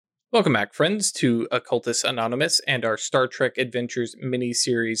Welcome back, friends, to Occultus Anonymous and our Star Trek Adventures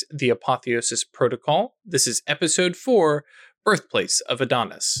mini-series, The Apotheosis Protocol. This is Episode 4, Birthplace of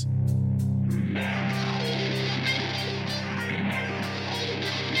Adonis.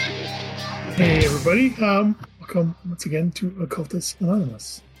 Hey everybody, welcome once again to Occultus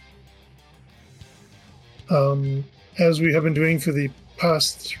Anonymous. As we have been doing for the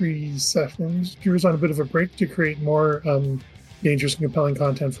past 3 sessions, we was on a bit of a break to create more dangerous and compelling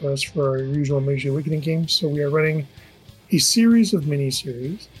content for us for our usual Meiji Awakening games. So we are running a series of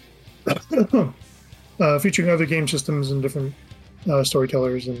mini-series featuring other game systems and different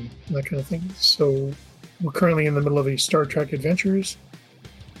storytellers and that kind of thing. So we're currently in the middle of a Star Trek Adventures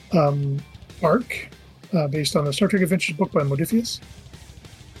arc based on the Star Trek Adventures book by Modiphius.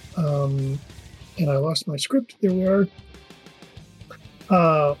 And I lost my script. There we are.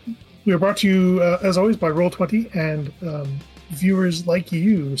 We are brought to you, as always, by Roll20 and viewers like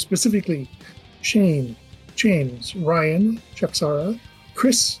you, specifically Shane, James, Ryan, Jaxara,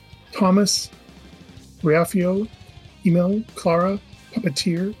 Chris, Thomas, Riafio, Emil, Clara,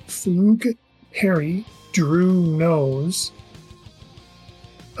 Puppeteer, Foog, Harry, Drew Knows,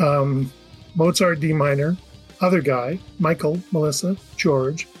 Mozart D minor, Other Guy, Michael, Melissa,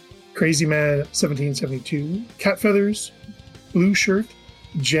 George, Crazy Man 1772, Cat Feathers, Blue Shirt,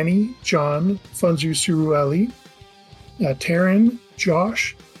 Jenny, John, Funzu Suruali, Taryn,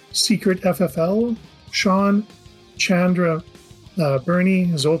 Josh, Secret FFL, Sean, Chandra,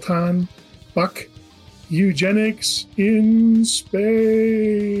 Bernie, Zoltan, Buck, Eugenics in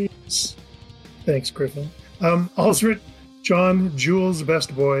Space. Thanks, Griffin. Alsrit, John, Jules,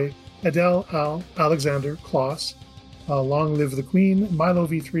 Best Boy, Adele, Al, Alexander, Klaus, Long Live the Queen, Milo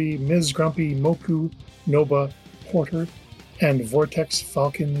V3, Ms. Grumpy, Moku, Noba, Porter, and Vortex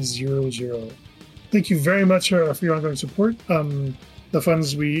Falcon 00. Thank you very much for your ongoing support. The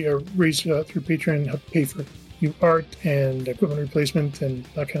funds we raise through Patreon help pay for new art and equipment replacement and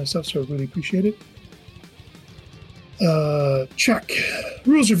that kind of stuff, so I really appreciate it. Check.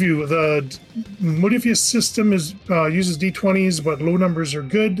 Rules review. The Modiphius system uses D20s, but low numbers are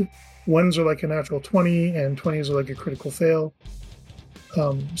good. 1s are like a natural 20, and 20s are like a critical fail.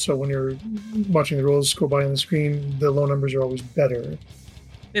 So when you're watching the rolls go by on the screen, the low numbers are always better.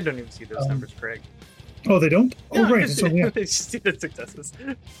 They don't even see those numbers, Craig. Oh, they don't? No, oh, right. So, yeah. They just see the successes.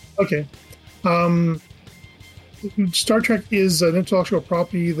 Okay. Star Trek is an intellectual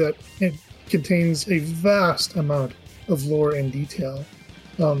property that it contains a vast amount of lore and detail.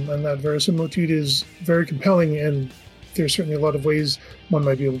 And that verisimilitude is very compelling, and there's certainly a lot of ways one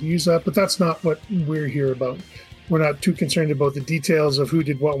might be able to use that, but that's not what we're here about. We're not too concerned about the details of who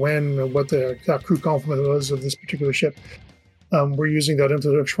did what when, or what the exact crew complement was of this particular ship. We're using that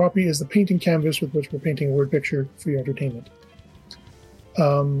intellectual property as the painting canvas with which we're painting a word picture for your entertainment.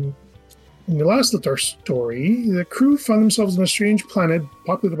 When we last looked at our story, the crew found themselves on a strange planet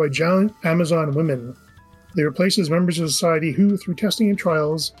populated by giant Amazon women. They were placed as members of society who, through testing and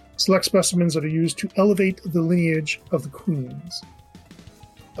trials, select specimens that are used to elevate the lineage of the queens.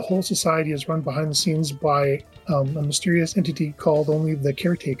 The whole society is run behind the scenes by a mysterious entity called only the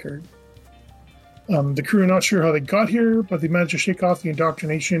Caretaker. The crew are not sure how they got here, but they managed to shake off the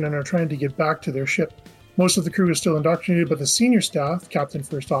indoctrination and are trying to get back to their ship. Most of the crew is still indoctrinated, but the senior staff, Captain,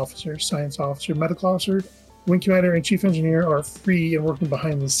 First Officer, Science Officer, Medical Officer, Wing Commander, and Chief Engineer are free and working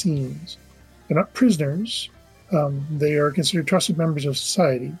behind the scenes. They're not prisoners. They are considered trusted members of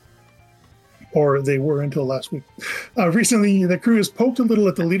society. Or they were until last week. Recently, the crew has poked a little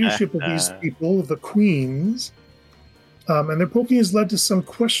at the leadership of these people, the Queens. And their poking has led to some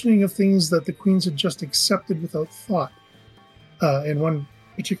questioning of things that the Queens had just accepted without thought. In one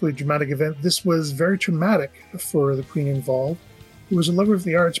particularly dramatic event, this was very traumatic for the Queen involved, who was a lover of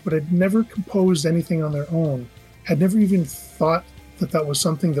the arts but had never composed anything on their own, had never even thought that that was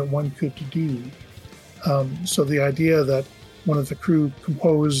something that one could do. So the idea that one of the crew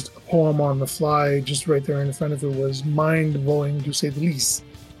composed a poem on the fly just right there in front of her was mind-blowing, to say the least.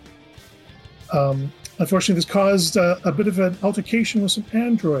 Unfortunately, this caused a bit of an altercation with some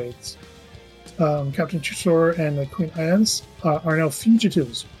androids. Captain Chisor and Queen Ayans are now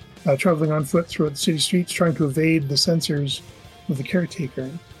fugitives, traveling on foot throughout the city streets, trying to evade the censors of the Caretaker.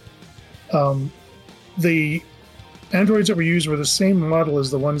 The androids that were used were the same model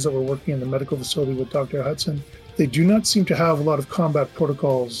as the ones that were working in the medical facility with Dr. Hudson. They do not seem to have a lot of combat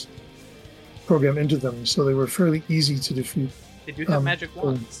protocols programmed into them, so they were fairly easy to defeat. They do have magic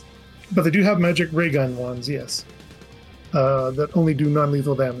wands. But they do have magic ray gun wands, yes, that only do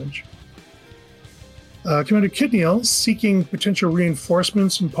non-lethal damage. Commander Kidneal, seeking potential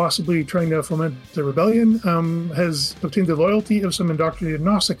reinforcements and possibly trying to foment the rebellion, has obtained the loyalty of some indoctrinated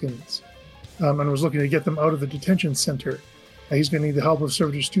Nausicaans and was looking to get them out of the detention center. He's going to need the help of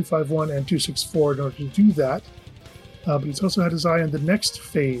Servitors 251 and 264 in order to do that. But he's also had his eye on the next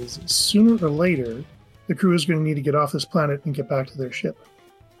phase. Sooner or later, the crew is going to need to get off this planet and get back to their ship.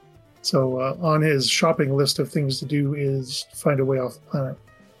 So on his shopping list of things to do is find a way off the planet.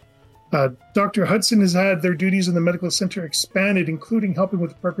 Dr. Hudson has had their duties in the medical center expanded, including helping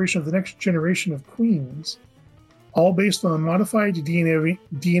with the preparation of the next generation of queens, all based on modified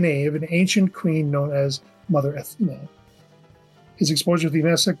DNA of an ancient queen known as Mother Athena. His exposure to the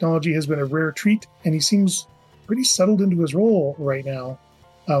advanced technology has been a rare treat, and he seems pretty settled into his role right now,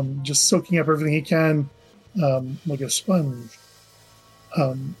 just soaking up everything he can like a sponge.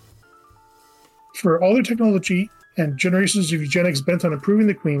 For all their technology and generations of eugenics bent on improving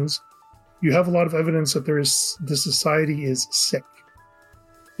the queens, you have a lot of evidence that the society is sick.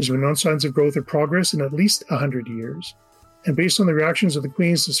 There's been no signs of growth or progress in at least 100 years. And based on the reactions of the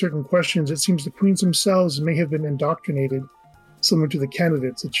queens to certain questions, it seems the queens themselves may have been indoctrinated, similar to the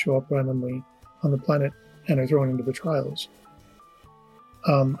candidates that show up randomly on the planet and are thrown into the trials.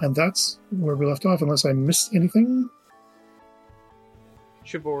 And that's where we left off, unless I missed anything.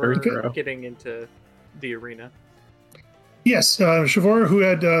 Shavor getting into the arena. Yes, Shavor, who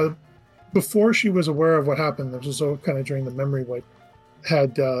had, before she was aware of what happened, this was all kind of during the memory wipe,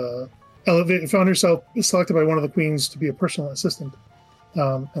 had found herself selected by one of the queens to be a personal assistant.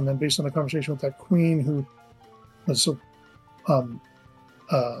 And then based on the conversation with that queen who was so fond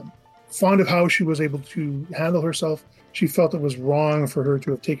of how she was able to handle herself, she felt it was wrong for her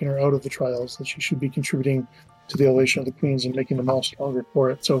to have taken her out of the trials, that she should be contributing to the elevation of the queens and making them all stronger for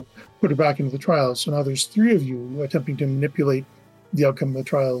it. So put her back into the trials. So now there's 3 of you attempting to manipulate the outcome of the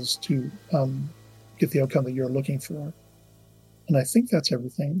trials to get the outcome that you're looking for. And I think that's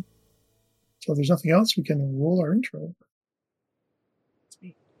everything. So if there's nothing else, we can roll our intro.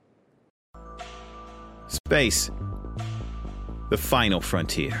 Space. The final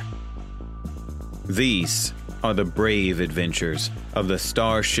frontier. These are the brave adventures of the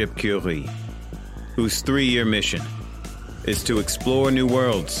Starship Curie, whose 3-year mission is to explore new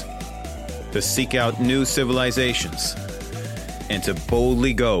worlds, to seek out new civilizations, and to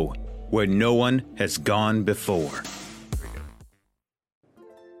boldly go where no one has gone before.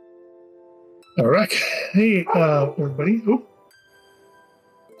 All right. Hey, everybody. Oh,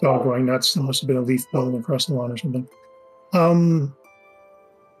 dog going nuts. There must have been a leaf blowing across the lawn or something.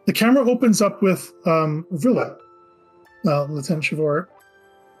 The camera opens up with Vrilla, Lieutenant Shavor,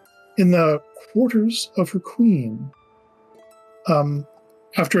 in the quarters of her queen.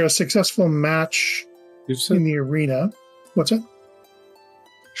 After a successful match in the arena. What's that?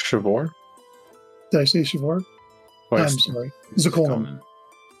 Shavor? Did I say Shavor? I'm sorry. Zakolman.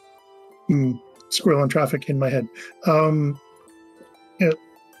 Squirrel in traffic in my head. Yeah.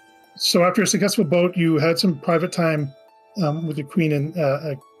 So after a successful boat, you had some private time with your queen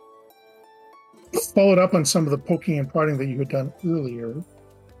and followed up on some of the poking and prodding that you had done earlier.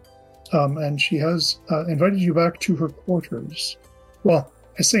 And she has invited you back to her quarters. Well,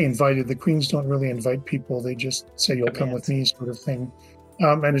 I say invited. The queens don't really invite people. They just say, you'll come with me, sort of thing.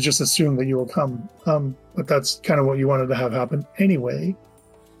 And it's just assumed that you will come. But that's kind of what you wanted to have happen anyway.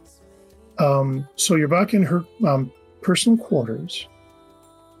 So you're back in her personal quarters.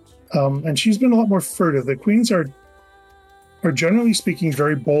 And she's been a lot more furtive. The queens are generally speaking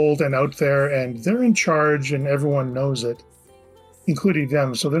very bold and out there, and they're in charge and everyone knows it, including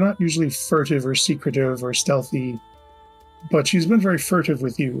them. So they're not usually furtive or secretive or stealthy. But she's been very furtive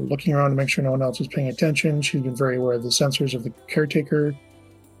with you, looking around to make sure no one else is paying attention. She's been very aware of the sensors of the caretaker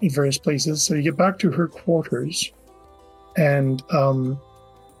in various places. So you get back to her quarters, and I'm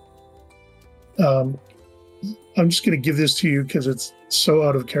just going to give this to you because it's so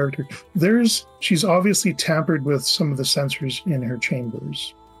out of character. She's obviously tampered with some of the sensors in her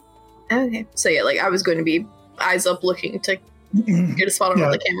chambers. Okay. So yeah, like I was going to be eyes up looking to get a spot on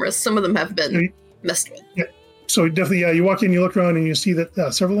all the cameras. Some of them have been messed with. Yeah. So definitely, you walk in, you look around, and you see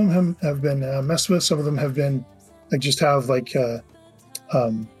that several of them have been messed with. Some of them have been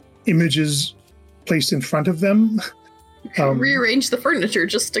images placed in front of them. Rearrange the furniture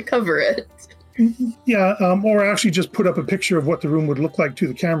just to cover it. Yeah, or actually just put up a picture of what the room would look like to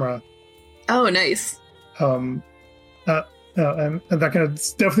the camera. Oh, nice. And that kind of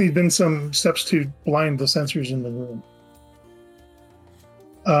definitely been some steps to blind the sensors in the room.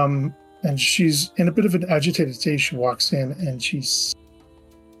 And she's in a bit of an agitated state. She walks in and she's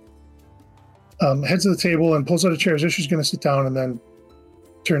heads to the table and pulls out a chair as if she's going to sit down, and then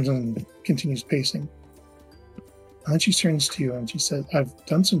turns and continues pacing. And then she turns to you and she says, I've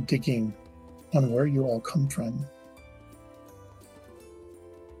done some digging on where you all come from.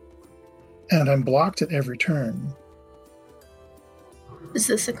 And I'm blocked at every turn. Is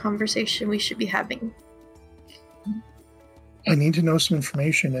this a conversation we should be having? I need to know some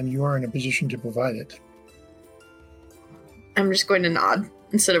information, and you are in a position to provide it. I'm just going to nod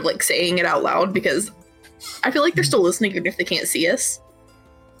instead of like saying it out loud because I feel like they're still listening even if they can't see us.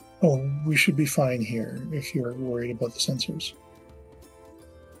 Oh, we should be fine here if you're worried about the sensors.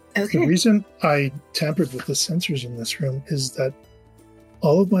 Okay. The reason I tampered with the sensors in this room is that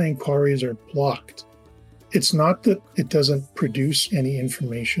all of my inquiries are blocked. It's not that it doesn't produce any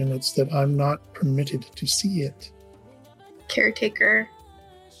information, it's that I'm not permitted to see it. Caretaker.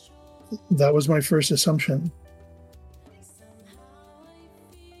 That was my first assumption.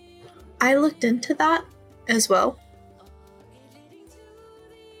 I looked into that as well.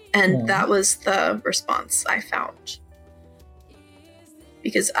 And that was the response I found.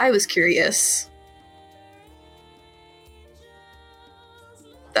 Because I was curious.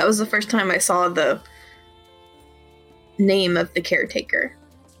 That was the first time I saw the name of the caretaker.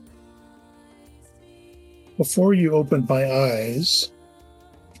 Before you opened my eyes,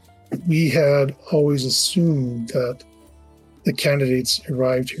 we had always assumed that the candidates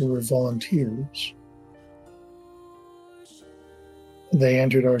arrived here were volunteers. They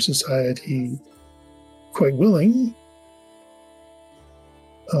entered our society quite willing,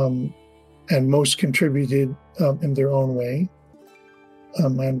 and most contributed in their own way,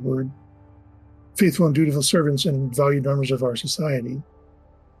 and were faithful and dutiful servants and valued members of our society.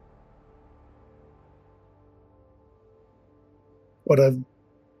 But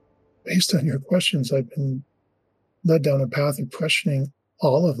based on your questions, I've been led down a path of questioning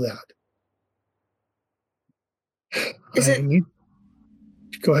all of that.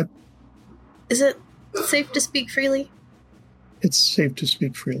 Go ahead. Is it safe to speak freely? It's safe to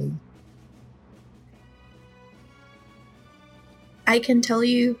speak freely. I can tell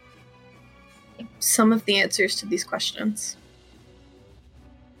you some of the answers to these questions.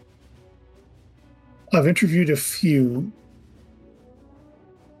 I've interviewed a few,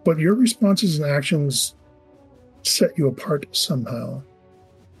 but your responses and actions set you apart somehow.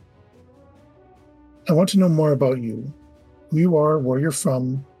 I want to know more about you. Who you are, where you're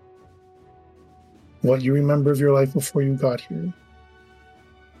from, what you remember of your life before you got here.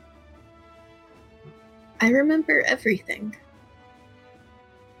 I remember everything.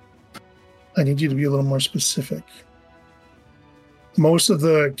 I need you to be a little more specific. Most of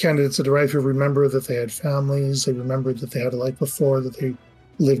the candidates that arrive here remember that they had families, they remembered that they had a life before, that they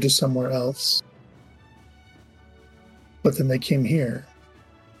lived somewhere else. But then they came here.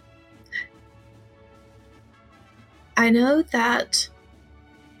 I know that...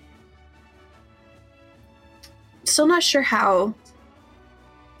 Still not sure how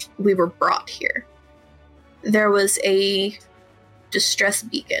we were brought here. There was a distress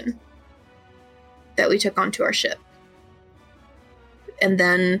beacon that we took onto our ship. And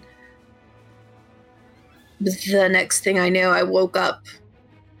then the next thing I know, I woke up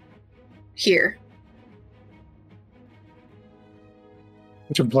here.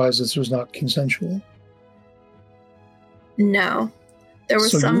 Which implies this was not consensual. No. There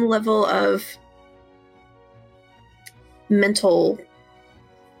was some level of mental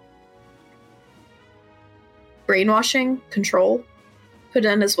brainwashing, control put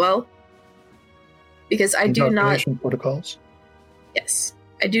in as well. Because I do not... protocols. Yes.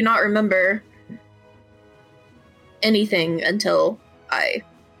 I do not remember anything until I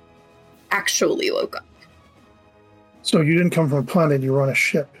actually woke up. So you didn't come from a planet, you were on a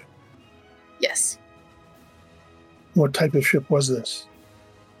ship. Yes. What type of ship was this?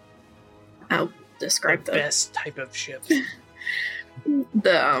 I'll describe The best type of ship.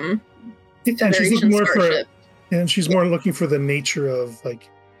 the And she's looking more starship. she's more looking for the nature of, like,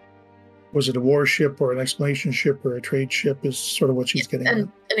 was it a warship or an exploration ship or a trade ship is sort of what she's getting at.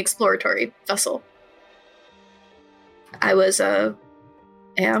 An exploratory vessel. I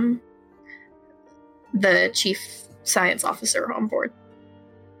am the chief science officer on board.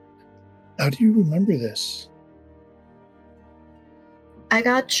 How do you remember this? I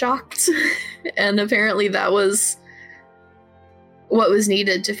got shocked, and apparently that was what was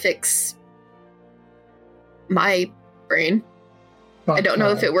needed to fix my brain. I don't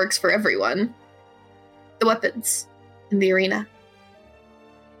know if it works for everyone. The weapons in the arena.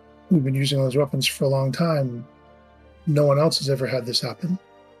 We've been using those weapons for a long time. No one else has ever had this happen.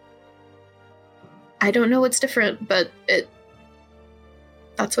 I don't know what's different, but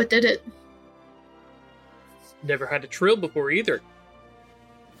that's what did it. Never had a trill before either.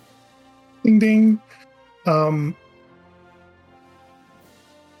 Ding ding.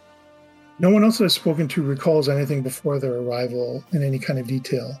 No one else that I've spoken to recalls anything before their arrival in any kind of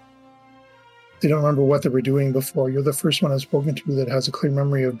detail. They don't remember what they were doing before. You're the first one I've spoken to that has a clear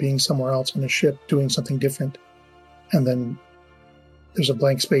memory of being somewhere else on a ship doing something different. And then there's a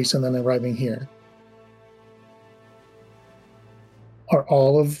blank space and then arriving here. Are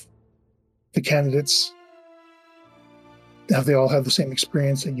all of the candidates, have they all had the same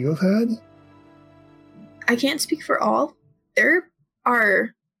experience that you have had? I can't speak for all. There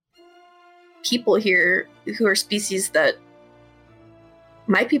are people here who are species that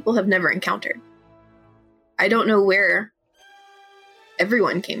my people have never encountered. I don't know where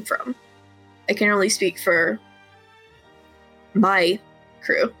everyone came from. I can only speak for my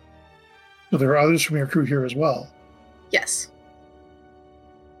crew. So there are others from your crew here as well? Yes.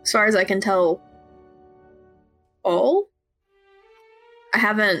 As far as I can tell, all? I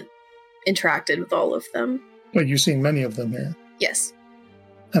haven't interacted with all of them. But you've seen many of them here? Yes.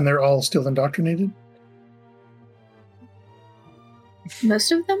 And they're all still indoctrinated?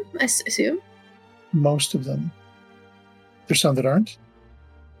 Most of them, I assume. Most of them. There's some that aren't?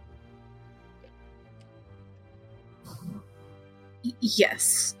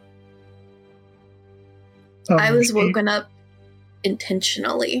 Yes. I was woken up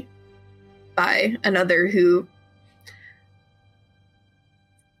intentionally by another who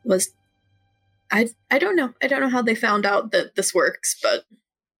was... I don't know. I don't know how they found out that this works, but...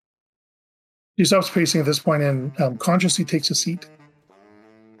 She stops pacing at this point and consciously takes a seat.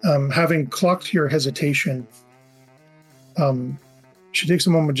 Having clocked your hesitation, she takes a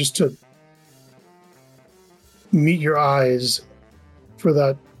moment just to meet your eyes for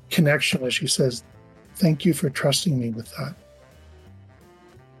that connection as she says, "Thank you for trusting me with that.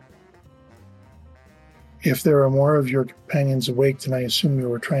 If there are more of your companions awake, then I assume you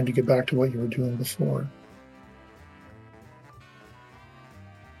were trying to get back to what you were doing before.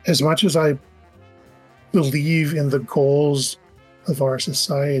 As much as I believe in the goals of our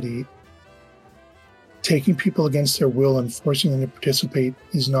society, taking people against their will and forcing them to participate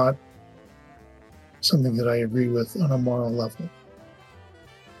is not something that I agree with on a moral level.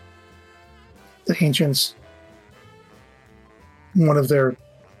 The ancients, one of their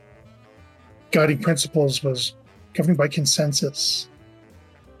guiding principles was governing by consensus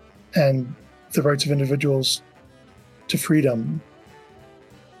and the rights of individuals to freedom.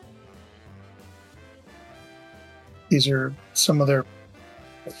 These are some of their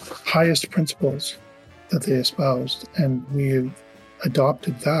highest principles that they espoused, and we have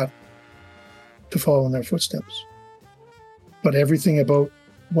adopted that to follow in their footsteps. But everything about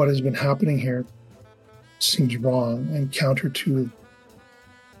what has been happening here seems wrong and counter to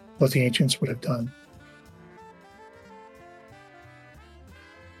what the ancients would have done.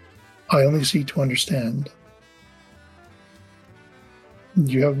 I only seek to understand.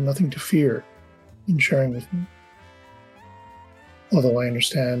 You have nothing to fear in sharing with me. Although I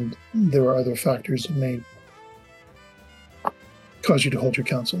understand there are other factors that may cause you to hold your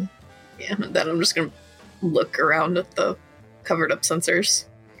counsel. Yeah, then I'm just going to look around at the covered up sensors.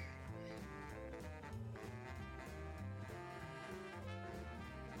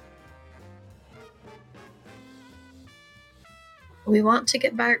 We want to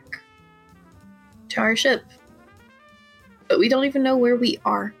get back to our ship, but we don't even know where we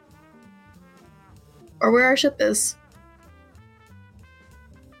are or where our ship is.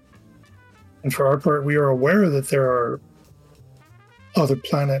 And for our part, we are aware that there are other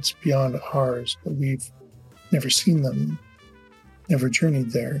planets beyond ours, but we've never seen them, never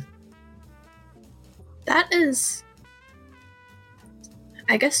journeyed there. That is,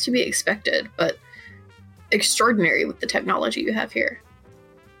 I guess, to be expected, but extraordinary with the technology you have here.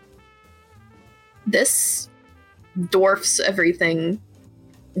 This dwarfs everything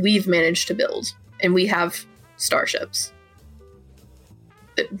we've managed to build, and we have starships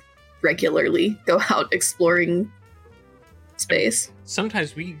that regularly go out exploring space.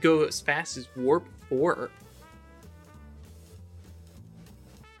 Sometimes we go as fast as warp 4.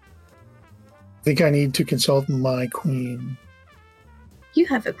 I think I need to consult my queen. You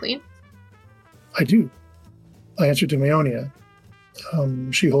have a queen. I do. I answer to Maeonia.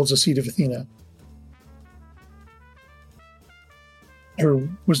 She holds the seat of Athena. Her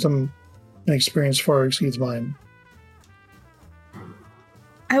wisdom and experience far exceeds mine.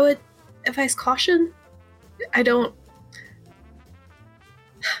 I would advise caution. I don't...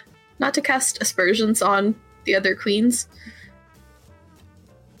 Not to cast aspersions on the other queens.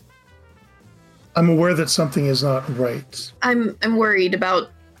 I'm aware that something is not right. I'm worried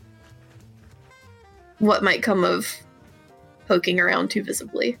about what might come of poking around too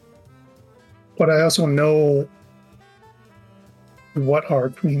visibly. But I also know what our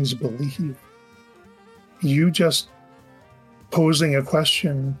queens believe. You just posing a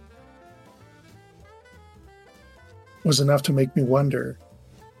question was enough to make me wonder.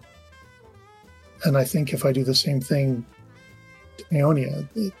 And I think if I do the same thing to Ionia,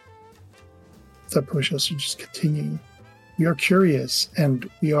 that push us to just continue. We are curious and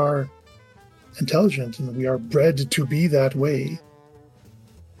we are intelligent and we are bred to be that way.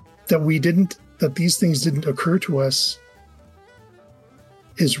 That these things didn't occur to us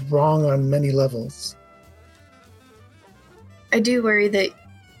is wrong on many levels. I do worry that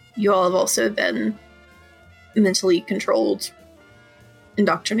you all have also been mentally controlled,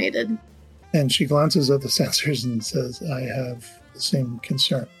 indoctrinated. And she glances at the sensors and says, I have the same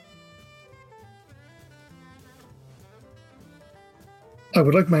concern. I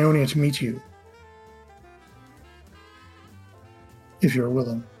would like Myonia to meet you, if you're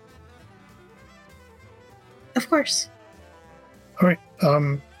willing. Of course. All right.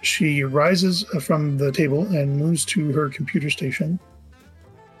 She rises from the table and moves to her computer station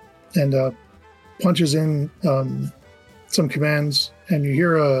and punches in some commands, and you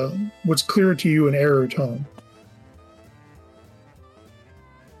hear what's clear to you an error tone.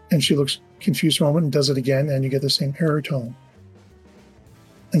 And she looks confused for a moment and does it again, and you get the same error tone.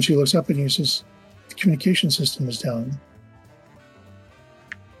 And she looks up at you and says, the communication system is down.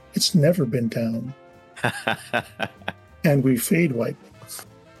 It's never been down. And we fade wipe.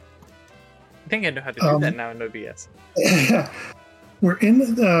 I think I know how to do that now in OBS. We're in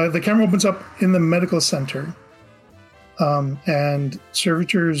the camera opens up in the medical center. And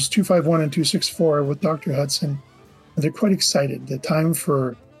servitors 251 and 264 are with Dr. Hudson. And they're quite excited. The time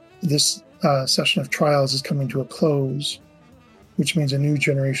for this session of trials is coming to a close, which means a new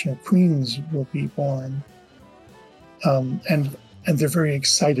generation of queens will be born. And they're very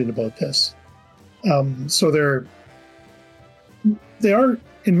excited about this. So they are,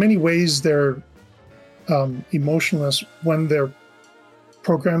 in many ways, they're emotionless when their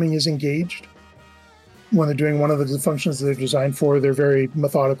programming is engaged. When they're doing one of the functions that they're designed for, they're very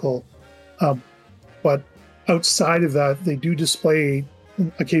methodical. But outside of that, they do display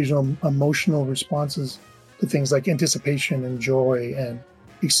occasional emotional responses to things like anticipation and joy and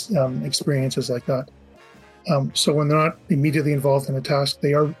experiences like that. So when they're not immediately involved in a task,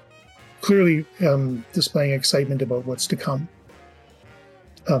 they are clearly displaying excitement about what's to come.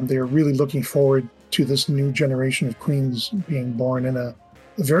 They are really looking forward to this new generation of queens being born in a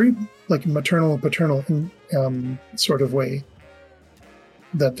very like maternal and paternal sort of way,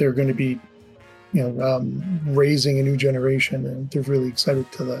 that they're going to be, raising a new generation, and they're really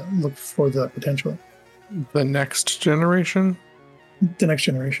excited to look for the potential. The next generation? The next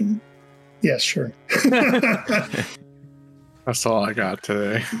generation. Yes, sure. That's all I got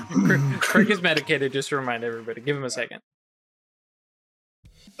today. Craig is medicated, just to remind everybody. Give him a second.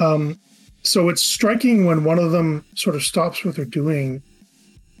 So it's striking when one of them sort of stops what they're doing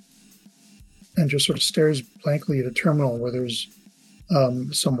and just sort of stares blankly at a terminal where there's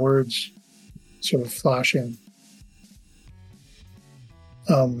some words sort of flashing.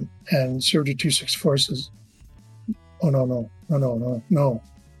 And Servitor 264 says, oh, no.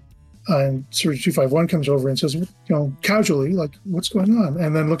 And Servitor 251 comes over and says, casually, like, what's going on?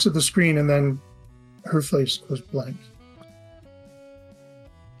 And then looks at the screen, and then her face goes blank.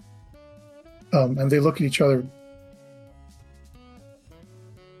 And they look at each other.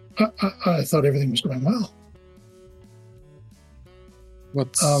 I thought everything was going well.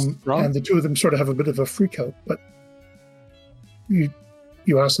 What's wrong? And the two of them sort of have a bit of a freak out, but you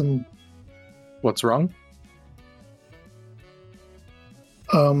ask them, what's wrong?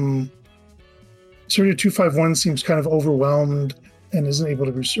 Servitor 251 seems kind of overwhelmed and isn't able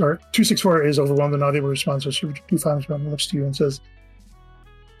to respond. 264 is overwhelmed and not able to respond. So Servitor 251 looks to you and says,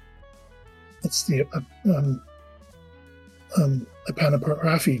 "It's the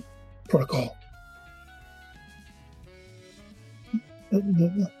Epanoparafi protocol.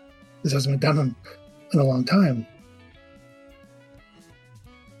 This hasn't been done in a long time.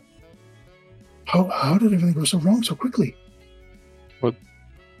 How did everything go so wrong so quickly?"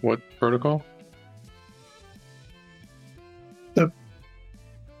 What protocol? The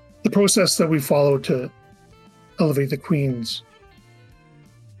process that we follow to elevate the queens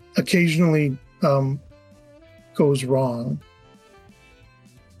occasionally goes wrong.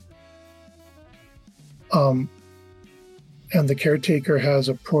 And the caretaker has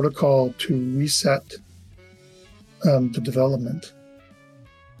a protocol to reset the development.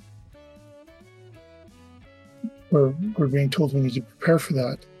 We're being told we need to prepare for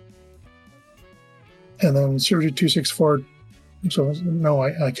that. And then Servitor 264, so no,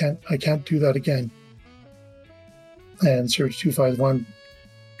 I can't do that again. And Surge 251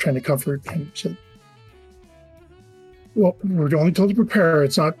 trying to comfort him said, well, we're only told to prepare.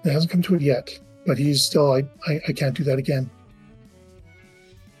 It hasn't come to it yet. But he's still, I can't do that again.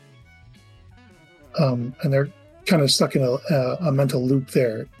 And they're kind of stuck in a mental loop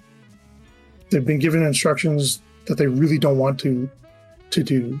there. They've been given instructions that they really don't want to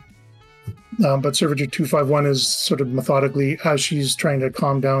do. But Servitor 251 is sort of methodically, as she's trying to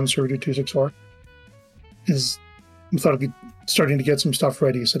calm down Servitor 264, is methodically starting to get some stuff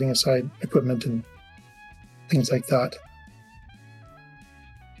ready, setting aside equipment and things like that.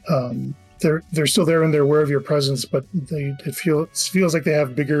 They're still there and they're aware of your presence, but it feels like they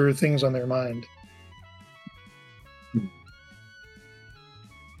have bigger things on their mind.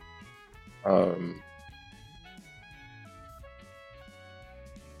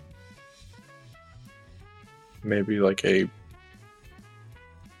 Maybe like a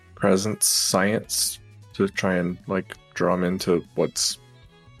presence science to try and like draw them into what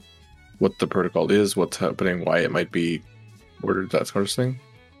the protocol is, what's happening, why it might be ordered, that sort of thing.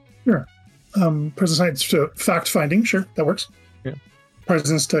 Sure. Presence science to fact finding, sure, that works. Yeah.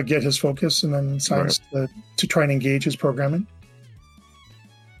 Presence to get his focus, and then science to try and engage his programming.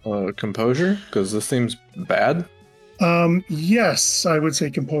 Composure, because this seems bad. Yes, I would say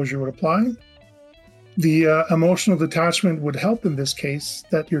composure would apply. The emotional detachment would help in this case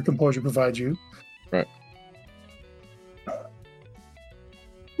that your composure provides you. Right.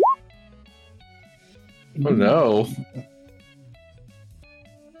 Oh no.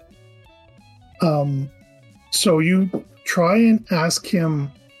 So you try and ask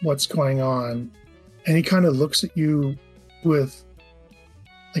him what's going on, and he kind of looks at you with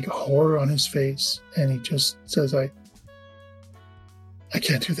like horror on his face, and he just says, I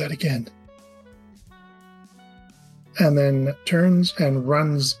can't do that again. And then turns and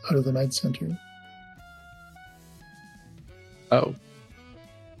runs out of the med center. Oh.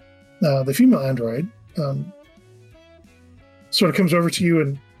 The female android sort of comes over to you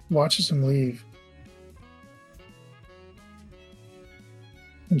and watches him leave.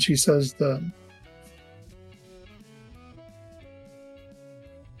 And she says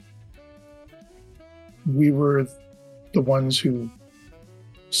we were the ones who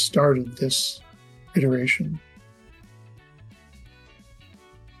started this iteration.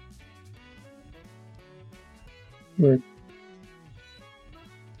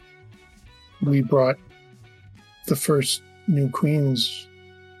 We brought the first new queens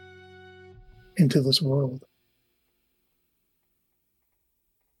into this world.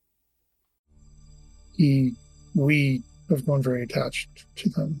 We have grown very attached to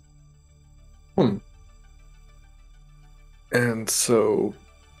them. And so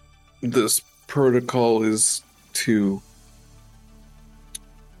this protocol is to...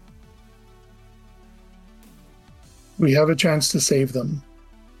 We have a chance to save them.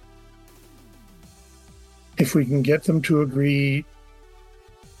 If we can get them to agree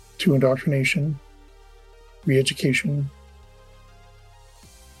to indoctrination, re-education,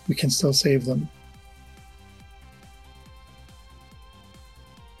 we can still save them.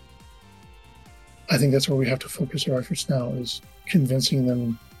 I think that's where we have to focus our efforts now, is convincing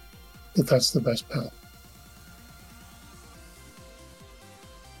them that that's the best path.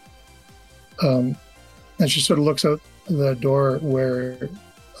 And she sort of looks out the door where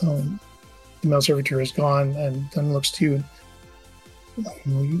the male servitor is gone, and then looks to you.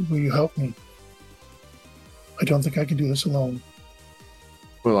 Will you help me? I don't think I can do this alone.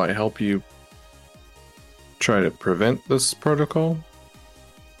 Will I help you try to prevent this protocol?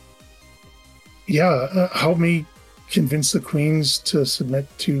 Yeah, help me convince the queens to submit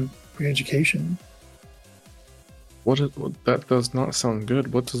to re-education. That does not sound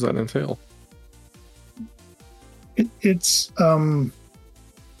good. What does that entail? It's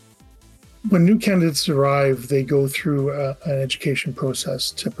when new candidates arrive, they go through an education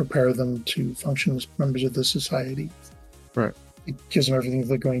process to prepare them to function as members of the society. Right. It gives them everything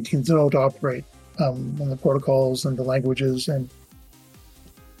they're going to know to operate, and the protocols and the languages and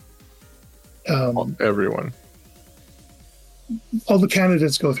everyone. All the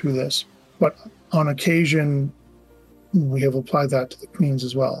candidates go through this, but on occasion, we have applied that to the queens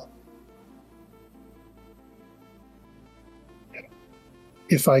as well.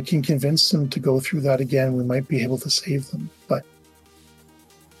 If I can convince them to go through that again, we might be able to save them. But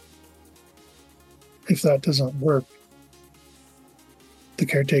if that doesn't work, the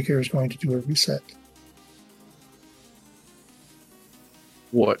caretaker is going to do a reset.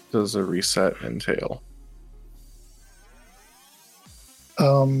 What does a reset entail?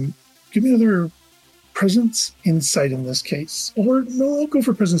 Give me another presence insight in this case. Or no, I'll go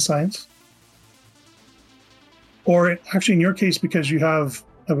for presence science. Or actually, in your case, because you have,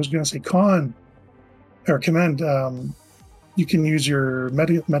 I was going to say command, you can use your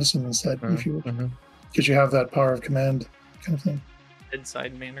medicine instead, if you would, because you have that power of command kind of thing.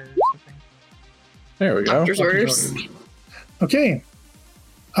 Bedside manner or something. There we go. Doctor's orders. Okay.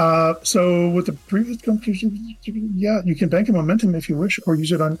 So with the previous competition, yeah, you can bank a momentum if you wish, or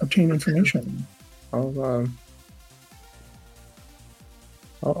use it on obtain information. I'll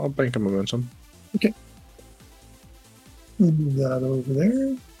bank a momentum. Okay. We'll move that over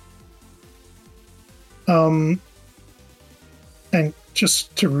there. And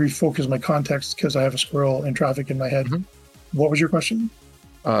just to refocus my context, because I have a squirrel in traffic in my head, what was your question?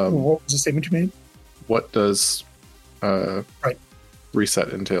 What was the statement you made? What does reset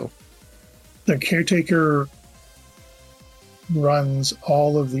entail? The caretaker runs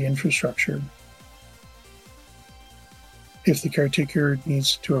all of the infrastructure. If the caretaker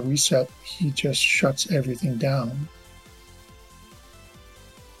needs to do a reset, he just shuts everything down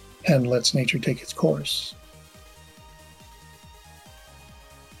and lets nature take its course.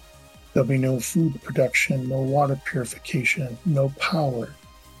 There'll be no food production, no water purification, no power.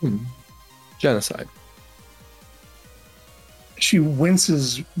 Genocide. She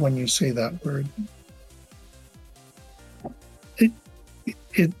winces when you say that word.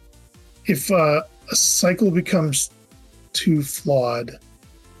 If a cycle becomes too flawed,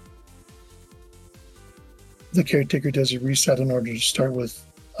 the caretaker does a reset in order to start with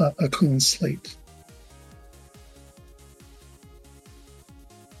a clean slate.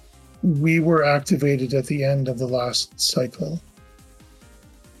 We were activated at the end of the last cycle.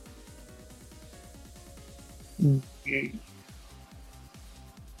 We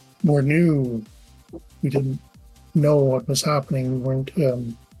were new. We didn't know what was happening. We weren't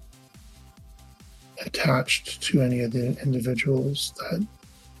attached to any of the individuals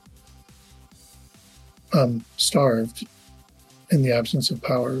that starved in the absence of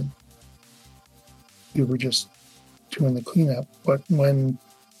power. We were just doing the cleanup. But when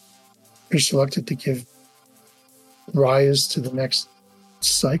you're selected to give rise to the next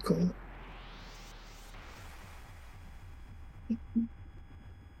cycle,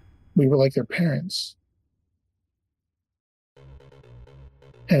 we were like their parents.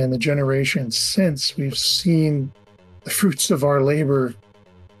 And in the generations since, we've seen the fruits of our labor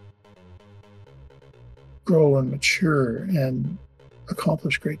grow and mature and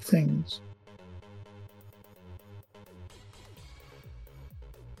accomplish great things.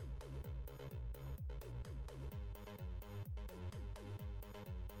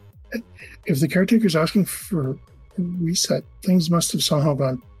 If the caretaker's asking for a reset, things must have somehow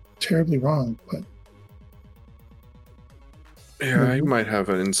gone terribly wrong, but yeah, I might have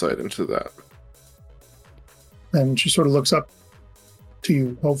an insight into that. And she sort of looks up to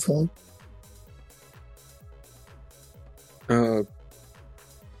you, hopefully.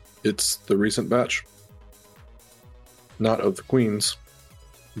 It's the recent batch. Not of the queens,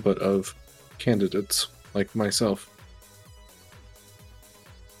 but of candidates like myself.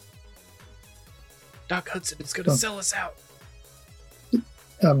 Doc Hudson is going to sell us out.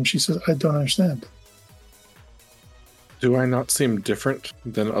 She says, I don't understand. Do I not seem different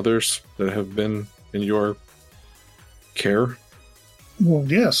than others that have been in your care? Well,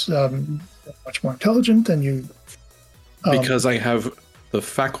 yes. Much more intelligent than you. Because I have the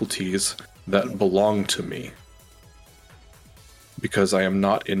faculties that belong to me. Because I am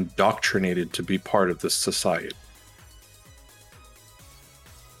not indoctrinated to be part of this society.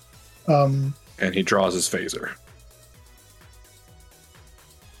 And he draws his phaser.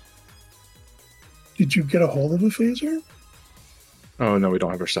 Did you get a hold of a phaser? Oh, no, we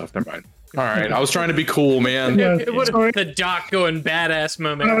don't have our stuff. Never mind. All right, I was trying to be cool, man. Yeah, the Doc going badass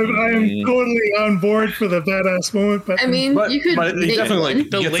moment. I am totally on board for the badass moment, but I mean, you could but he make definitely one.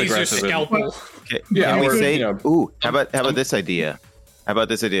 The gets laser aggressive. scalpel. Okay. Yeah, Can we or, say, you know, ooh, how about this idea? How about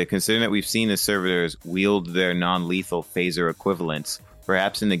this idea? Considering that we've seen the servitors wield their non-lethal phaser equivalents,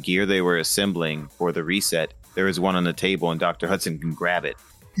 perhaps in the gear they were assembling for the reset, there is one on the table and Dr. Hudson can grab it.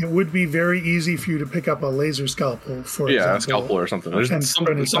 it would be very easy for you to pick up a laser scalpel, for example. a scalpel or something. There's And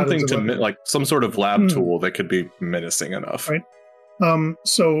something to like some sort of lab tool that could be menacing enough. Right.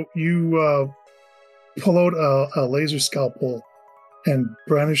 So you pull out a laser scalpel and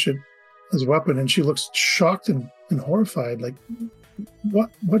brandish it as a weapon, and she looks shocked and horrified. Like,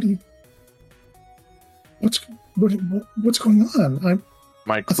 what do you? What's going on?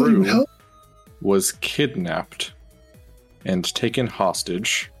 My I thought you would crew help. was kidnapped and taken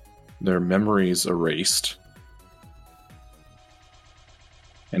hostage, their memories erased,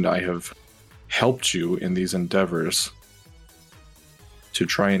 and I have helped you in these endeavors to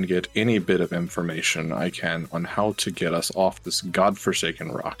try and get any bit of information I can on how to get us off this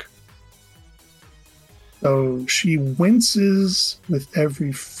godforsaken rock. So she winces with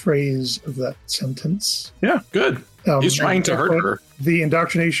every phrase of that sentence. Yeah, good. He's trying to hurt her. The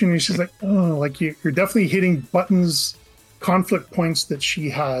indoctrination, she's like, oh, like you're definitely hitting buttons, conflict points that she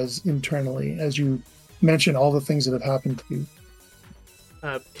has internally, as you mention all the things that have happened to you.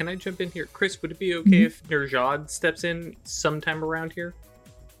 Can I jump in here? Chris, would it be okay if Nerjad steps in sometime around here?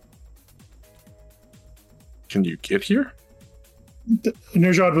 Can you get here?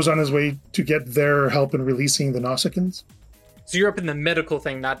 Nerjad was on his way to get their help in releasing the Nausicaans. So you're up in the medical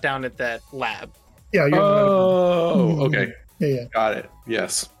thing, not down at that lab. Yeah. Oh, okay. Yeah. Got it.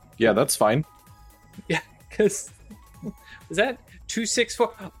 Yes. Yeah, that's fine. Yeah, because... Was that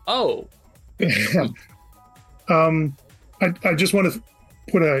 264? Oh. Yeah. I just want to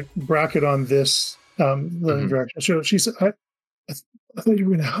put a bracket on this direction. So she said, I thought you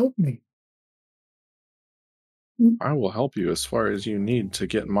were going to help me. I will help you as far as you need to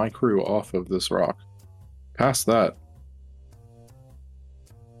get my crew off of this rock. Past that,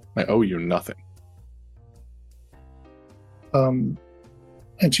 I owe you nothing. And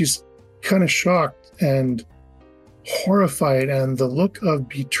she's kind of shocked and horrified, and the look of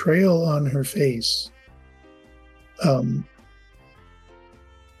betrayal on her face.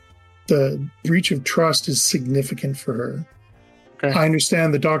 The breach of trust is significant for her. Okay. I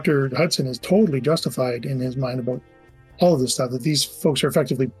understand that Dr. Hudson is totally justified in his mind about all of this stuff, that these folks are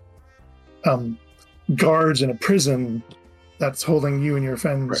effectively guards in a prison that's holding you and your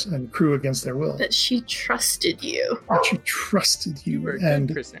friends and crew against their will. That she trusted you. That she trusted you. You were a and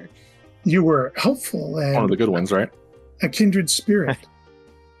good prisoner. you were helpful and One of the good ones, right? a kindred spirit.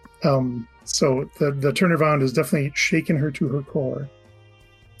 So the turnaround has definitely shaken her to her core.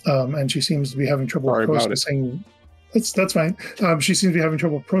 And she seems to be having trouble Sorry about processing. That's fine. She seems to be having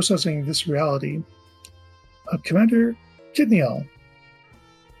trouble processing this reality. Commander Kidniel,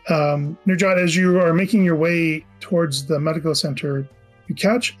 Nerjad, as you are making your way towards the medical center, you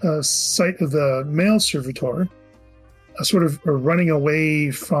catch a sight of the male servitor, sort of running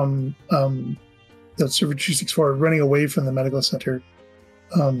away from the Servitor 264, running away from the medical center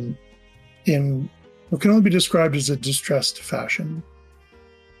in what can only be described as a distressed fashion.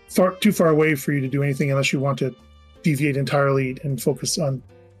 Too far away for you to do anything unless you want to deviate entirely and focus on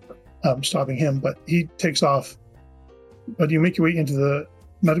stopping him, but he takes off. But you make your way into the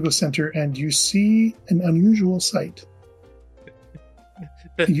medical center and you see an unusual sight.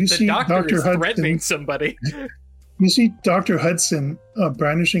 The doctor is threatening somebody. You see Dr. Hudson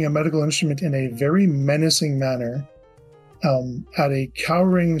brandishing a medical instrument in a very menacing manner at a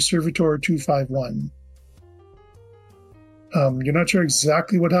cowering Servitor 251. You're not sure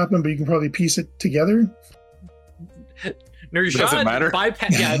exactly what happened, but you can probably piece it together. Nerjad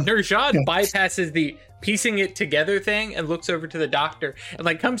bypasses the piecing it together thing and looks over to the doctor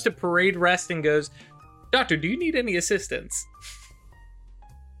and comes to parade rest and goes, "Doctor, do you need any assistance?"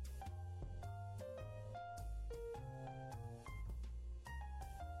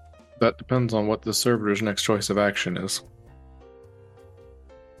 That depends on what the servitor's next choice of action is.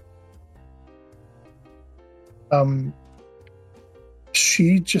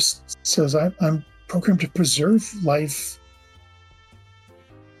 She just says, I'm programmed to preserve life.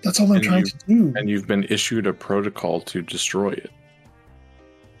 That's all I'm trying to do. And you've been issued a protocol to destroy it.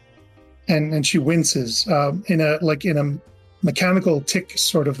 And she winces in a mechanical tick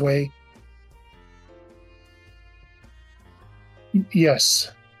sort of way.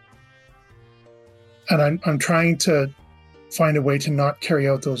 Yes. And I'm trying to find a way to not carry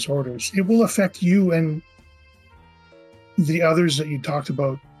out those orders. It will affect you and the others that you talked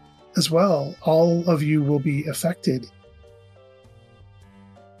about as well. All of you will be affected.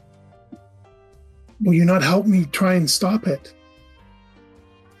 Will you not help me try and stop it?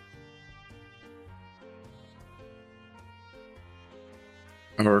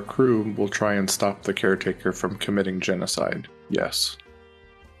 Our crew will try and stop the caretaker from committing genocide, yes.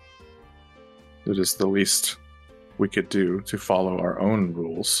 It is the least we could do to follow our own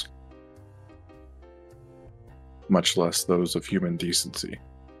rules, much less those of human decency.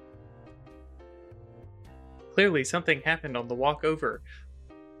 Clearly, something happened on the walk over.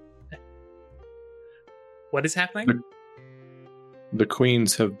 What is happening? The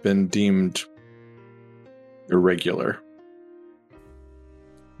queens have been deemed irregular,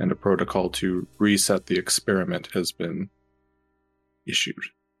 and a protocol to reset the experiment has been issued.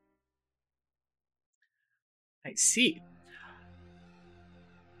 I see.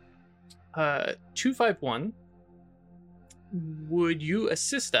 251, would you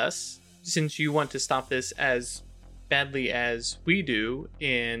assist us, since you want to stop this as badly as we do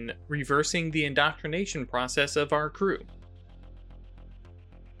in reversing the indoctrination process of our crew.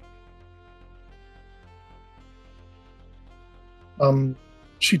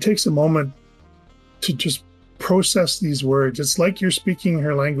 She takes a moment to just process these words. It's like you're speaking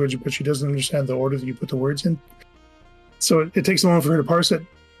her language, but she doesn't understand the order that you put the words in. So it takes a moment for her to parse it.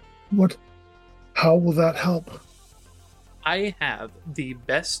 How will that help? I have the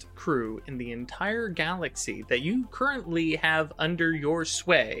best crew in the entire galaxy that you currently have under your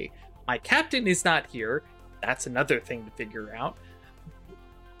sway. My captain is not here. That's another thing to figure out.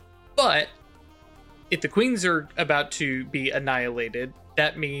 But if the queens are about to be annihilated,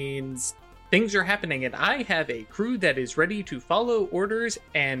 that means things are happening, and I have a crew that is ready to follow orders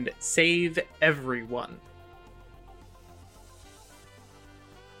and save everyone.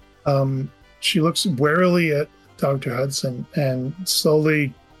 She looks warily at Dr. Hudson and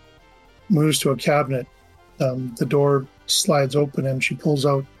slowly moves to a cabinet. The door slides open and she pulls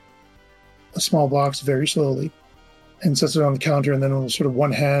out a small box very slowly and sets it on the counter, and then with sort of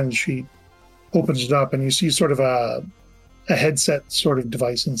one hand she opens it up and you see sort of a headset sort of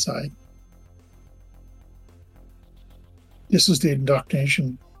device inside. This is the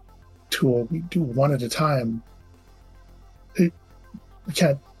indoctrination tool. We do one at a time. We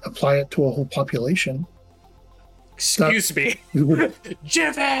can't apply it to a whole population. Excuse me.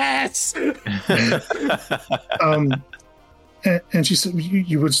 Jivets! And she said,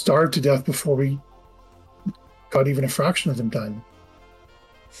 you would starve to death before we got even a fraction of them done.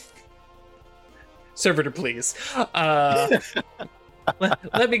 Servitor, please. Let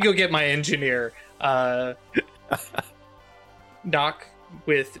me go get my engineer. Doc,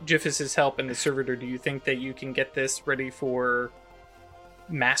 with Jiffus's help and the servitor, do you think that you can get this ready for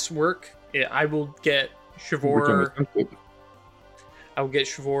mass work? I will get Shavor. I will get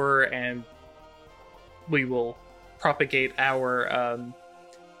Shavor, and we will propagate our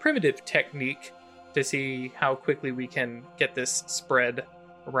primitive technique to see how quickly we can get this spread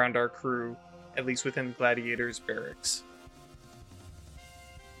around our crew, at least within Gladiator's barracks.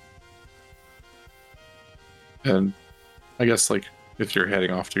 And I guess, like, if you're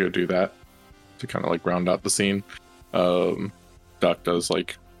heading off to go do that, to kind of, like, round out the scene, Doc does,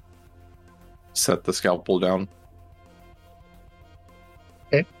 like, set the scalpel down.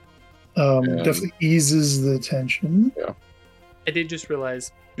 Okay. Definitely eases the tension. Yeah. I did just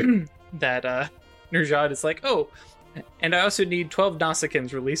realize that Nerjad is like, oh, and I also need 12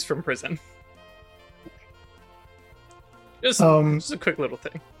 Nausicaans released from prison. Just a quick little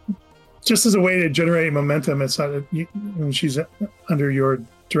thing. Just as a way to generate momentum, it's not when she's under your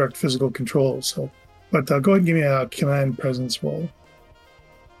direct physical control. So, but go ahead and give me a command presence roll.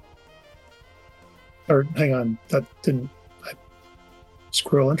 Or hang on, that didn't.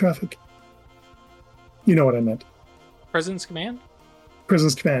 Squirrel in traffic. You know what I meant. Presence command?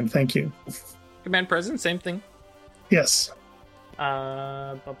 Presence command. Thank you. Command presence, same thing. Yes.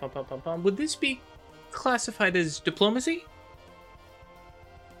 Would this be classified as diplomacy?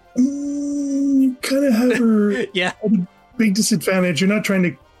 You kind of have her Yeah. at a big disadvantage. You're not trying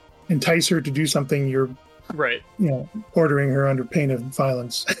to entice her to do something. You're Right. Ordering her under pain of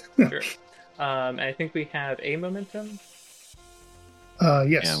violence. Sure. I think we have a momentum.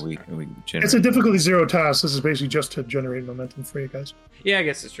 Yes. Yeah, we It's a difficulty 0 task. This is basically just to generate momentum for you guys. Yeah, I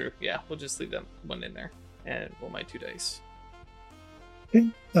guess it's true. Yeah, we'll just leave them one in there and roll my 2 dice. Okay.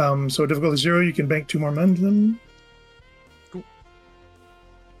 So difficulty 0, you can bank 2 more momentum. Cool.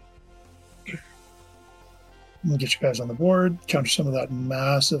 We'll get you guys on the board. Counter some of that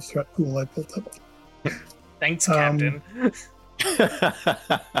massive threat pool I built up. Thanks, Captain.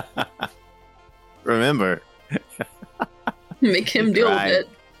 Remember, Make him deal with it.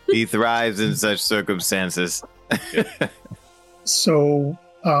 he thrives in such circumstances. So,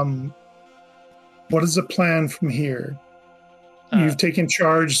 what is the plan from here? You've taken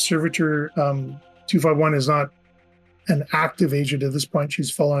charge. Servitor 251 is not an active agent at this point. She's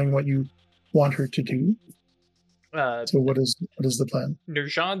following what you want her to do. So what is the plan?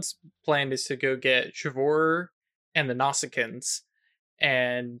 Nerjad's plan is to go get Shavor and the Nausicaans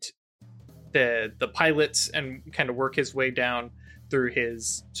and the pilots and kind of work his way down through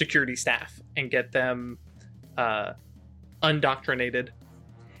his security staff and get them undoctrinated,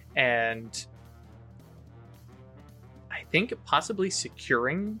 and I think possibly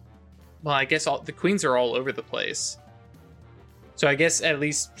securing. Well, I guess the queens are all over the place, so I guess at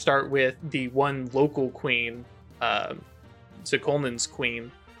least start with the one local queen, Zakolnin's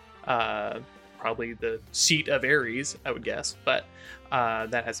queen, probably the seat of Ares, I would guess, but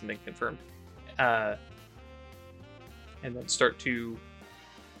that hasn't been confirmed. And then start to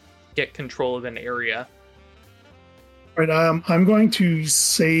get control of an area Right. I'm going to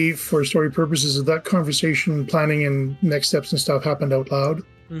say, for story purposes, that conversation, planning, and next steps and stuff happened out loud.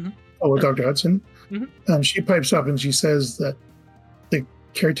 With Dr. Hudson. And she pipes up and she says that the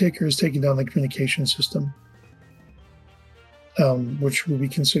caretaker is taking down the communication system, which will be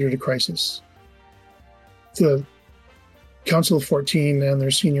considered a crisis. The Council of 14 and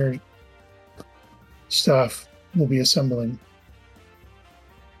their senior staff will be assembling.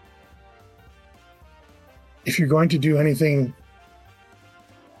 If you're going to do anything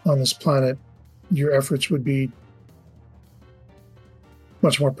on this planet, your efforts would be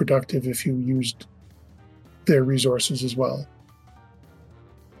much more productive if you used their resources as well.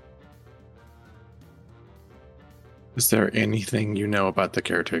 Is there anything you know about the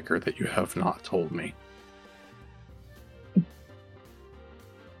caretaker that you have not told me?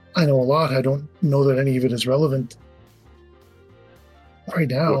 I know a lot. I don't know that any of it is relevant right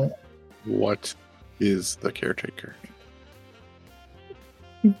now. What is the caretaker?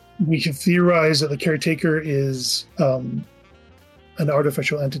 We can theorize that the caretaker is an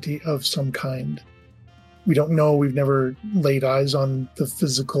artificial entity of some kind. We don't know. We've never laid eyes on the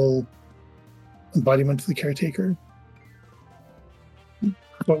physical embodiment of the caretaker.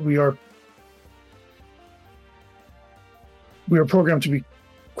 But we are programmed to be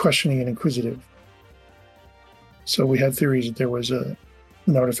questioning and inquisitive. So we had theories that there was an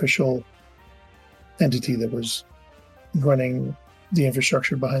artificial entity that was running the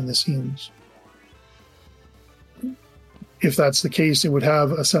infrastructure behind the scenes. If that's the case, it would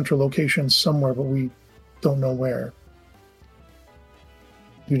have a central location somewhere, but we don't know where.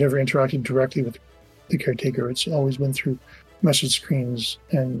 We've never interacted directly with the caretaker. It's always been through message screens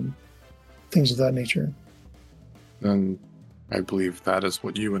and things of that nature. Then I believe that is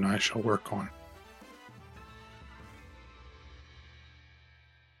what you and I shall work on.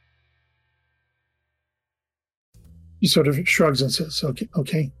 He sort of shrugs and says,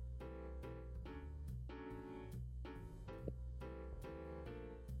 okay.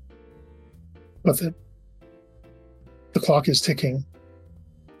 But the clock is ticking.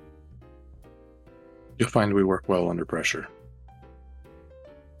 You'll find we work well under pressure.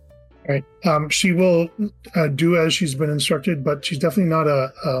 All right. She will do as she's been instructed, but she's definitely not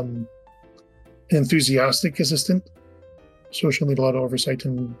an enthusiastic assistant. So she'll need a lot of oversight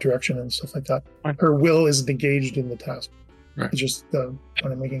and direction and stuff like that. Fine. Her will isn't engaged in the task. Right. It's just the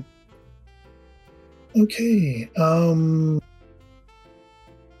point I'm making. Okay.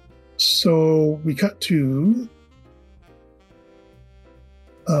 So we cut to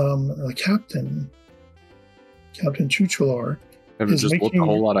the captain, Captain Chuchalor. Haven't just whooped a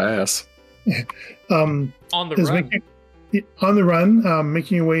whole lot of ass. On the run.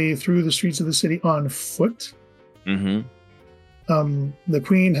 Making your way through the streets of the city on foot. Mm-hmm. The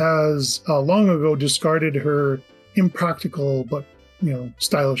queen has long ago discarded her impractical but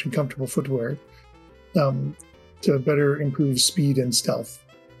stylish and comfortable footwear to better improve speed and stealth.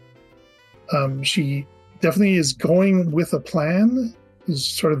 She definitely is going with a plan, is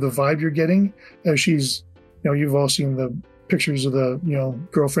sort of the vibe you're getting, as she's, you've all seen the pictures of the,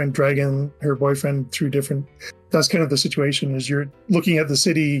 girlfriend dragging her boyfriend through different, that's kind of the situation, is you're looking at the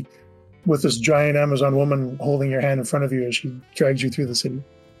city with this giant Amazon woman holding your hand in front of you as she drags you through the city.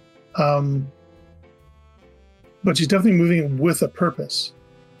 But she's definitely moving with a purpose.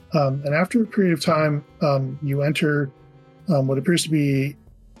 And after a period of time, you enter what appears to be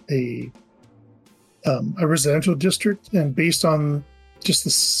a residential district, and based on just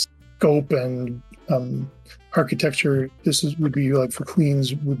the scope and architecture, would be like for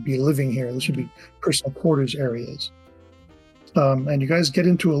queens would be living here. This would be personal quarters areas. And you guys get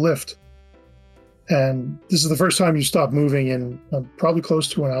into a lift, and this is the first time you stop moving in probably close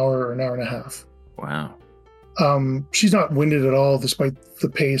to an hour or an hour and a half. Wow. She's not winded at all, despite the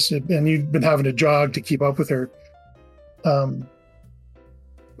pace, and you've been having to jog to keep up with her.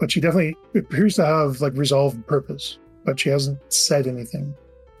 But she definitely appears to have resolve and purpose, but she hasn't said anything.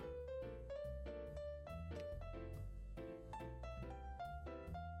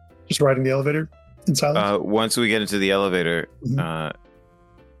 Just riding the elevator in silence. Once we get into the elevator, Mhm.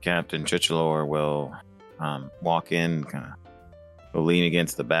 Captain Chuchalor will walk in, will lean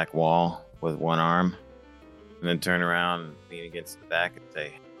against the back wall with one arm, and then turn around, lean against the back, and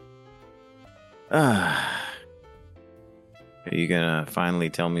say, "Are you gonna finally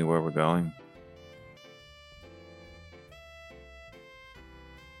tell me where we're going?"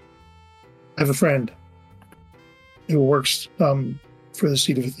 I have a friend who works for the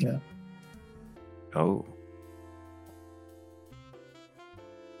Seat of Athena. Oh.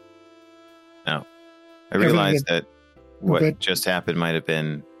 Now, I realize that what just happened might have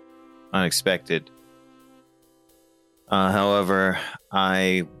been unexpected. However,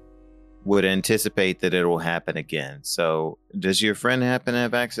 I would anticipate that it will happen again. So, does your friend happen to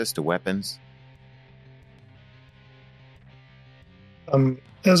have access to weapons?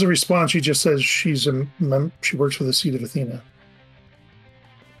 As a response, she just says she works for the Seat of Athena.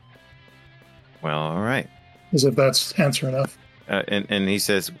 Well, all right. As if that's answer enough. And he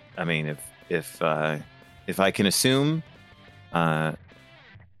says, I mean, if I can assume that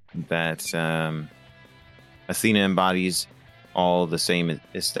Athena embodies all the same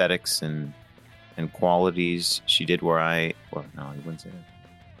aesthetics and qualities she did where I... Well, no, he wouldn't say that.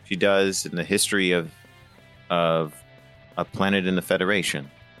 She does in the history of a planet in the Federation,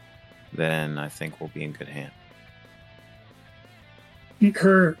 then I think we'll be in good hand.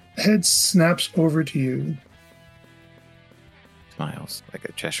 Her head snaps over to you. Smiles, like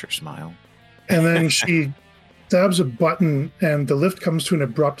a Cheshire smile. And then she stabs a button and the lift comes to an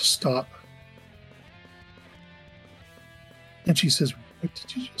abrupt stop. And she says, "What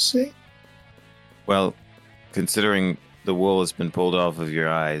did you just say?" Well, considering the wool has been pulled off of your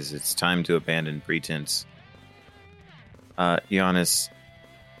eyes, it's time to abandon pretense. Giannis,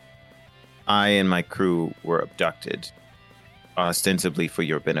 I and my crew were abducted, ostensibly for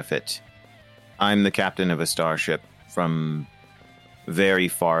your benefit. I'm the captain of a starship from very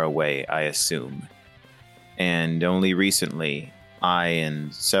far away, I assume. And only recently, I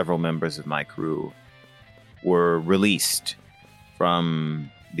and several members of my crew were released from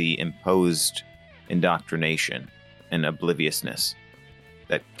the imposed indoctrination and obliviousness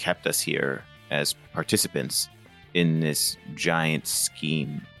that kept us here as participants in this giant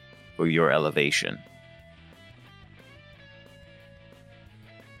scheme for your elevation.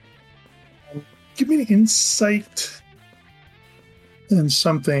 Give me an insight and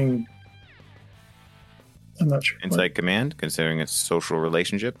something. I'm not sure. Insight command, considering it's social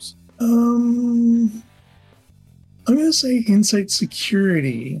relationships? I'm going to say insight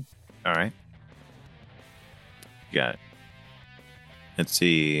security. All right. Got it. Let's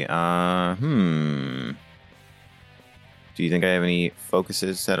see. Do you think I have any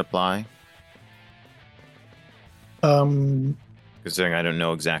focuses that apply? Considering I don't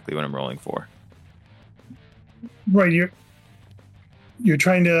know exactly what I'm rolling for. Right, you're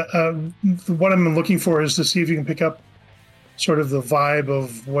trying to. What I'm looking for is to see if you can pick up sort of the vibe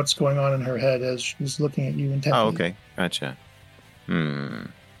of what's going on in her head as she's looking at you intently. Oh, okay, gotcha.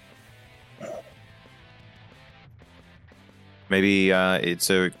 Maybe it's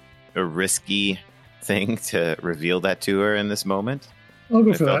a risky thing to reveal that to her in this moment. I'll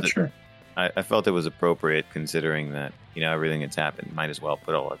go for that, sure. I felt it was appropriate considering that, everything that's happened. Might as well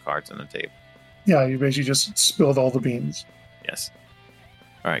put all the cards on the table. Yeah, you basically just spilled all the beans. Yes.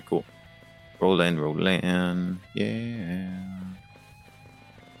 All right, cool. Roll in. Yeah.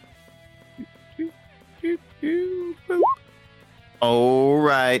 All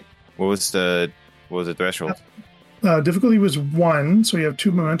right. What was the threshold? Difficulty was 1, so you have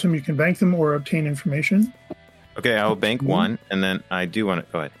 2 momentum. You can bank them or obtain information. Okay, I'll bank 1, and then I do want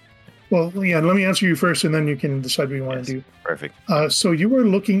to... Go ahead. Well, yeah, let me answer you first, and then you can decide what you want to do. Perfect. So you were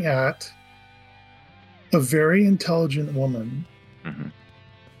looking at a very intelligent woman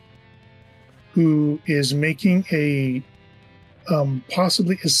who is making a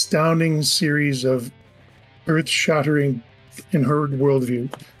possibly astounding series of earth-shattering, in her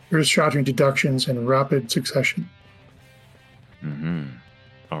worldview, earth-shattering deductions in rapid succession.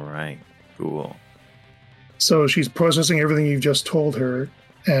 All right. Cool. So she's processing everything you've just told her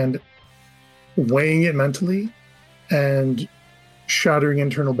and weighing it mentally and shattering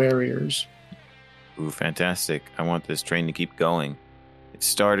internal barriers. Ooh, fantastic. I want this train to keep going. It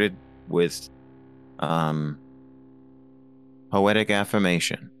started with poetic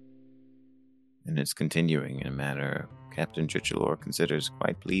affirmation, and it's continuing in a manner Captain Chichalor considers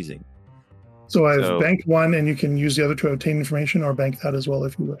quite pleasing. So I've banked 1, and you can use the other to obtain information, or bank that as well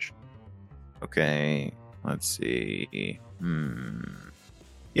if you wish. Okay, let's see.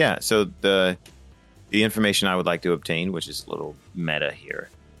 Yeah, so the information I would like to obtain, which is a little meta here,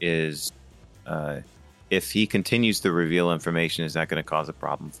 is if he continues to reveal information, is that going to cause a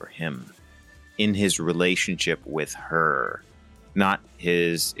problem for him in his relationship with her? Not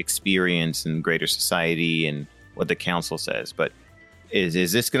his experience in greater society and what the council says, but is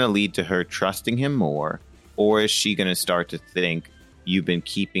this going to lead to her trusting him more, or is she going to start to think, you've been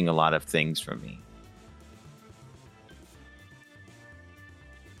keeping a lot of things from me?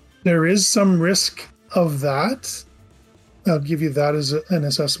 There is some risk of that. I'll give you that as an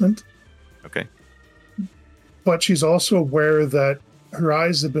assessment. Okay. But she's also aware that her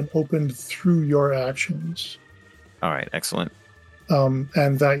eyes have been opened through your actions. All right, excellent.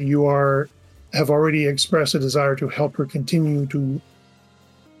 And that you are have already expressed a desire to help her continue to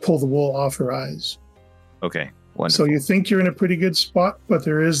pull the wool off her eyes. Okay, wonderful. So you think you're in a pretty good spot, but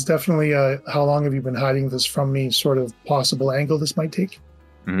there is definitely a how long have you been hiding this from me sort of possible angle this might take.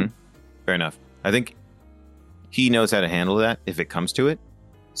 Mm-hmm. Fair enough. I think he knows how to handle that if it comes to it.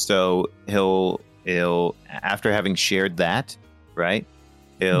 So he'll after having shared that, right?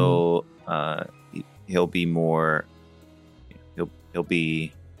 He'll be more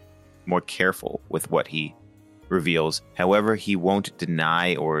careful with what he reveals. However, he won't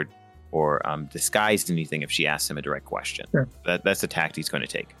deny or disguise anything if she asks him a direct question. Sure. That's the tact he's going to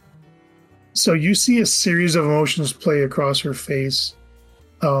take. So you see a series of emotions play across her face.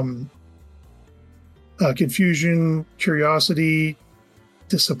 Confusion, curiosity,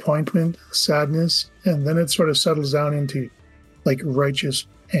 disappointment, sadness, and then it sort of settles down into like righteous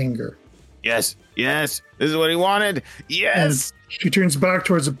anger. Yes, this is what he wanted. Yes. And she turns back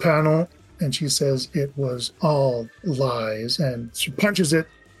towards the panel and she says it was all lies, and she punches it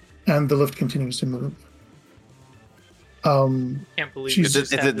and the lift continues to move. Can't believe She's-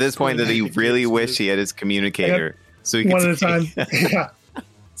 It's at this point that he really wished he had his communicator so he could one at a say- time. Yeah,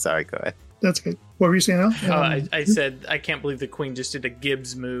 Sorry, go ahead. that's good. What were you saying now? I said I can't believe the queen just did a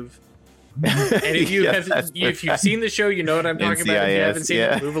Gibbs move. And if you've seen the show, you know what I'm talking about. If you haven't seen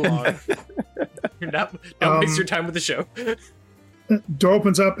it, move along. Don't waste your time with the show. Door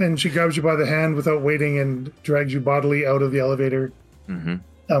opens up and she grabs you by the hand without waiting and drags you bodily out of the elevator,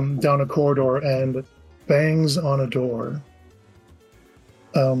 down a corridor and bangs on a door.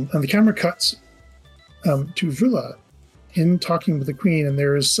 And the camera cuts to Villa in talking with the queen, and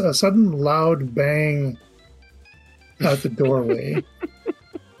there is a sudden loud bang at the doorway.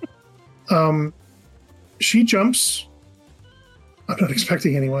 She jumps. I'm not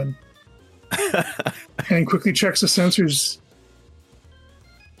expecting anyone. And quickly checks the sensors.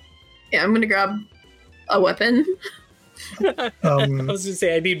 Yeah, I'm gonna grab a weapon. I was gonna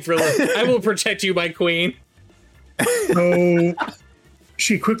say I need Vrilla. I will protect you, my queen. So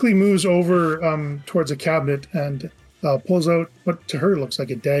she quickly moves over towards a cabinet and pulls out what to her looks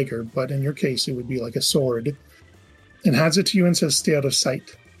like a dagger, but in your case it would be like a sword, and hands it to you and says, "Stay out of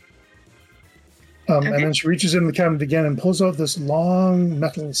sight." Okay. And then she reaches in the cabinet again and pulls out this long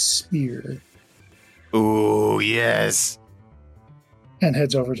metal spear Ooh, yes. and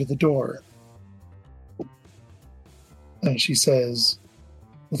heads over to the door. And she says,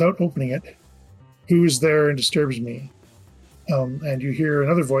 without opening it, "Who's there and disturbs me?" And you hear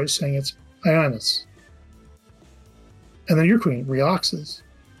another voice saying it's Ionis. And then your queen relaxes.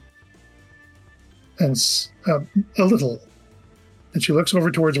 And a little. And she looks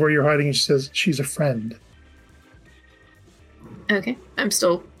over towards where you're hiding and she says, "She's a friend." Okay, I'm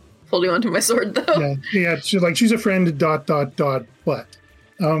still holding onto my sword though. Yeah. She's like, "She's a friend, ... what?"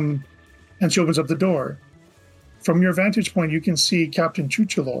 And she opens up the door. From your vantage point, you can see Captain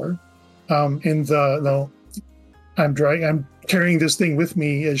Chuchalor in the... I'm carrying this thing with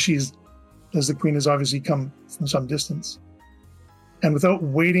me as the queen has obviously come from some distance. And without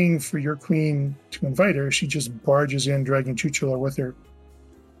waiting for your queen to invite her, she just barges in, dragging Chuchalor with her,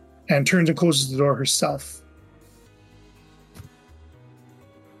 and turns and closes the door herself.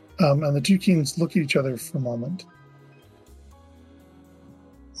 And the two kings look at each other for a moment.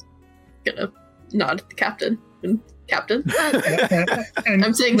 Gonna nod at the captain. Captain? And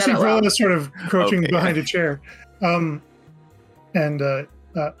I'm saying that out loud. is sort of crouching behind a chair. And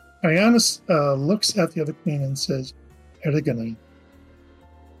Ionis looks at the other queen and says, "Erigone,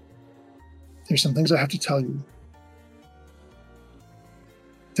 there's some things I have to tell you.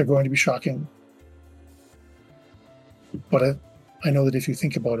 They're going to be shocking. But I know that if you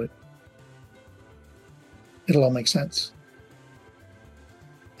think about it, it'll all make sense."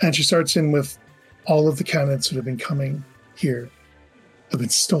 And she starts in with all of the candidates that have been coming here have been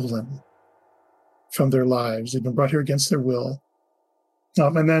stolen from their lives. They've been brought here against their will.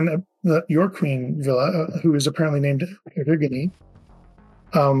 And then your queen, Villa, who is apparently named Erigone,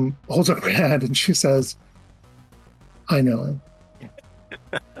 holds up her hand and she says, "I know.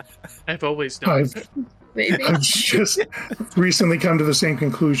 I've always known." Maybe. I've just recently come to the same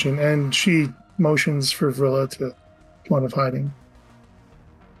conclusion." And she motions for Villa to come out of hiding.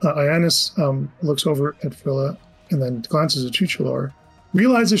 Ionis looks over at Villa and then glances at Chuchalor,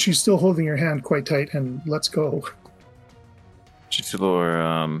 realizes she's still holding her hand quite tight, and lets go.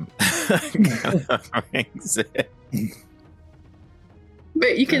 Chuchalor rings it.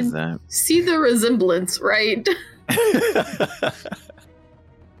 But you can see the resemblance, right?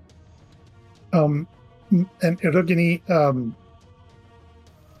 And Erigone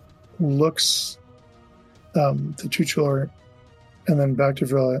looks to Chuchalor and then back to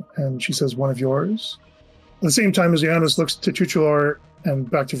Vrilla, and she says, one of yours. At the same time as Ionis looks to Tuchelor and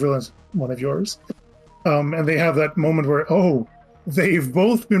back to Vrilla, one of yours. And they have that moment where, they've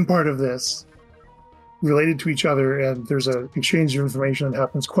both been part of this, related to each other, and there's an exchange of information that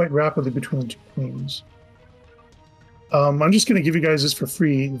happens quite rapidly between the two queens. I'm just going to give you guys this for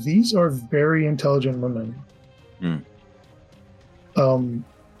free. These are very intelligent women.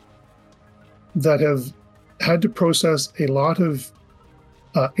 That have had to process a lot of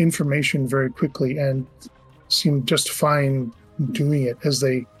information very quickly and seem just fine doing it as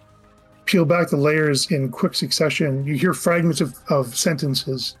they peel back the layers in quick succession. You hear fragments of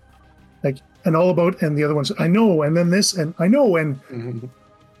sentences like, and all about, and the other ones, I know, and then this, and I know, and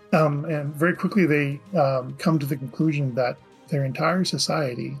and very quickly they come to the conclusion that their entire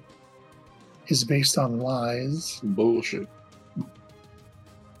society is based on lies. Bullshit.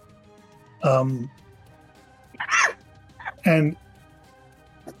 And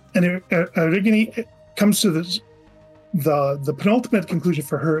it comes to this, the penultimate conclusion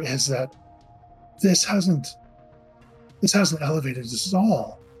for her is that this hasn't elevated us at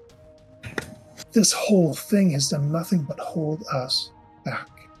all. This whole thing has done nothing but hold us back.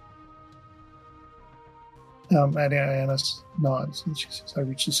 And Ionis nods and she says, I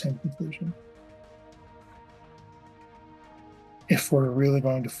reached the same conclusion. If we're really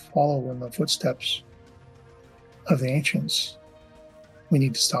going to follow in the footsteps of the ancients, we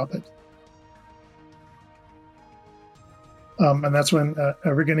need to stop it. And that's when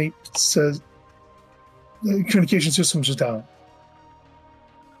Arigone says, the communication systems is down.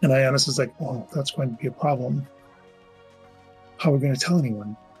 And Ionis is like, oh, that's going to be a problem. How are we going to tell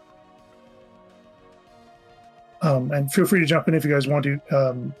anyone? And feel free to jump in if you guys want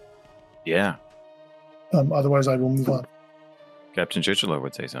to. Yeah. Otherwise, I will move on. Captain Churchill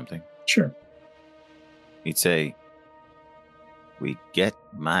would say something. Sure. He'd say, we get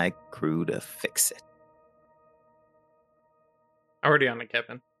my crew to fix it. Already on it,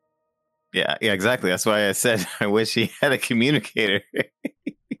 Kevin. Yeah, exactly. That's why I said I wish he had a communicator.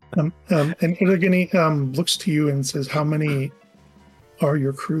 And Arigone looks to you and says, how many are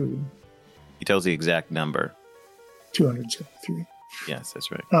your crew? He tells the exact number. 273. Yes, that's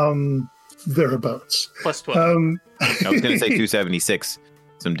right. Thereabouts. Plus 12. I was going to say 276.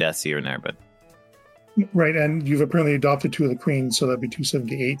 Some deaths here and there, but... Right, and you've apparently adopted two of the queens, so that'd be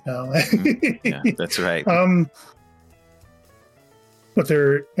 278 now. Yeah, that's right. But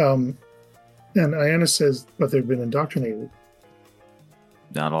they're... and Ionis says, but they've been indoctrinated.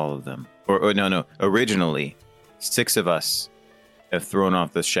 Not all of them. Or no. Originally, 6 of us have thrown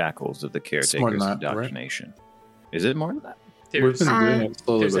off the shackles of the caretaker's indoctrination. Right? Is it more than that? We've been doing it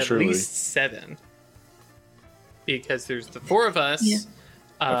slowly but surely. There's at least 7. Because there's the 4 of us. Yeah.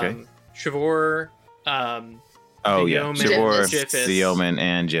 Okay. Shavor, Shavor, the Yeoman,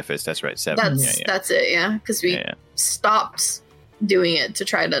 and Jiffis. That's right. 7. That's it, yeah. Because we stopped doing it to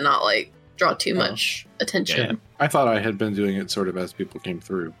try to not, draw too much attention. Yeah. I thought I had been doing it sort of as people came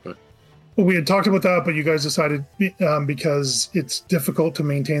through, but... Well, we had talked about that, but you guys decided because it's difficult to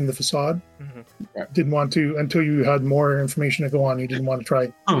maintain the facade. Mm-hmm. Didn't want to, until you had more information to go on, you didn't want to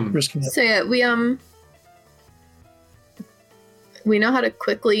try risking it. So yeah, we know how to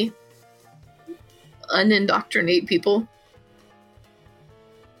quickly unindoctrinate people.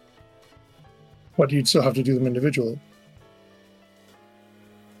 But you'd still have to do them individually.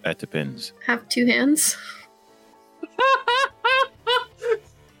 That depends. Have 2 hands.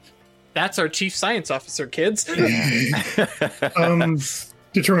 That's our chief science officer, kids.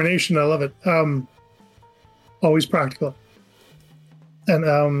 Determination, I love it. Always practical. And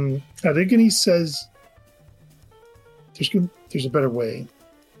Arigone says there's a better way.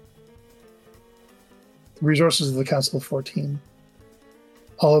 The resources of the Council of 14,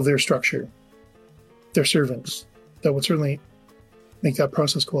 all of their structure, their servants, that would certainly make that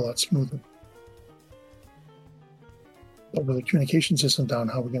process go a lot smoother. But with the communication system down,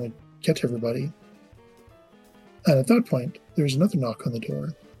 how are we going to get to everybody? And at that point, there's another knock on the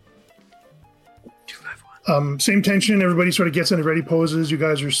door. 251. Same tension. Everybody sort of gets into ready poses. You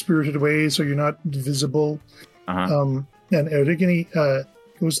guys are spirited away, so you're not visible. And Arigone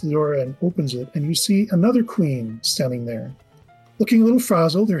goes to the door and opens it, and you see another queen standing there, looking a little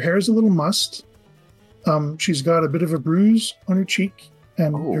frazzled. Her hair is a little mussed. She's got a bit of a bruise on her cheek,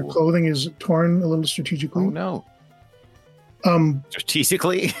 and her clothing is torn a little strategically. Oh no!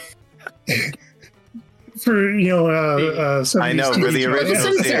 Strategically. For I know for the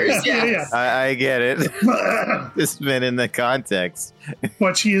original series. Yeah. I get it. This been in the context,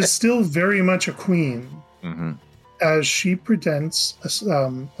 but she is still very much a queen, as she presents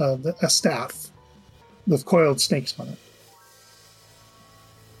a staff with coiled snakes on it.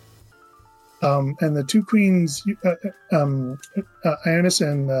 And the two queens, Ionis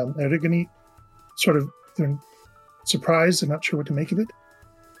and Erigone, sort of they're surprised and not sure what to make of it.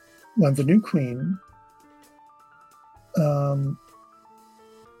 When the new queen, I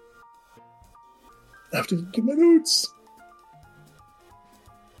have to get my notes.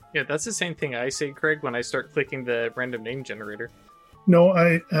 Yeah, that's the same thing I say, Craig, when I start clicking the random name generator. No,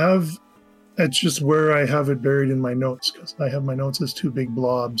 I have. It's just where I have it buried in my notes because I have my notes as two big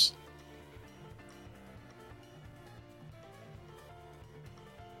blobs.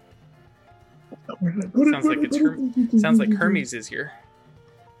 Where did I put Sounds like it's sounds like Hermes is here.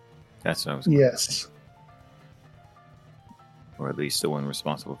 That's what I was. Yes. Or at least the one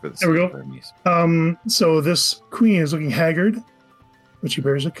responsible for the There we city go. of Hermes. So this queen is looking haggard, but she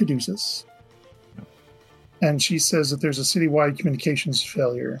bears a caduceus. And she says that there's a citywide communications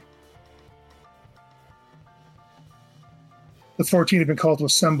failure. The 14 have been called to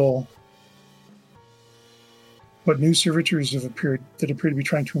assemble, but new servitors have appeared that appear to be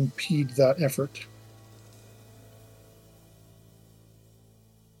trying to impede that effort.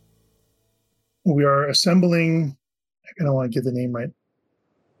 We are assembling. I don't want to get the name right.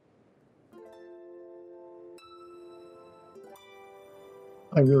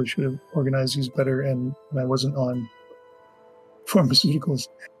 I really should have organized these better, and I wasn't on pharmaceuticals.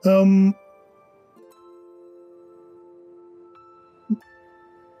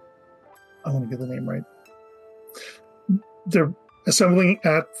 I want to get the name right. They're assembling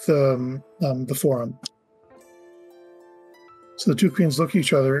at the forum. So the two queens look at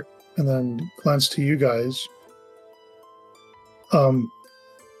each other and then glance to you guys, and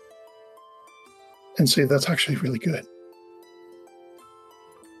say, "That's actually really good."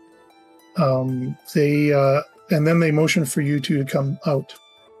 And then they motion for you two to come out.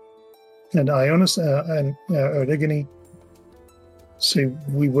 And Ionis and Erigone say,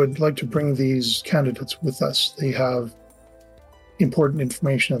 "We would like to bring these candidates with us. They have important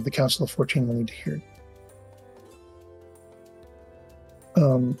information that the Council of 14 will need to hear."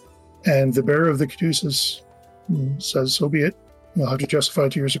 And the bearer of the caduceus says, "So be it. You'll have to justify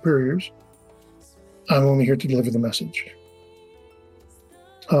it to your superiors. I'm only here to deliver the message."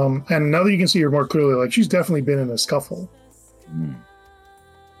 And now that you can see her more clearly, like, she's definitely been in a scuffle.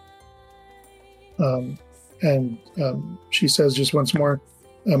 And she says just once more,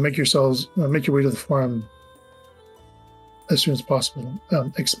 make your way to the forum as soon as possible.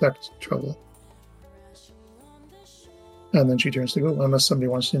 Expect trouble. And then she turns to go, unless somebody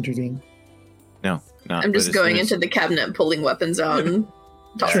wants to intervene. No, not. I'm just going into the cabinet, pulling weapons out, and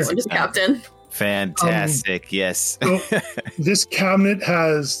tossing them to the captain. Fantastic. Yes. So this cabinet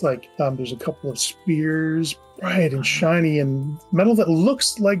has there's a couple of spears, bright and shiny, and metal that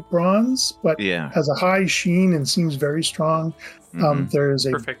looks like bronze, but has a high sheen and seems very strong. There's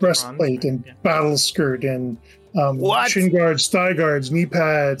a Perfect breastplate bronze. and battle skirt and What? shin guards, thigh guards, knee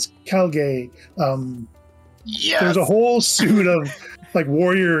pads, calgay. There's a whole suit of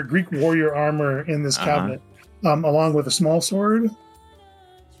Greek warrior armor in this cabinet, along with a small sword,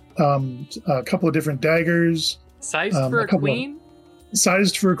 a couple of different daggers. Sized for a queen?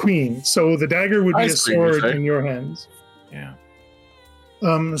 Sized for a queen. So the dagger would be a sword in your hands. Yeah.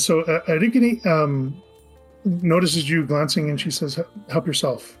 So Erigone notices you glancing, and she says, "Help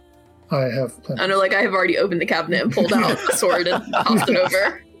yourself. I have plenty." I know, I have already opened the cabinet and pulled out the sword and tossed it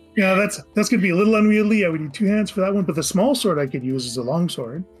over. Yeah, that's going to be a little unwieldy. I would need two hands for that one, but the small sword I could use is a long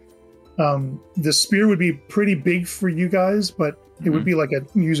sword. The spear would be pretty big for you guys, but it would be like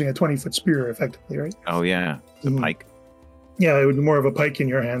using a 20-foot spear, effectively, right? Oh yeah, the pike. Yeah, it would be more of a pike in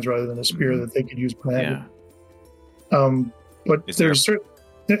your hands rather than a spear that they could use one-handed. Yeah. But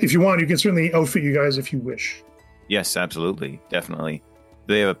if you want, you can certainly outfit you guys if you wish. Yes, absolutely, definitely.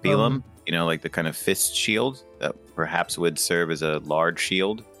 Do they have a pilum? The kind of fist shield that perhaps would serve as a large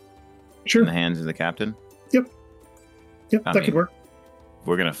shield. Sure. In the hands of the captain. Yep, that could work.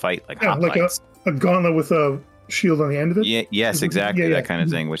 We're gonna fight like a gauntlet with a shield on the end of it. Yeah, yes, exactly, that kind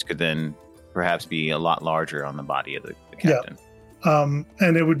of thing, which could then perhaps be a lot larger on the body of the captain. Yeah.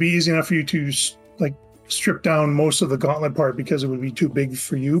 And it would be easy enough for you to strip down most of the gauntlet part because it would be too big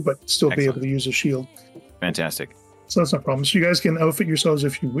for you, but still be able to use a shield. Fantastic. So that's no problem. So you guys can outfit yourselves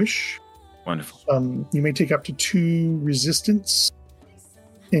if you wish. Wonderful. You may take up to 2 resistance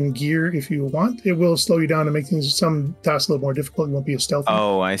in gear if you want. It will slow you down and make some tasks a little more difficult. You won't be as stealthy.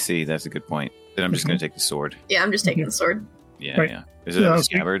 Oh, I see. That's a good point. Then I'm just going to take the sword. Yeah, I'm just taking the sword. Yeah, right. Yeah. Is it a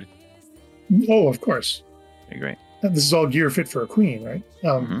scabbard? Oh, of course. Okay, great. This is all gear fit for a queen, right?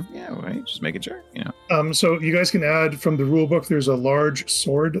 Yeah, right. Just making sure, So you guys can add from the rule book, there's a large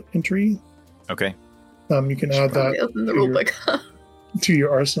sword entry. Okay. You can add that. Open the rule book. to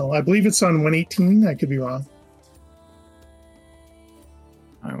your arsenal. I believe it's on 118. I could be wrong.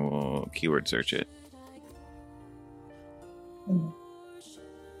 I will keyword search it.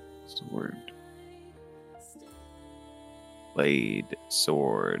 Sword. Blade,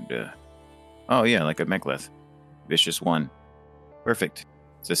 sword. Oh yeah, like a mek'leth. Vicious 1. Perfect.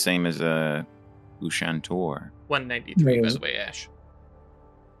 It's the same as a Ushantor. 193, by the way, Ash.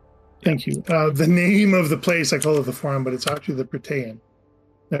 Thank you. The name of the place, I call it the farm, but it's actually the Prytaean.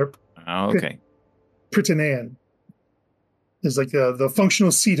 Oh, okay. Prytanean is like the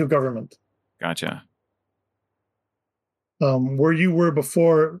functional seat of government. Gotcha. Where you were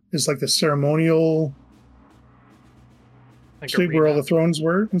before is like the ceremonial street where all the thrones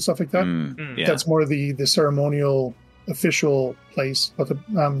were and stuff like that. Yeah. That's more the ceremonial official place, but the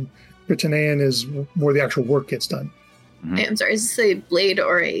Prytanean is where the actual work gets done. Mm-hmm. I'm sorry, is this a blade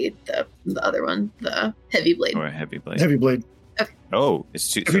or the other one, the heavy blade? Or a heavy blade. Heavy blade. Okay. Oh,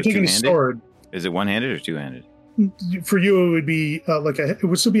 it's two. If you're taking a sword, is it one-handed or two-handed? for you it would be it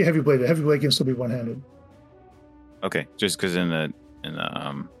would still be a heavy blade. A heavy blade can still be one-handed. Okay, just because in the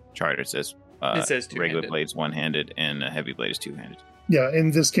chart it says two-handed. Regular blade's one-handed and a heavy blade is two-handed. Yeah,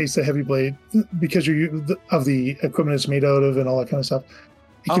 in this case, the heavy blade, because of the equipment it's made out of and all that kind of stuff,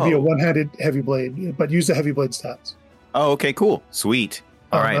 it could be a one-handed heavy blade, but use the heavy blade stats. Oh, okay, cool. Sweet.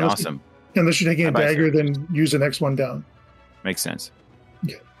 All right, awesome. Unless you're taking a dagger, then use the next one down. Makes sense.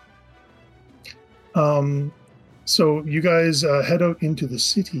 Okay. So you guys head out into the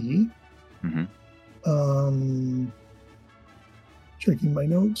city. Mm-hmm. Checking my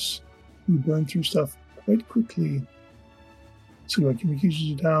notes. We burn through stuff quite quickly. So my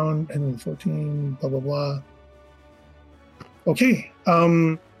communications are down, Henry 14, blah, blah, blah. Okay.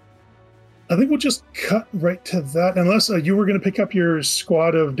 I think we'll just cut right to that, unless you were going to pick up your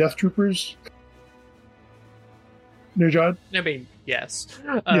squad of death troopers, Nirjad? I mean, yes.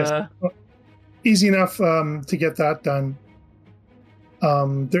 Yes. Easy enough to get that done.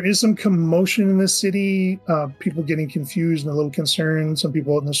 There is some commotion in this city, people getting confused and a little concerned, some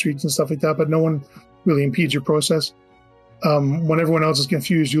people out in the streets and stuff like that, but no one really impedes your process. When everyone else is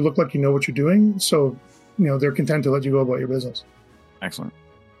confused, you look like you know what you're doing, so they're content to let you go about your business. Excellent.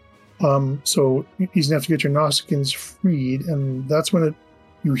 So easy enough to get your Nausicaans freed, and that's when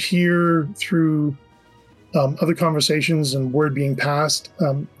you hear through other conversations and word being passed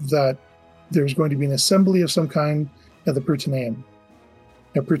that there's going to be an assembly of some kind at the Prytanean.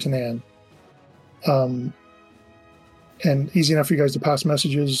 And easy enough for you guys to pass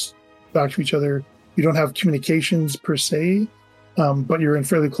messages back to each other. You don't have communications per se, but you're in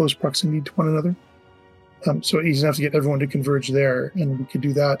fairly close proximity to one another. So easy enough to get everyone to converge there, and we could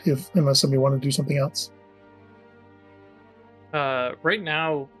do that unless somebody wanted to do something else. Right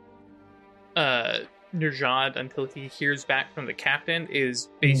now, Nirjad, until he hears back from the captain, is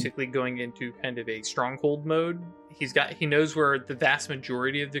basically going into kind of a stronghold mode. He knows where the vast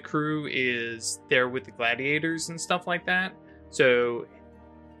majority of the crew is there with the gladiators and stuff like that. So,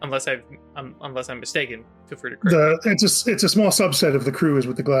 unless I'm mistaken, feel free to correct me. It's a small subset of the crew is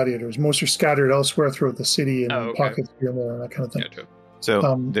with the gladiators. Most are scattered elsewhere throughout the city and pockets here and there and that kind of thing. Gotcha.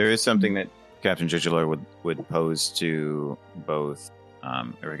 So there is something that Captain Titular would pose to both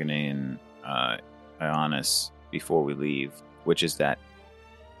Erigone and Ionis before we leave, which is that,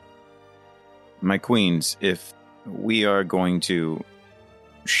 my queens, if we are going to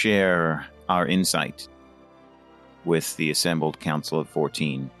share our insight with the assembled Council of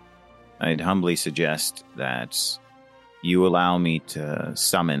 14, I'd humbly suggest that you allow me to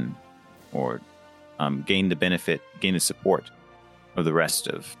summon or gain the support of the rest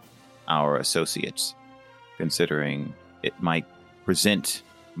of our associates, considering it might present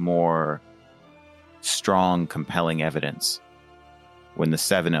more strong, compelling evidence when the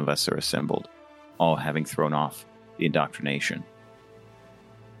 7 of us are assembled, all having thrown off the indoctrination.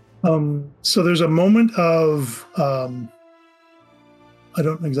 So there's a moment of I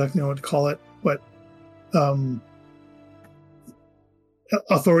don't exactly know what to call it, but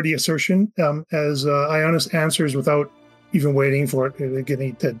authority assertion as Ionis answers without even waiting for it,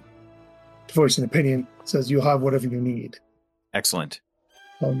 getting to voice an opinion, says you'll have whatever you need. Excellent.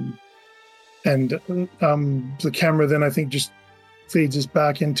 And the camera then I think just fades us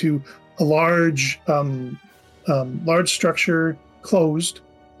back into a large structure, closed.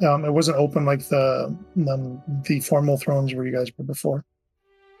 It wasn't open like the formal thrones where you guys were before.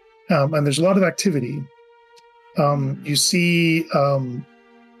 And there's a lot of activity. You see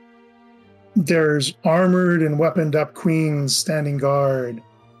there's armored and weaponed up queens standing guard.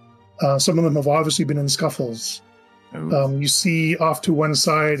 Some of them have obviously been in scuffles. You see off to one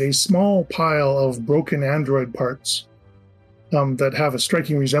side a small pile of broken android parts. that have a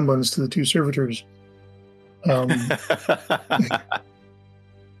striking resemblance to the two servitors.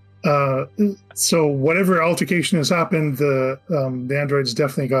 So whatever altercation has happened, the androids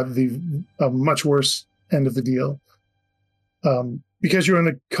definitely got the much worse end of the deal. Because you're in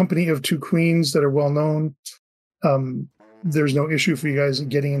the company of two queens that are well known, there's no issue for you guys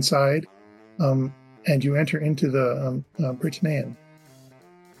getting inside, and you enter into the Britannian.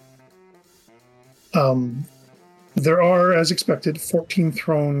 There are, as expected, 14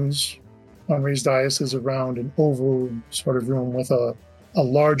 thrones on raised daises around an oval sort of room with a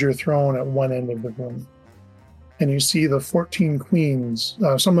larger throne at one end of the room. And you see the 14 queens.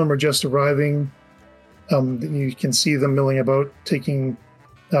 Some of them are just arriving. You can see them milling about, getting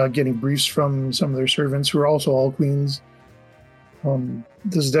briefs from some of their servants who are also all queens.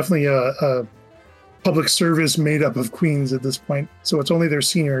 This is definitely a public service made up of queens at this point. So it's only their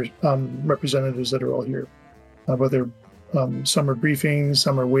senior representatives that are all here. But some are briefing,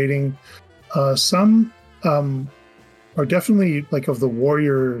 some are waiting. Some are definitely like of the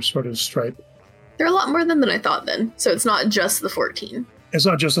warrior sort of stripe. There are a lot more than I thought then. So it's not just the 14. It's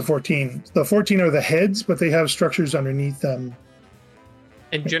not just the 14. The 14 are the heads, but they have structures underneath them.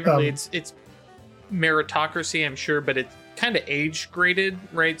 And generally it's meritocracy, I'm sure, but it's kind of age graded,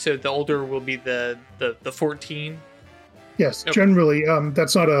 right? So the older will be the 14. Yes, okay. Generally.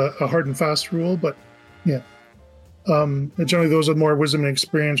 That's not a hard and fast rule, but yeah. Generally those with more wisdom and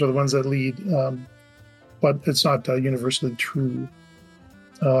experience are the ones that lead. But it's not universally true.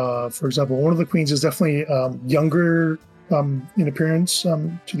 For example, one of the queens is definitely younger in appearance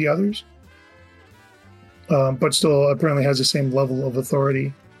to the others, but still apparently has the same level of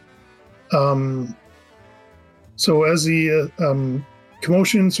authority. So as the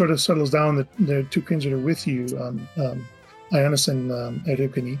commotion sort of settles down, the two queens that are with you, Ionis and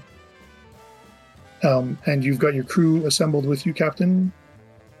Erukani, and you've got your crew assembled with you, Captain.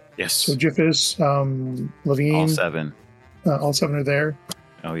 Yes. So Jiffis, Levine. All seven. All seven are there.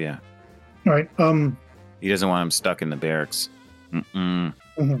 Oh, yeah. All right. He doesn't want him stuck in the barracks. Mm-mm.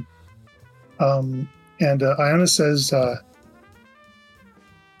 Mm-hmm. And Ionis says,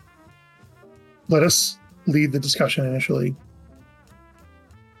 let us lead the discussion initially,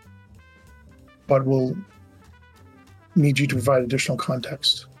 but we'll need you to provide additional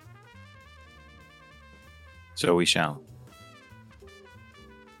context. So we shall.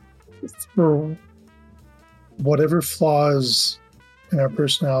 For whatever flaws in our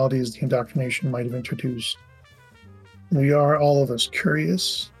personalities the indoctrination might have introduced, we are all of us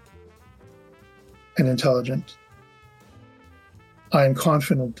curious and intelligent. I am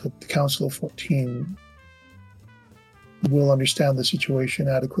confident that the Council of 14 will understand the situation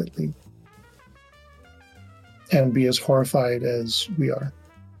adequately and be as horrified as we are.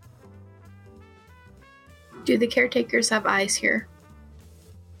 Do the caretakers have eyes here?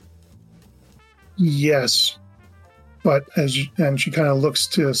 Yes, but and she kind of looks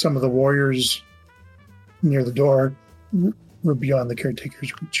to some of the warriors near the door. We're beyond the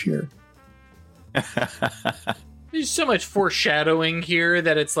caretaker's reach here. There's so much foreshadowing here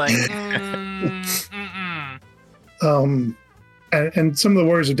that it's like, and some of the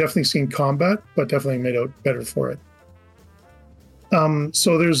warriors have definitely seen combat, but definitely made out better for it.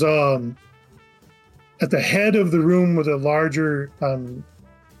 So there's at the head of the room with a larger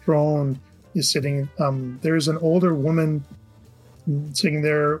throne is sitting. There's an older woman sitting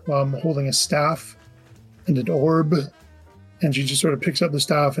there holding a staff and an orb, and she just sort of picks up the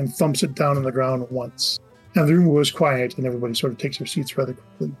staff and thumps it down on the ground once. And the room goes quiet, and everybody sort of takes their seats rather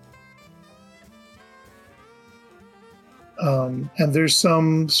quickly. And there's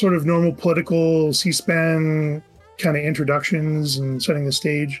some sort of normal political C-SPAN kind of introductions and setting the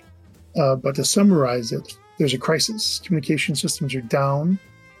stage. But to summarize it, there's a crisis. Communication systems are down.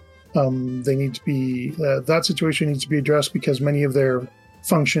 They need to be, that situation needs to be addressed because many of their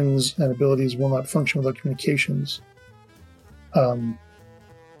functions and abilities will not function without communications.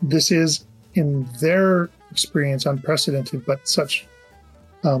 This is, in their experience, unprecedented, but such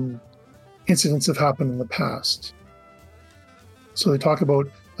incidents have happened in the past. So they talk about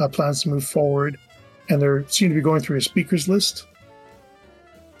plans to move forward, and they seem to be going through a speakers list.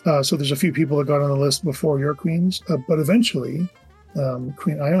 So there's a few people that got on the list before your queens, but eventually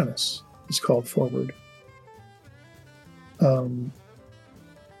Queen Ionis is called forward. And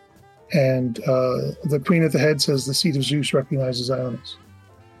the queen at the head says the seat of Zeus recognizes Ionis.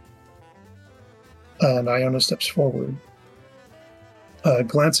 And Ionis steps forward,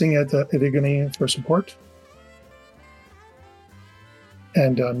 glancing at Erukani for support,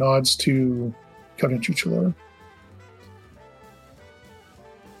 and nods to Captain Chuchalor.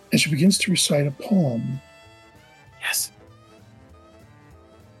 And she begins to recite a poem. Yes.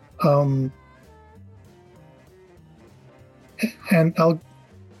 And I'll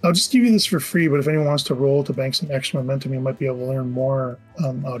just give you this for free, but if anyone wants to roll to bank some extra momentum, you might be able to learn more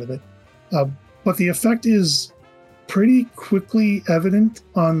out of it. But the effect is pretty quickly evident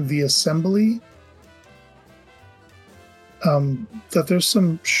on the assembly that there's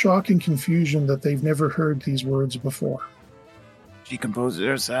some shock and confusion that they've never heard these words before. She composed it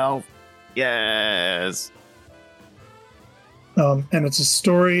herself. Yes. And it's a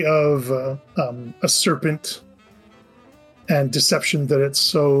story of a serpent and deception that it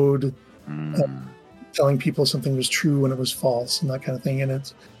sowed, telling people something was true when it was false and that kind of thing. And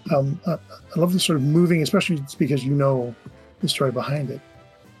it's I love this sort of moving, especially because you know the story behind it.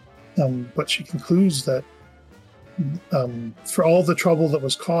 But she concludes that for all the trouble that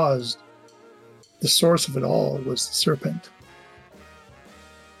was caused, the source of it all was the serpent.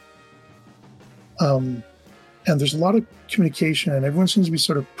 And there's a lot of communication, and everyone seems to be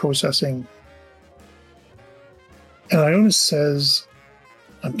sort of processing. And Ionis says,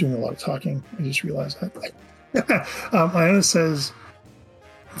 I'm doing a lot of talking, I just realized that. Ionis says,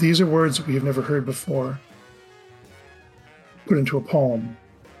 these are words that we have never heard before, put into a poem.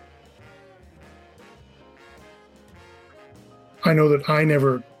 I know that I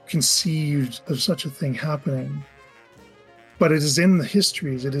never conceived of such a thing happening, but it is in the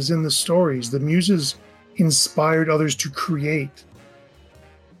histories, it is in the stories. The muses inspired others to create,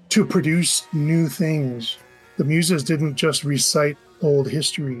 to produce new things. The muses didn't just recite old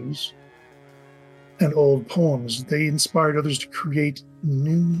histories and old poems. They inspired others to create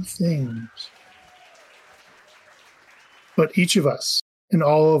new things. But each of us, in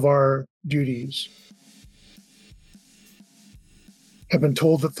all of our duties, have been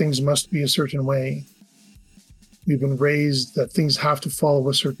told that things must be a certain way. We've been raised that things have to follow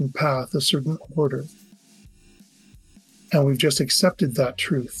a certain path, a certain order. And we've just accepted that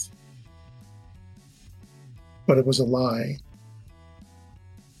truth. But it was a lie.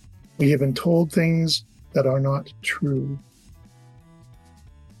 We have been told things that are not true.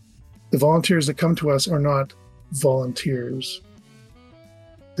 The volunteers that come to us are not volunteers.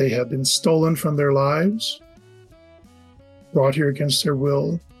 They have been stolen from their lives, brought here against their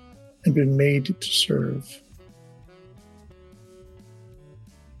will, and been made to serve.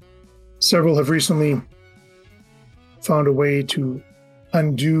 Several have recently found a way to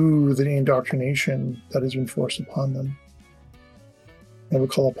undo the indoctrination that has been forced upon them. I will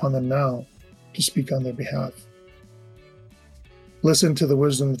call upon them now to speak on their behalf. Listen to the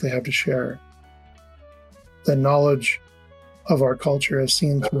wisdom that they have to share. The knowledge of our culture as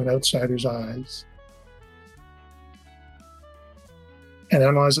seen through an outsider's eyes. And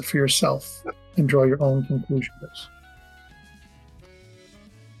analyze it for yourself and draw your own conclusions.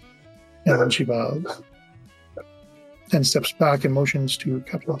 And then she bows and steps back and motions to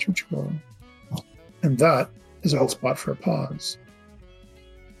Captain Chuchilor. And that is a good spot for a pause.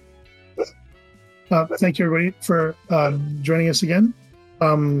 Thank you, everybody, for joining us again.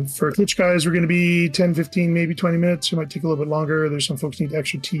 For Twitch guys, we're going to be 10, 15, maybe 20 minutes. It might take a little bit longer. There's some folks need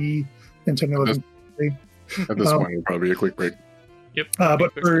extra tea and 10 to 11. At this point, it'll probably be a quick break. Yep.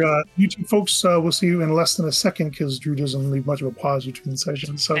 But for YouTube folks, we'll see you in less than a second because Drew doesn't leave much of a pause between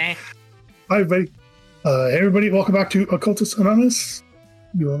sessions. So, Hi, everybody. Hey, everybody, welcome back to Occultist Anonymous.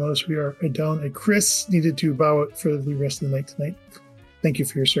 You will notice we are down. Chris needed to bow out for the rest of the night tonight. Thank you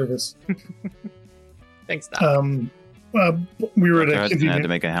for your service. Thanks, Doc. We were at a I had to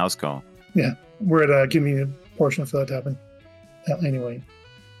make a house call. Yeah, we're at a convenient portion for that to happen. Anyway,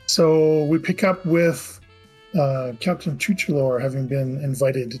 so we pick up with Captain Chuchilor having been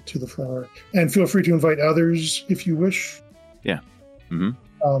invited to the floor. And feel free to invite others if you wish. Yeah. Mm-hmm.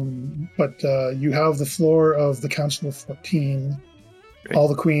 But you have the floor of the Council of 14. Great. All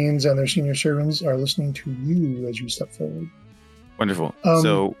the queens and their senior servants are listening to you as you step forward. Wonderful.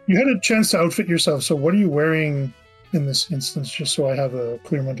 So you had a chance to outfit yourself. So what are you wearing in this instance, just so I have a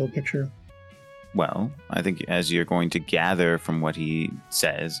clear mental picture? Well, I think as you're going to gather from what he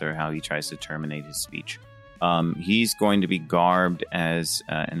says or how he tries to terminate his speech, he's going to be garbed as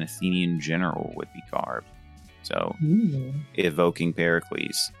an Athenian general would be garbed. So, evoking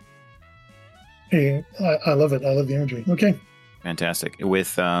Pericles. Hey, I love it. I love the energy. Okay. Fantastic.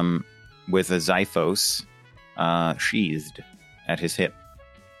 With a Xiphos sheathed at his hip.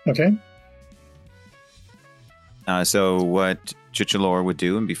 Okay. So what Chuchilor would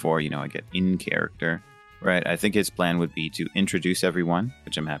do, and before, I get in character, right? I think his plan would be to introduce everyone,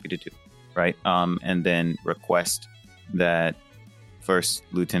 which I'm happy to do, right? And then request that first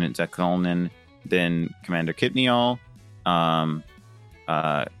Lieutenant Zakolnin, then Commander Kitniol,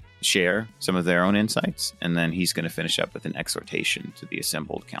 share some of their own insights, and then he's going to finish up with an exhortation to the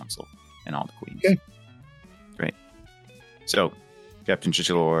assembled council and all the queens. Okay. Great. So, Captain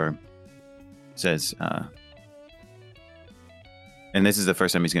Chichalor says, and this is the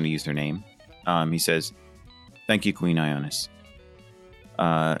first time he's going to use her name. He says, "Thank you, Queen Ionis.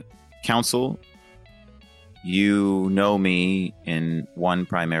 Council, you know me in one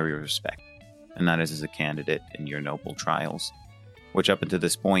primary respect, and that is as a candidate in your noble trials, which up until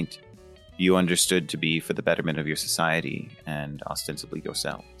this point, you understood to be for the betterment of your society and ostensibly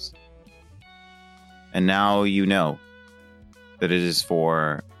yourselves. And now you know that it is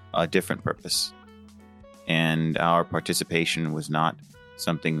for a different purpose, and our participation was not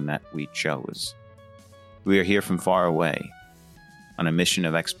something that we chose. We are here from far away, on a mission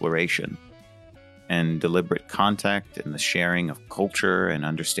of exploration and deliberate contact and the sharing of culture and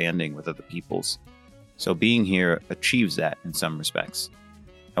understanding with other peoples. So being here achieves that in some respects.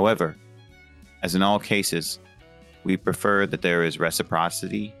 However, as in all cases, we prefer that there is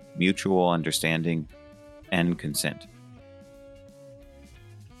reciprocity, mutual understanding, and consent.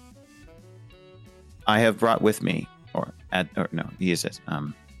 I have brought with me,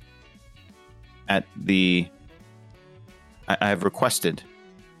 I have requested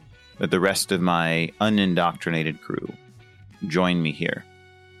that the rest of my unindoctrinated crew join me here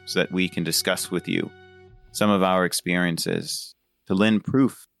so that we can discuss with you some of our experiences to lend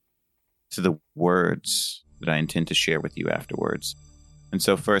proof to the words that I intend to share with you afterwards. And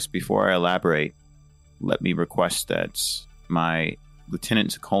so first, before I elaborate, let me request that my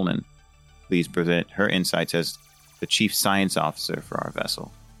Lieutenant Colnan please present her insights as the Chief Science Officer for our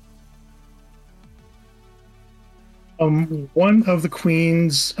vessel. One of the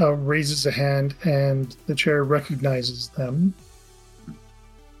queens raises a hand, and the chair recognizes them.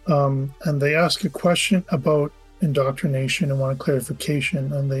 And they ask a question about indoctrination and want a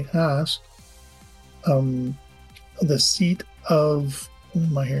clarification. And they ask the seat of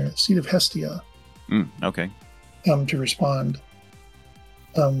seat of Hestia. Okay. To respond.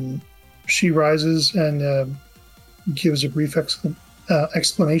 She rises and gives a brief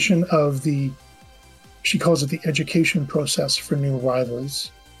explanation of she calls it the education process for new arrivals.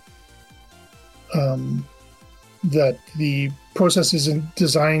 That the process isn't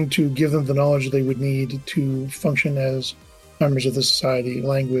designed to give them the knowledge they would need to function as members of the society,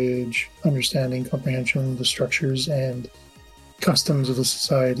 language, understanding, comprehension, the structures and customs of the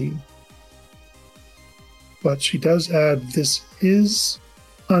society. But she does add, this is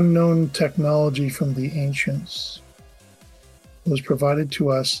unknown technology from the ancients. It was provided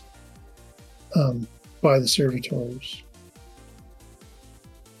to us by the servitors.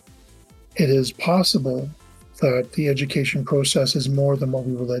 It is possible that the education process is more than what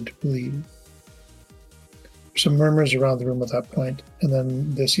we were led to believe. Some murmurs around the room at that point, and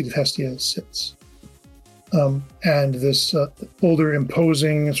then the seat of Hestia sits. And this older,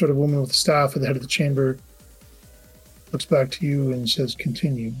 imposing sort of woman with a staff at the head of the chamber looks back to you and says,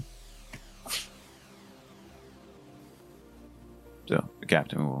 "Continue." So the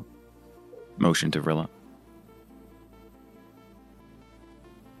captain will motion to Vrilla.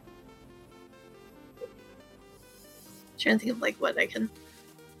 Trying to think of what I can.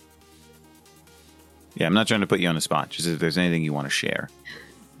 Yeah, I'm not trying to put you on the spot. Just if there's anything you want to share.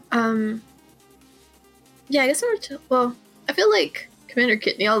 Yeah, I guess I feel like Commander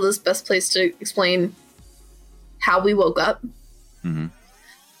Kitniel is best placed to explain how we woke up.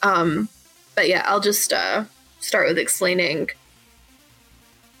 Mm-hmm. But yeah, I'll just start with explaining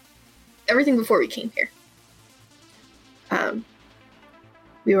everything before we came here.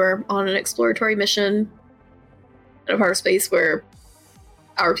 We were on an exploratory mission in a part of space where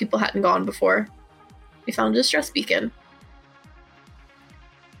our people hadn't gone before. We found a distress beacon.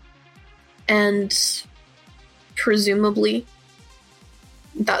 And presumably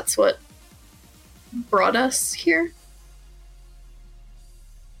that's what brought us here.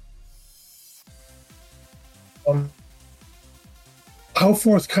 How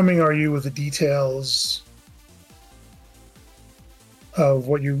forthcoming are you with the details of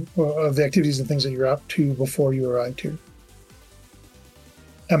of the activities and things that you're up to before you arrived here?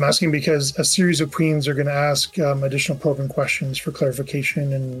 I'm asking because a series of queens are going to ask additional probing questions for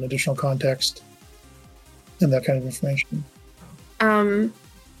clarification and additional context and that kind of information. I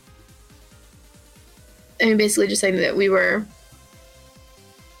mean, basically just saying that we were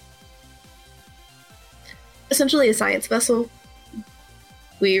essentially a science vessel.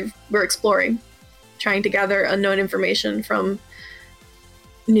 We were exploring, trying to gather unknown information from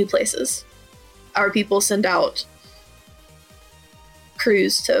new places. Our people send out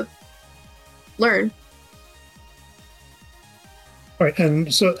crews to learn. All right, and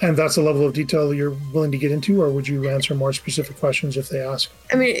that's a level of detail you're willing to get into, or would you answer more specific questions if they ask?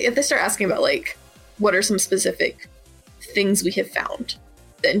 I mean, if they start asking about like what are some specific things we have found,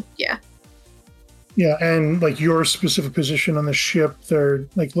 then yeah. Yeah, and like your specific position on the ship, they're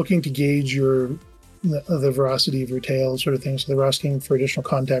like looking to gauge the veracity of your tale, sort of thing. So they're asking for additional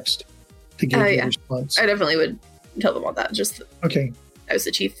context to gauge your response. I definitely would tell them all that. Just okay. I was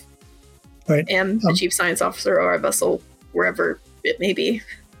the chief, right? And the chief science officer of our vessel, wherever it may be.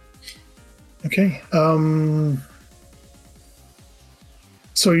 Okay.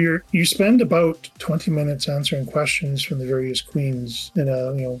 So you spend about 20 minutes answering questions from the various queens in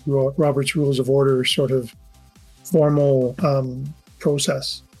a Robert's Rules of Order sort of formal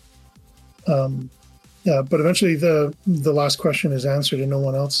process. But eventually the last question is answered and no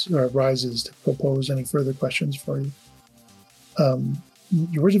one else rises to propose any further questions for you.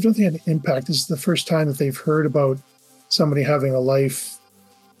 Your words have definitely had an impact. This is the first time that they've heard about somebody having a life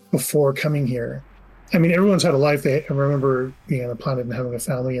before coming here. I mean, everyone's had a life. They remember being on a planet and having a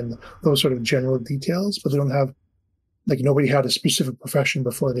family and those sort of general details, but they don't have, like, nobody had a specific profession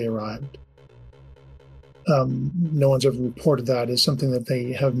before they arrived. No one's ever reported that as something that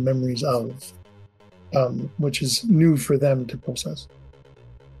they have memories of, which is new for them to process.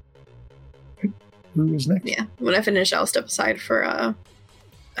 Okay. Who is next? Yeah, when I finish, I'll step aside for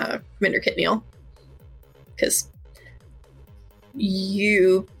Commander Kitneal, because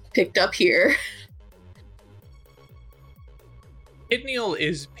you picked up here. Kitneal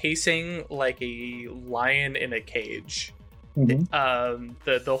is pacing like a lion in a cage. Mm-hmm.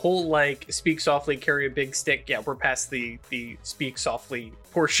 The whole like speak softly, carry a big stick. Yeah, we're past the speak softly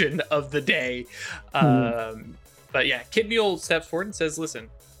portion of the day. But yeah, Kitneal steps forward and says, "Listen,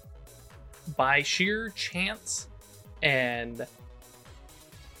 by sheer chance and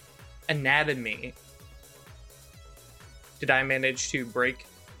anatomy, did I manage to break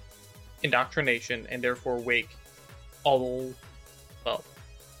indoctrination and therefore wake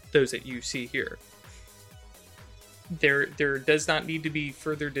those that you see here. There does not need to be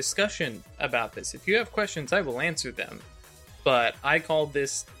further discussion about this. If you have questions, I will answer them. But I call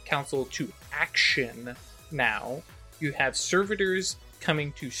this council to action now. You have servitors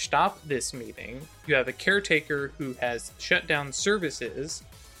coming to stop this meeting. You have a caretaker who has shut down services.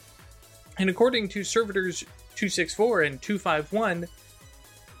 And according to servitors 264 and 251,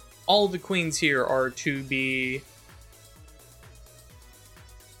 all the queens here are to be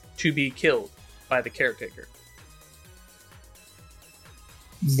killed by the caretaker.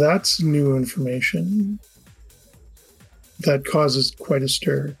 That's new information. That causes quite a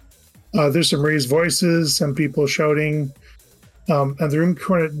stir. There's some raised voices, some people shouting, and the room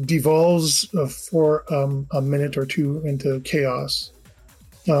kind of devolves for a minute or two into chaos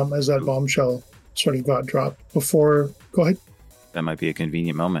as that bombshell sort of got dropped. Go ahead. That might be a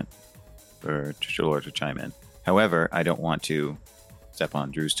convenient moment for Chichalor to chime in. However, I don't want to step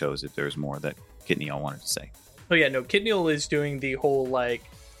on Drew's toes if there's more that Kitneal wanted to say. Oh yeah, no, Kitneal is doing the whole like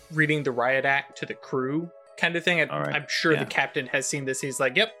reading the riot act to the crew kind of thing. I'm sure the captain has seen this. He's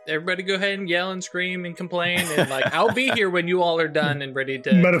like, yep, everybody go ahead and yell and scream and complain, and like I'll be here when you all are done and ready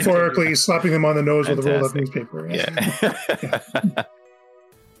to metaphorically continue. Slapping them on the nose Fantastic. with a rolled up newspaper. Yeah.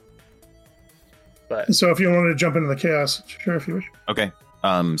 But so if you wanted to jump into the chaos, sure, if you wish. Okay.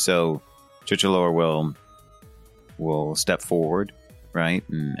 So Chichalor will step forward, right?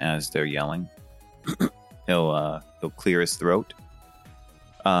 And as they're yelling, he'll clear his throat.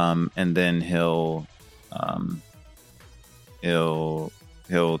 And then he'll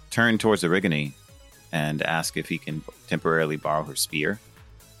turn towards Arigone and ask if he can temporarily borrow her spear.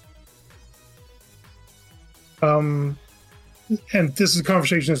 And this is a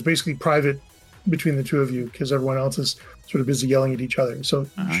conversation that's basically private between the two of you because everyone else is sort of busy yelling at each other. So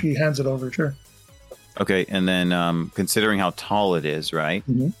she hands it over, sure. Okay, and then considering how tall it is, right?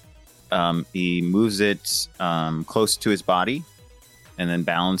 Mm-hmm. He moves it close to his body, and then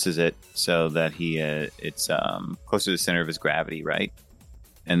balances it so that it's close to the center of his gravity, right?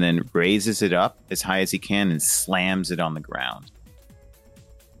 And then raises it up as high as he can and slams it on the ground.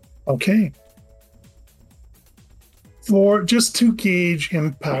 Okay. For just to gauge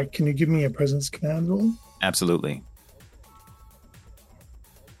impact, can you give me a presence command roll? Absolutely.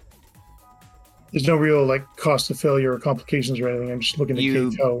 There's no real like cost of failure or complications or anything. I'm just looking to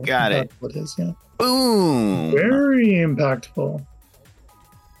gauge how got it. impactful it is. Yeah. Boom! Very impactful.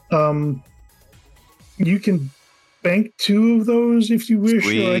 You can bank 2 of those if you wish,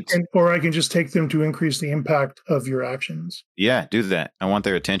 or I can just take them to increase the impact of your actions. Yeah, do that. I want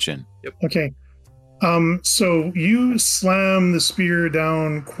their attention. Yep. Okay. So you slam the spear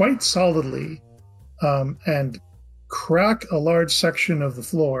down quite solidly, and crack a large section of the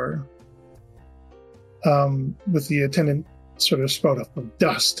floor with the attendant sort of spout up of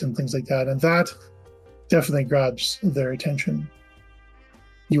dust and things like that. And that definitely grabs their attention.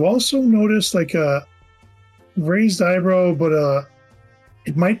 You also notice like a raised eyebrow, but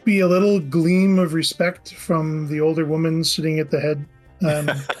it might be a little gleam of respect from the older woman sitting at the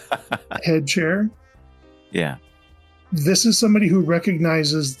head chair. Yeah. This is somebody who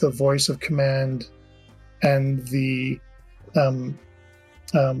recognizes the voice of command and the entrapments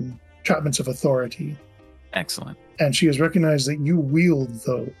of authority. Excellent. And she has recognized that you wield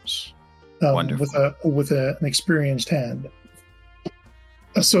those with an experienced hand.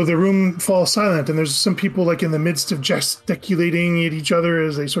 So the room falls silent, and there's some people like in the midst of gesticulating at each other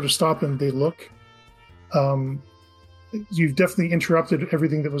as they sort of stop and they look. You've definitely interrupted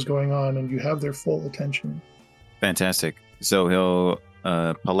everything that was going on, and you have their full attention. Fantastic. So he'll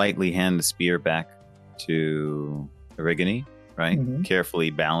politely hand the spear back to Origone, right? Mm-hmm. Carefully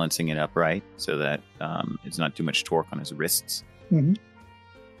balancing it upright so that it's not too much torque on his wrists. Mm-hmm.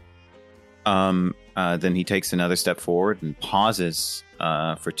 Then he takes another step forward and pauses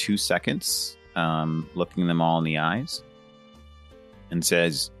for 2 seconds, looking them all in the eyes, and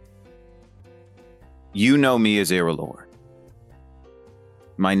says, "You know me as Irilor.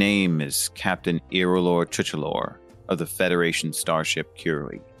 My name is Captain Irilor Chuchalor of the Federation starship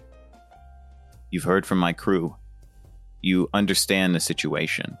Curie. You've heard from my crew. You understand the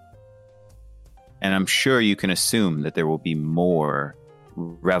situation. And I'm sure you can assume that there will be more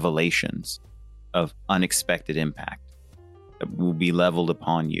revelations of unexpected impact that will be leveled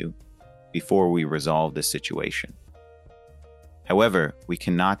upon you before we resolve this situation. However, we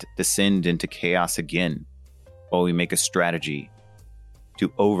cannot descend into chaos again while we make a strategy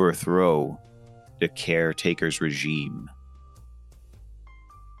to overthrow the caretaker's regime.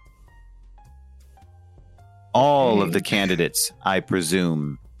 All of the candidates, I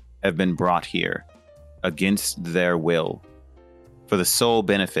presume, have been brought here against their will for the sole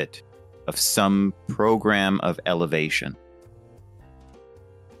benefit of some program of elevation.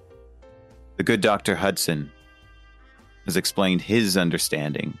 The good Dr. Hudson has explained his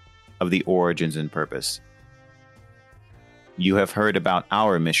understanding of the origins and purpose. You have heard about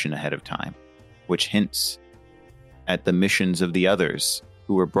our mission ahead of time, which hints at the missions of the others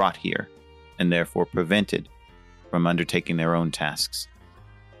who were brought here and therefore prevented from undertaking their own tasks.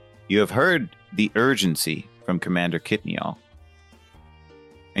 You have heard the urgency from Commander Kitnial,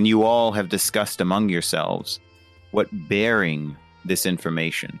 and you all have discussed among yourselves what bearing this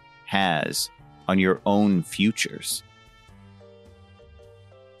information has on your own futures.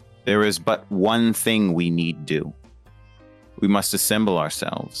 There is but one thing we need do. We must assemble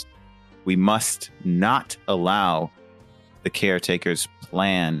ourselves. We must not allow the caretaker's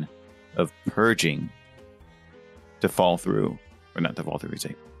plan of purging to fall through, or not to fall through,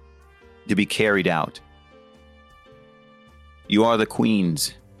 to be carried out. You are the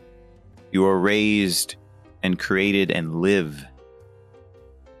queens. You are raised and created and live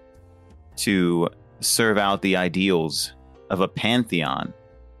to serve out the ideals of a pantheon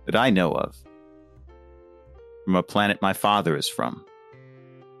that I know of, from a planet my father is from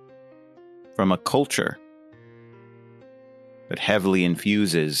a culture that heavily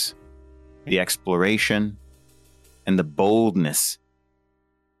infuses the exploration and the boldness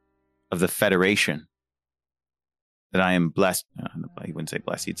of the Federation that I am blessed. He wouldn't say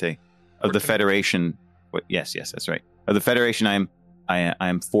blessed. He'd say of the Federation. Yes, that's right. Of the Federation, I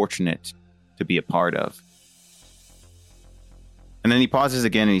am fortunate to be a part of. And then he pauses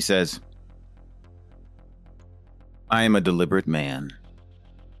again and he says, I am a deliberate man.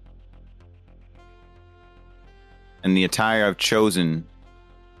 And the attire I've chosen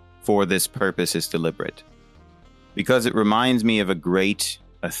for this purpose is deliberate, because it reminds me of a great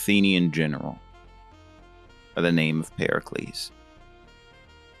Athenian general by the name of Pericles.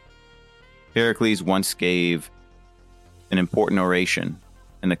 Pericles once gave an important oration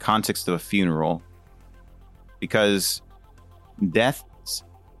in the context of a funeral, because deaths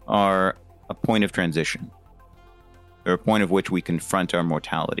are a point of transition. They're a point of which we confront our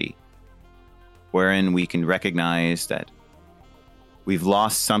mortality, wherein we can recognize that we've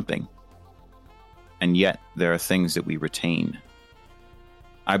lost something, and yet there are things that we retain.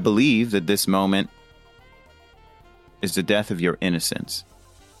 I believe that this moment is the death of your innocence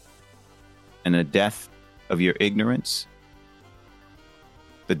and the death of your ignorance,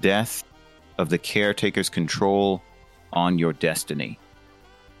 the death of the caretaker's control on your destiny.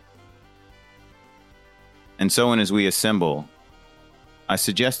 And so, as we assemble, I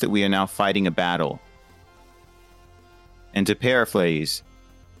suggest that we are now fighting a battle. And to paraphrase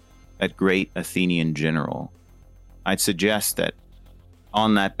that great Athenian general, I'd suggest that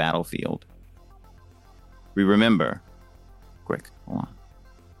on that battlefield, we remember... Quick, hold on.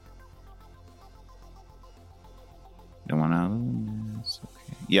 Don't want to...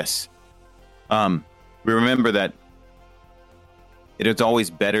 Okay. Yes. We remember that it is always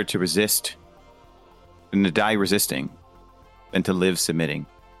better to resist than to die resisting than to live submitting.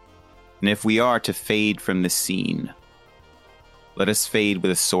 And if we are to fade from this scene, let us fade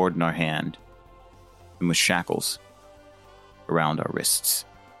with a sword in our hand and with shackles around our wrists.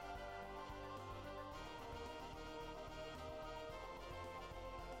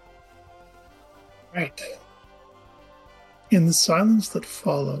 Right. In the silence that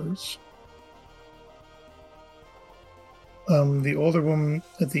follows, the older woman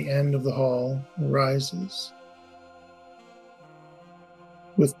at the end of the hall rises.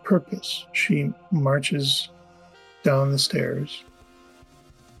 With purpose, she marches down the stairs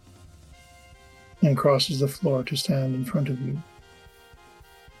and crosses the floor to stand in front of you.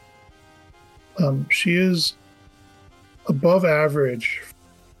 She is above average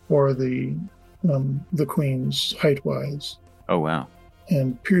for the queen's height-wise. Oh, wow.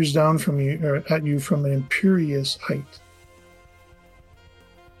 And peers down from you, or at you from an imperious height.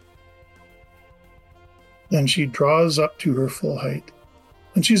 Then she draws up to her full height.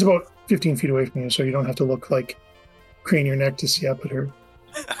 And she's about 15 feet away from you, so you don't have to look like crane your neck to see up at her.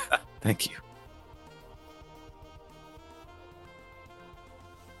 Thank you.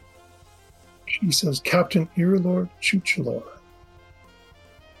 She says, Captain Irilor Chuchalor.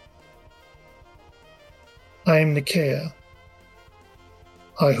 I am Nicaea.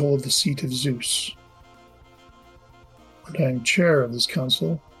 I hold the seat of Zeus. And I am chair of this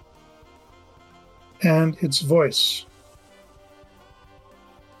council. And its voice.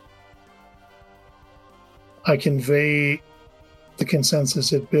 I convey the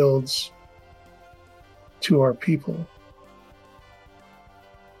consensus it builds to our people.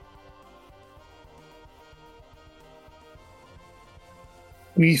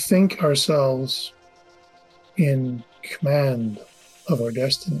 We think ourselves in command of our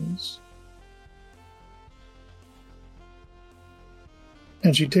destinies.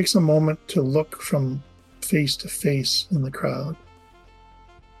 And she takes a moment to look from face to face in the crowd.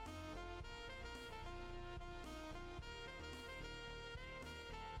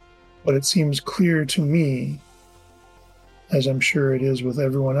 But it seems clear to me, as I'm sure it is with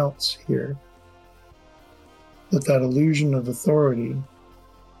everyone else here, that illusion of authority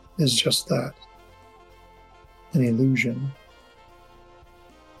is just that, an illusion.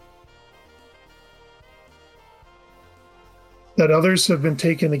 That others have been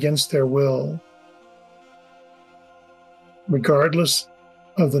taken against their will, regardless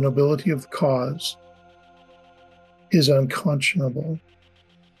of the nobility of the cause, is unconscionable.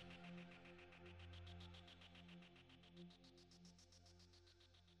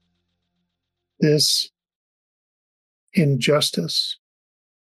 This injustice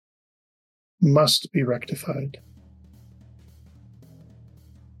must be rectified.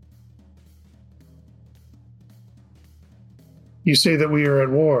 You say that we are at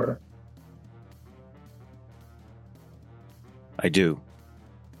war. I do.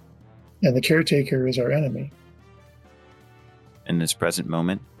 And the caretaker is our enemy. In this present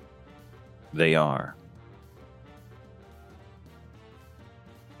moment, they are.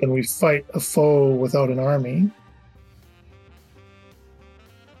 When we fight a foe without an army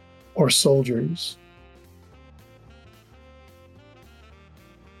or soldiers,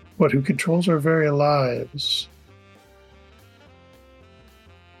 but who controls our very lives.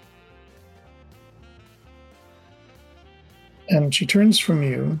 And she turns from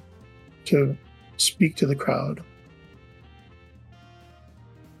you to speak to the crowd.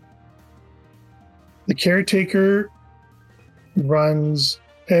 The caretaker runs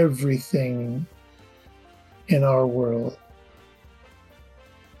everything in our world.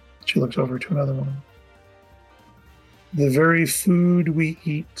 She looks over to another one. The very food we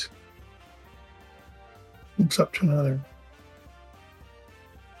eat. Looks up to another.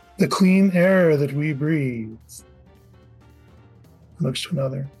 The clean air that we breathe. Looks to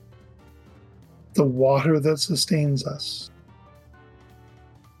another. The water that sustains us.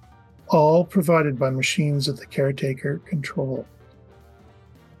 All provided by machines that the caretaker controls.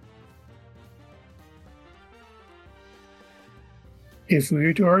 If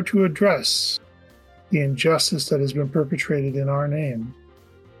we are to address the injustice that has been perpetrated in our name,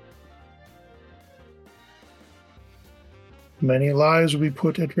 many lives will be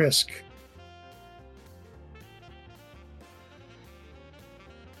put at risk.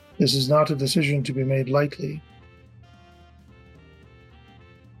 This is not a decision to be made lightly.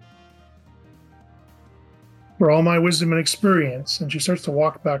 for all my wisdom and experience, and she starts to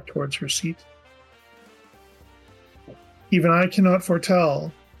walk back towards her seat. Even I cannot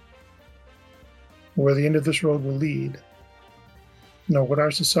foretell where the end of this road will lead, nor what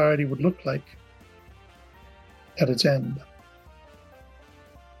our society would look like at its end.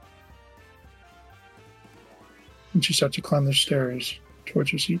 And she starts to climb the stairs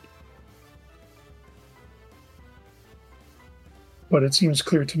towards her seat. But it seems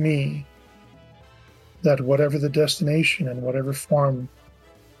clear to me that whatever the destination and whatever form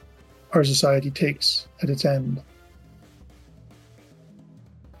our society takes at its end,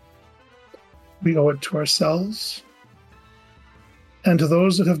 we owe it to ourselves and to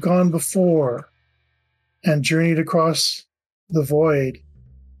those that have gone before and journeyed across the void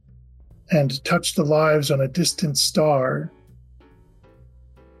and touched the lives on a distant star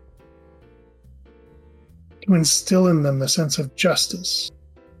to instill in them a sense of justice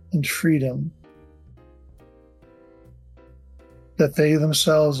and freedom that they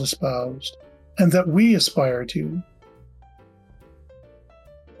themselves espoused and that we aspire to.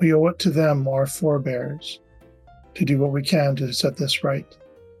 We owe it to them, our forebears, to do what we can to set this right,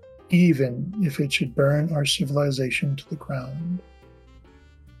 even if it should burn our civilization to the ground.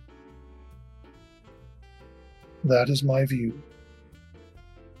 That is my view.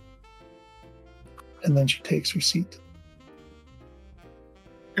 And then she takes her seat.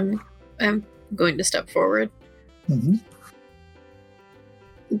 I'm going to step forward. Mm-hmm.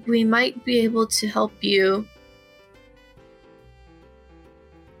 We might be able to help you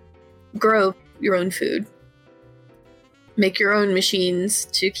grow your own food. Make your own machines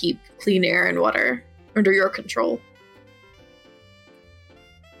to keep clean air and water under your control.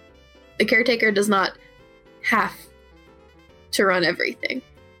 The caretaker does not have to run everything.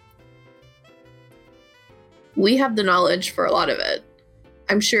 We have the knowledge for a lot of it.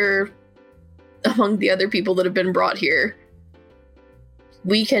 I'm sure among the other people that have been brought here,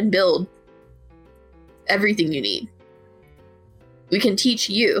 we can build everything you need. We can teach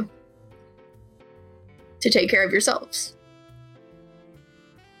you to take care of yourselves.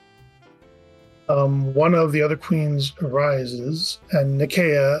 One of the other queens arises, and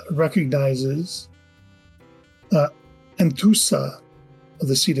Nikea recognizes Entusa of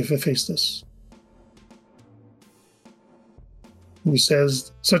the seat of Hephaestus, who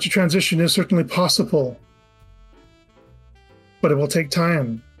says, such a transition is certainly possible, but it will take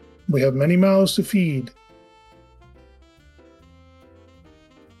time. We have many mouths to feed.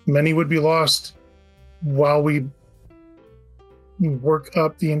 Many would be lost while we work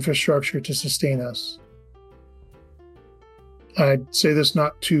up the infrastructure to sustain us. I'd say this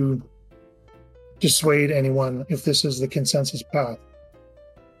not to dissuade anyone if this is the consensus path,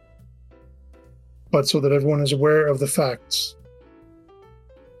 but so that everyone is aware of the facts.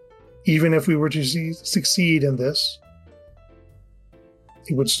 Even if we were to succeed in this,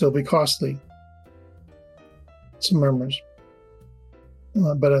 it would still be costly. Some murmurs.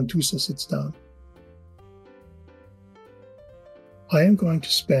 But Entusa sits down. I am going to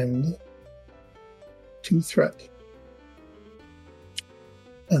spend 2 threat.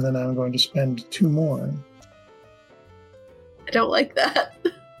 And then I'm going to spend 2 more. I don't like that.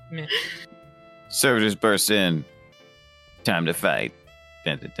 Servitors burst in. Time to fight.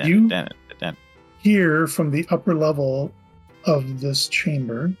 You hear from the upper level of this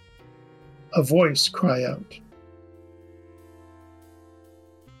chamber a voice cry out.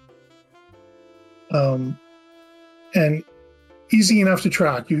 And easy enough to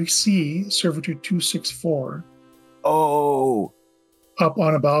track. You see Servitor 264 up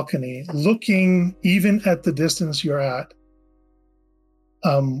on a balcony, looking even at the distance you're at,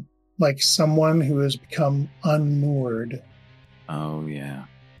 like someone who has become unmoored. Oh, yeah.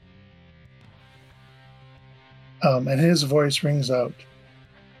 And his voice rings out.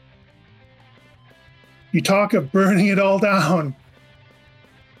 You talk of burning it all down.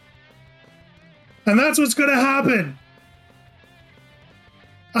 And that's what's going to happen.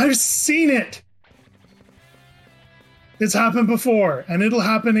 I've seen it. It's happened before, and it'll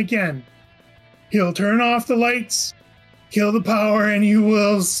happen again. He'll turn off the lights, kill the power, and you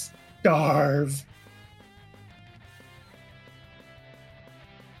will starve.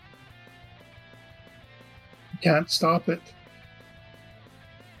 You can't stop it.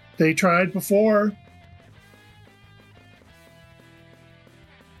 They tried before.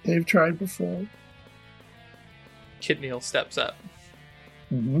 They've tried before. Kitneal steps up.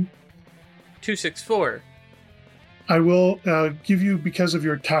 Mm-hmm. 264. I will give you, because of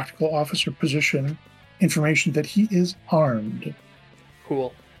your tactical officer position, information that he is armed.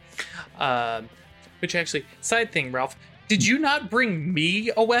 Cool. Which actually, side thing, Ralph, did you not bring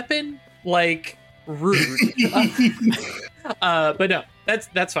me a weapon? Like, Rude. But no,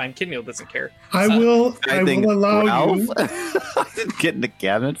 that's fine. Kitnil doesn't care. I will allow Ralph you. didn't get in the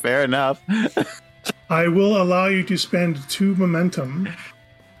cabinet. Fair enough. I will allow you to spend 2 momentum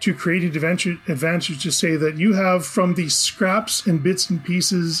to create an advantage to say that you have, from the scraps and bits and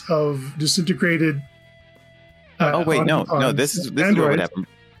pieces of disintegrated. No. This is what would happen.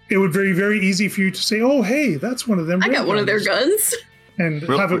 It would be very, very easy for you to say, "Oh, hey, that's one of them." I got one of their guns. And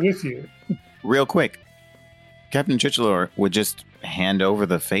have it with you. Real quick, Captain Chichalor would just hand over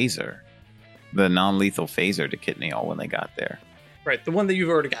the phaser, the non-lethal phaser, to Kitnil when they got there. Right, the one that you've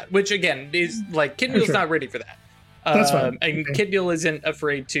already got, which again is like Kitnil's not ready for that. That's fine. And Okay. Kitnil isn't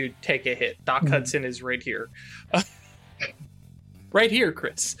afraid to take a hit. Doc Hudson is right here. Right here,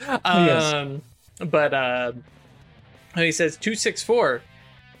 Chris. Yes. But he says 264.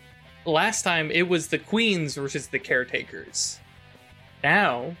 Last time it was the queens versus the caretakers.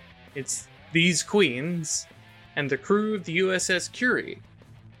 Now it's these queens and the crew of the USS Curie.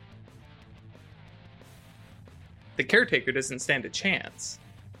 The caretaker doesn't stand a chance.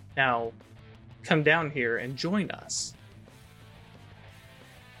 Now, come down here and join us.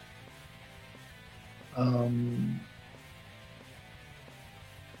 I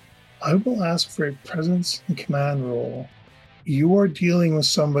will ask for a presence and command roll. You are dealing with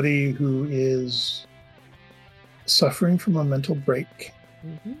somebody who is suffering from a mental break,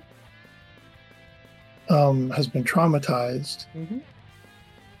 has been traumatized,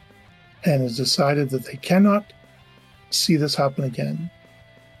 and has decided that they cannot see this happen again.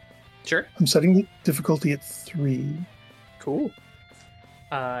 Sure. I'm setting the difficulty at 3. Cool.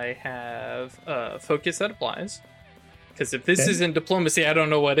 I have focus that applies. Because if this Okay. isn't diplomacy, I don't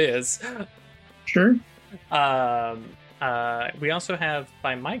know what is. Sure. We also have,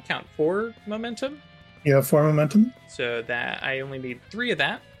 by my count, 4 momentum. You have 4 momentum. So that I only need 3 of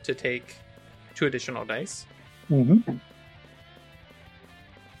that to take 2 additional dice. Mm-hmm.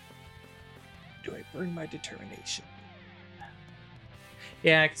 Do I burn my determination?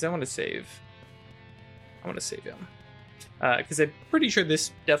 Yeah, because I want to save him. Because I'm pretty sure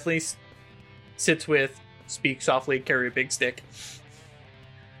this definitely sits with speak softly, carry a big stick.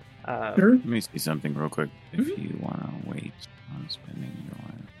 Sure. Let me see something real quick. If you want to wait on spending your...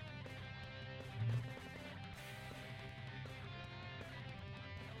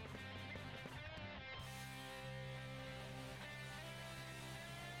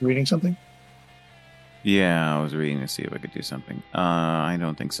 Reading something? Yeah, I was reading to see if I could do something. I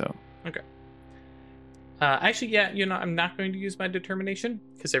don't think so. Okay. Actually, yeah, I'm not going to use my determination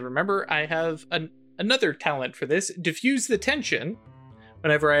because I remember I have another talent for this: diffuse the tension.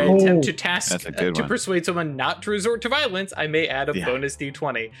 Whenever I attempt to That's a good one. persuade someone not to resort to violence, I may add a bonus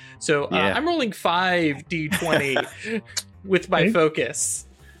d20. So I'm rolling 5 d20 with my focus.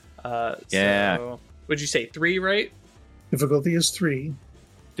 So, would you say 3, right? Difficulty is 3.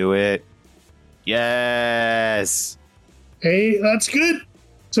 Do it. Yes. Hey, that's good.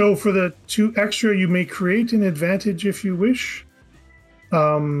 So for the 2 extra, you may create an advantage if you wish.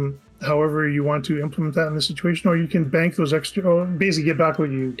 However you want to implement that in the situation, or you can bank those extra, or basically get back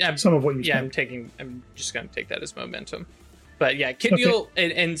some of what you spent. I'm just going to take that as momentum. But yeah, Kitnil,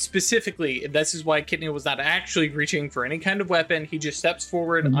 and specifically, this is why Kitnil was not actually reaching for any kind of weapon. He just steps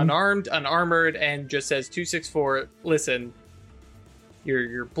forward, unarmed, unarmored, and just says 264, listen,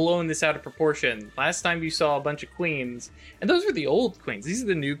 you're blowing this out of proportion. Last time you saw a bunch of queens, and those were the old queens. These are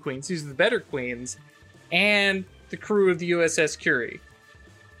the new queens. These are the better queens. And the crew of the USS Curie.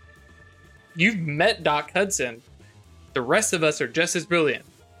 You've met Doc Hudson. The rest of us are just as brilliant.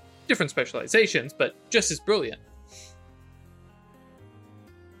 Different specializations, but just as brilliant.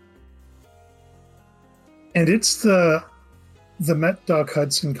 And it's the Met Doc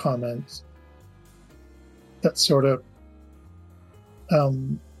Hudson comment that sort of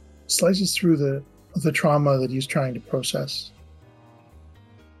slices through the trauma that he's trying to process.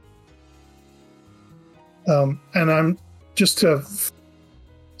 And I'm just to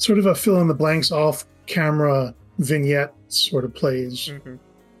sort of a fill in the blanks off camera vignette sort of plays.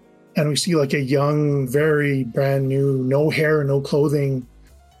 And we see like a young, very brand new, no hair, no clothing,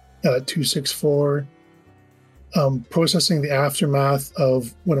 264, processing the aftermath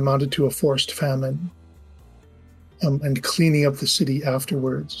of what amounted to a forced famine, and cleaning up the city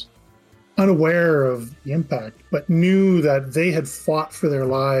afterwards, unaware of the impact, but knew that they had fought for their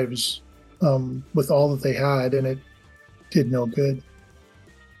lives with all that they had, and it did no good.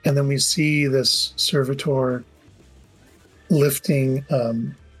 And then we see this servitor lifting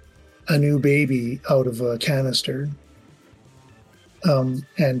a new baby out of a canister,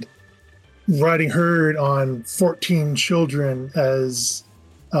 and riding herd on 14 children as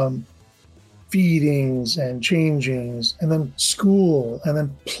feedings and changings, and then school, and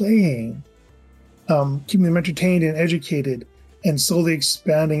then playing, keeping them entertained and educated, and slowly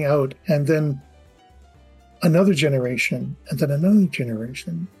expanding out, and then another generation, and then another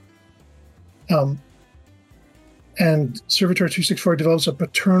generation. And Servitor 264 develops a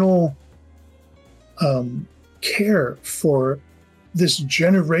paternal care for this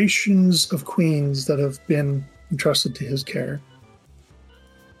generations of queens that have been entrusted to his care.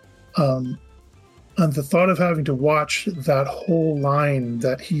 And the thought of having to watch that whole line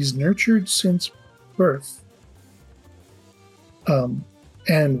that he's nurtured since birth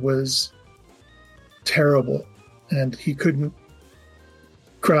and was terrible, and he couldn't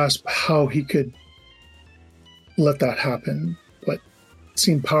grasp how he could let that happen, but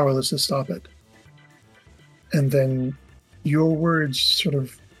seemed powerless to stop it. And then your words sort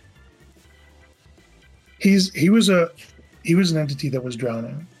of he was an entity that was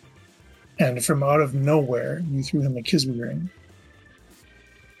drowning, and from out of nowhere you threw him a Kisby ring,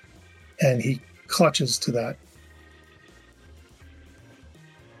 and he clutches to that.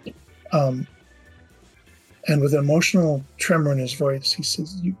 And with an emotional tremor in his voice, he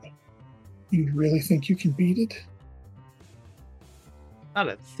says, You really think you can beat it? Not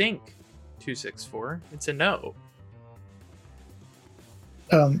a think, 264. It's a no.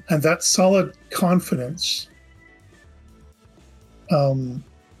 And that solid confidence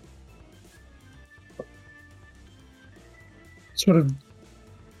sort of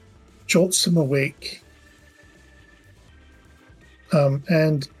jolts him awake.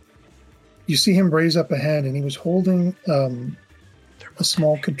 And you see him raise up a hand, and he was holding a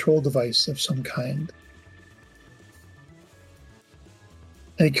small control device of some kind.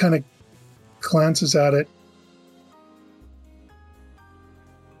 And he kind of glances at it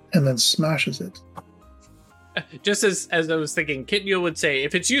and then smashes it. Just as I was thinking, Kitnil would say,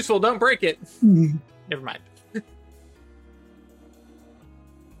 if it's useful, don't break it. Mm. Never mind.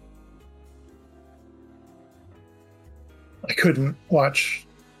 I couldn't watch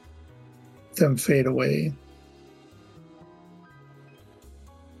them fade away.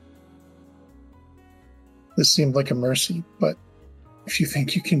 This seemed like a mercy, but if you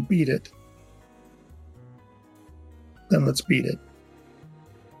think you can beat it, then let's beat it.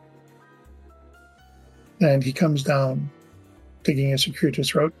 And he comes down, taking a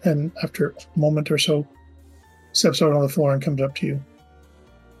circuitous route, and after a moment or so, steps out on the floor and comes up to you.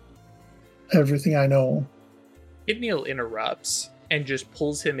 Everything I know. Kitnil interrupts and just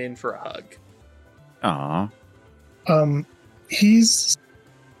pulls him in for a hug. Aww. He's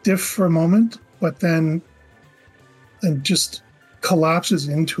stiff for a moment, but then just collapses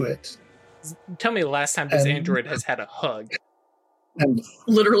into it. Tell me the last time this android has had a hug. And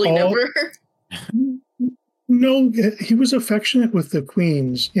Literally never. No, he was affectionate with the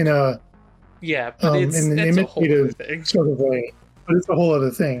queens in a but in an imitative sort of way, but it's a whole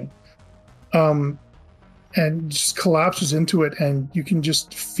other thing. And just collapses into it, and you can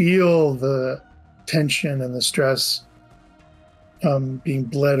just feel the tension and the stress being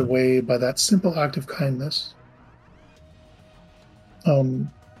bled away by that simple act of kindness. And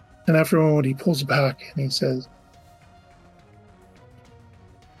after a moment, he pulls back and he says,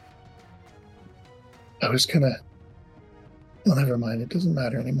 I was gonna... Well, never mind. It doesn't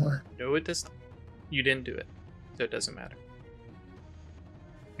matter anymore. No, it doesn't. You didn't do it, so it doesn't matter.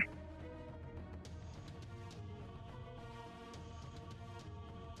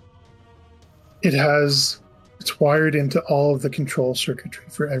 It's wired into all of the control circuitry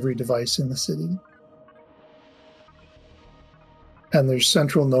for every device in the city. And there's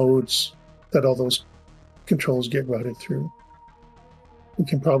central nodes that all those controls get routed through. We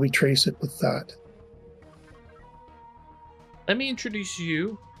can probably trace it with that. Let me introduce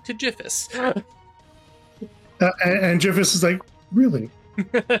you to Jiffus. And Jiffus is like, really?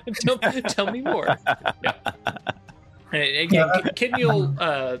 tell me more. Yeah. And again,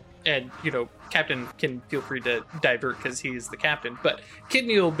 Kitnil and Captain can feel free to divert because he's the captain. But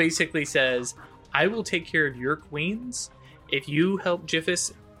Kitnil basically says, "I will take care of your queens if you help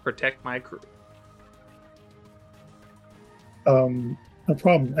Jiffus protect my crew." No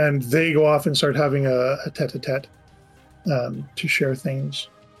problem. And they go off and start having a tete-a-tete to share things.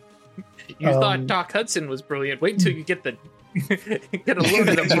 You thought Doc Hudson was brilliant. Wait until you get a load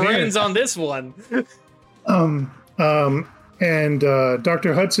of the brains on this one. And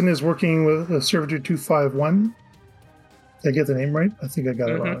Dr. Hudson is working with Servitor 251. Did I get the name right? I think I got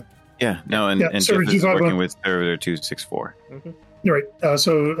it wrong. Yeah, no, and Jeff is working with Servitor 264. Mm-hmm. You're right.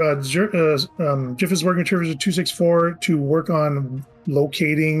 So Jeff is working with Servitor 264 to work on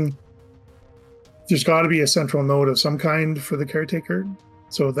locating. There's got to be a central node of some kind for the caretaker.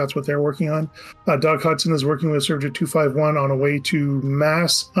 So that's what they're working on. Doug Hudson is working with Surgeon 251 on a way to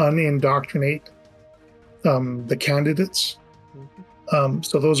mass unindoctrinate the candidates.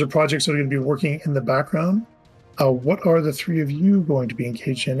 So those are projects that are going to be working in the background. What are the three of you going to be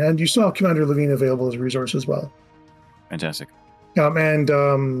engaged in? And you still have Commander Levine available as a resource as well. Fantastic. And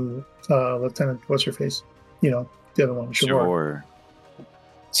Lieutenant, what's her face? The other one, Shavor. Sure.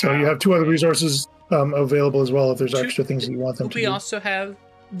 So you have two other resources available as well if there's extra things that you want them to do. We also have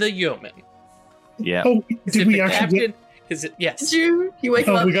the yeoman. Yeah. Oh, did we actually get... Yes. Did you wake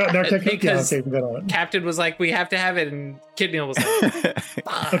up? we got Nartek. Because we got all it. Captain was like, we have to have it, and Kid Neal was like,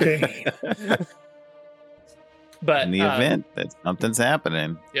 fine. Okay. But in the event that something's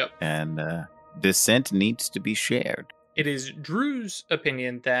happening, yep. and dissent needs to be shared. It is Drew's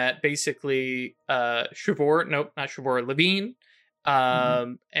opinion that basically Levine,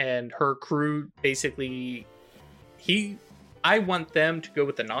 and her crew basically, I want them to go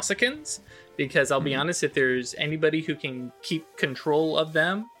with the Nausicaans, because I'll be honest, if there's anybody who can keep control of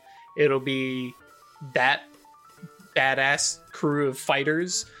them, it'll be that badass crew of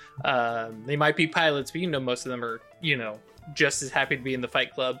fighters. They might be pilots, but most of them are, just as happy to be in the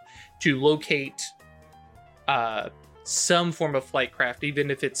fight club to locate some form of flight craft,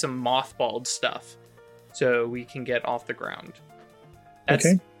 even if it's some mothballed stuff, so we can get off the ground.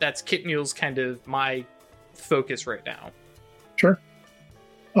 That's Kit Neal's kind of my focus right now. Sure.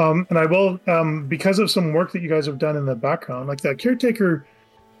 And I will, because of some work that you guys have done in the background, like that caretaker,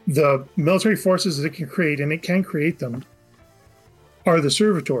 the military forces that it can create, and it can create them, are the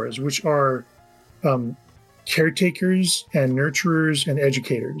servitors, which are caretakers and nurturers and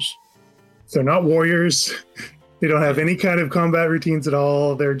educators. They're not warriors. They don't have any kind of combat routines at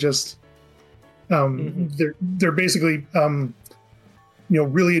all. They're just, they're basically,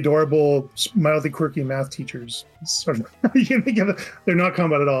 really adorable, mildly quirky math teachers. Sort of, they're not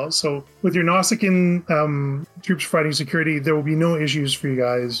combat at all. So with your Nausicaan troops providing security, there will be no issues for you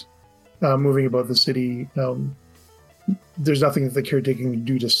guys moving about the city. There's nothing that the caretaker can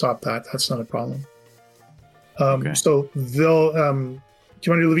do to stop that. That's not a problem. So they'll,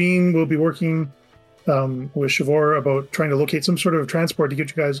 Commander Levine will be working with Shavor about trying to locate some sort of transport to get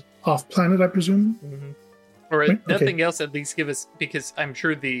you guys off planet, I presume. Mm-hmm. Or if nothing else, at least give us, because I'm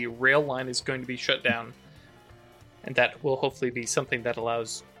sure the rail line is going to be shut down, and that will hopefully be something that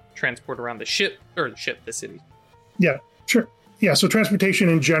allows transport around the city. Yeah, sure. Yeah, so transportation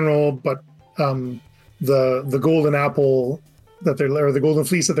in general, but the golden apple or the golden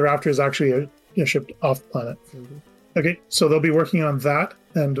fleece that they're after is actually shipped off the planet. Mm-hmm. Okay, so they'll be working on that.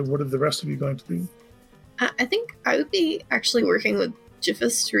 And what are the rest of you going to do? I think I would be actually working with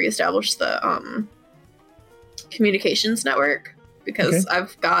Jiffus to reestablish the communications network, because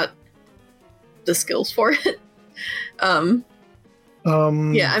I've got the skills for it. I'm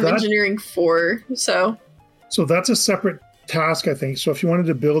engineering 4, so that's a separate task, I think. So if you wanted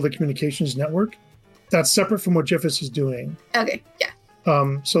to build a communications network, that's separate from what Jiffus is doing. Okay, yeah.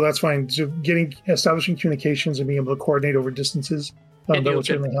 So that's fine. So establishing communications and being able to coordinate over distances, that would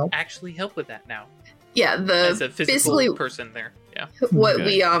certainly help. Actually help with that now. Yeah, as a physical person there. Yeah. What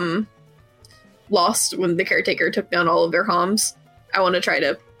we lost when the caretaker took down all of their comms. I want to try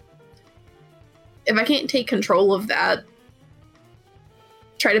to, if I can't take control of that,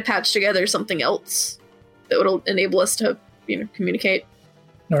 try to patch together something else that would enable us to, communicate.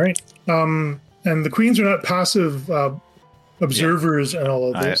 All right. And the Queens are not passive observers and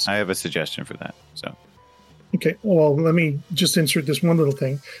all of this. I have a suggestion for that. So. Okay. Well, let me just insert this one little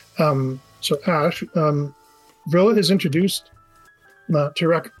thing. So Ash, Vrilla is introduced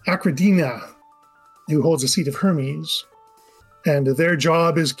to Acradina, who holds the seat of Hermes, and their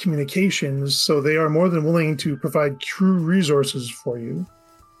job is communications, so they are more than willing to provide true resources for you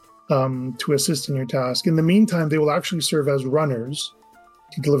to assist in your task. In the meantime, they will actually serve as runners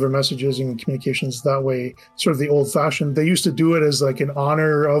to deliver messages and communications that way, sort of the old-fashioned. They used to do it as like an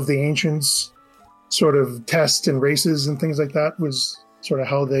honor of the ancients, sort of tests and races and things like that was sort of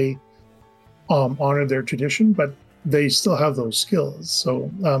how they honored their tradition, but they still have those skills.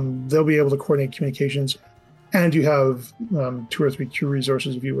 So they'll be able to coordinate communications, and you have 2 or 3 true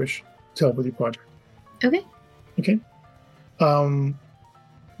resources if you wish to help with your project. Okay.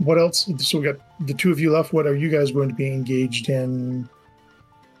 What else? So we got the 2 of you left. What are you guys going to be engaged in?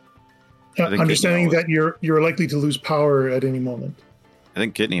 Understanding that you're likely to lose power at any moment. I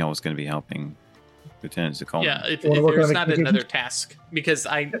think Kit Neal was going to be helping Lieutenant Zakol. Yeah, if there's not another task, because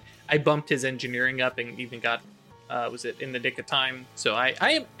I bumped his engineering up and even got was it in the nick of time. So I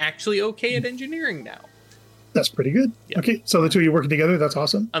am actually okay at engineering now. That's pretty good. Yeah. Okay, so the 2 of you working together, that's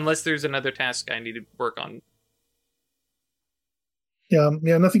awesome. Unless there's another task I need to work on.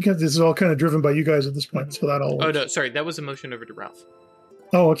 Yeah, nothing. This is all kind of driven by you guys at this point, so that all works. Oh no, sorry, that was a motion over to Ralph.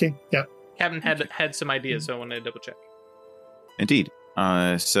 Oh, okay, yeah. Captain had some ideas, so I wanted to double check. Indeed.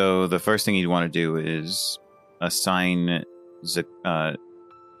 So the first thing you'd want to do is assign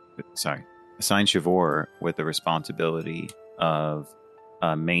Shavor with the responsibility of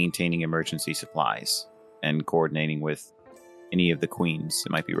maintaining emergency supplies and coordinating with any of the queens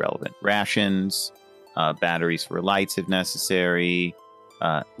that might be relevant. Rations, batteries for lights if necessary.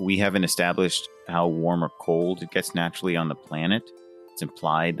 We haven't established how warm or cold it gets naturally on the planet. It's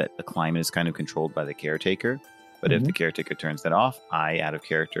implied that the climate is kind of controlled by the caretaker. But if the caretaker turns that off, I, out of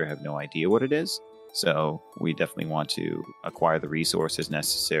character, have no idea what it is. So we definitely want to acquire the resources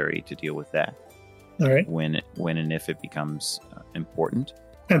necessary to deal with that. All right. When and if it becomes important.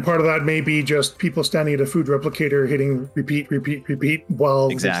 And part of that may be just people standing at a food replicator hitting repeat while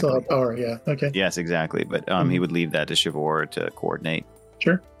they still have power. Yeah. Okay. Yes, exactly. But he would leave that to Shavor to coordinate.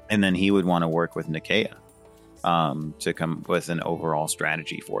 Sure. And then he would want to work with Nikea to come with an overall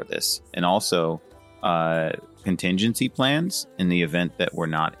strategy for this. And also contingency plans in the event that we're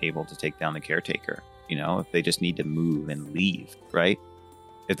not able to take down the caretaker. You know, if they just need to move and leave, right?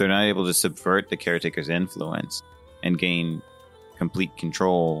 If they're not able to subvert the caretaker's influence and gain complete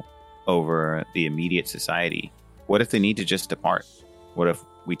control over the immediate society, what if they need to just depart? What if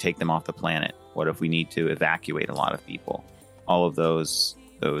we take them off the planet? What if we need to evacuate a lot of people? All of those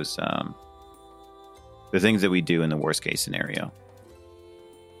the things that we do in the worst case scenario.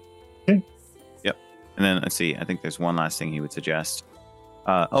 Okay. Yep. And then let's see, I think there's one last thing he would suggest.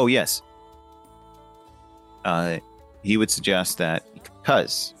 Oh yes. He would suggest that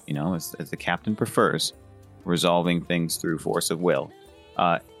because, you know, as the captain prefers, resolving things through force of will.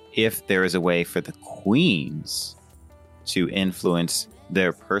 If there is a way for the queens to influence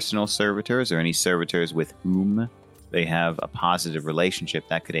their personal servitors or any servitors with whom they have a positive relationship,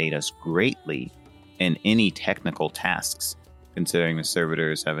 that could aid us greatly in any technical tasks, considering the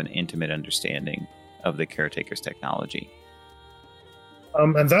servitors have an intimate understanding of the caretaker's technology.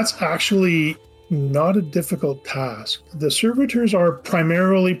 And that's actually not a difficult task. The servitors are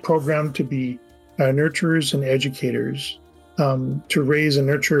primarily programmed to be nurturers and educators, to raise and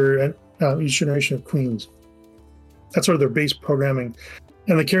nurture each generation of queens. That's sort of their base programming.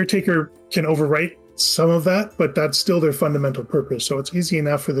 And the caretaker can overwrite some of that, but that's still their fundamental purpose. So it's easy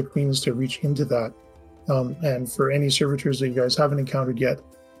enough for the queens to reach into that. And for any servitors that you guys haven't encountered yet,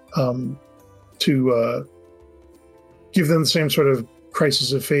 to give them the same sort of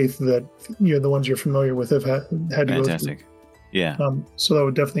crisis of faith that the ones you're familiar with have had to Fantastic. Go through. Yeah. So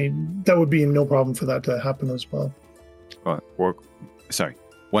that would be no problem for that to happen as well.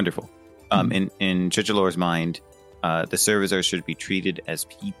 Wonderful. In Chichalor's mind, the servitors should be treated as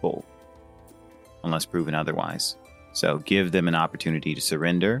people, unless proven otherwise. So give them an opportunity to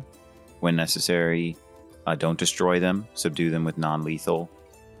surrender when necessary. Don't destroy them. Subdue them with non-lethal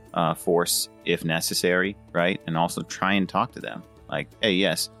force if necessary, right? And also try and talk to them. Like, hey,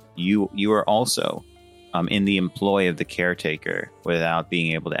 yes, you are also in the employ of the caretaker without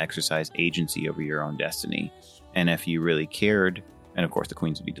being able to exercise agency over your own destiny. And if you really cared, and of course the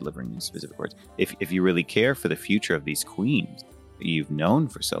queens would be delivering these specific words, if you really care for the future of these queens that you've known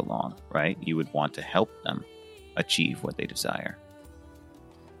for so long, right, you would want to help them achieve what they desire.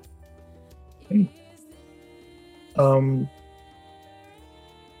 Okay.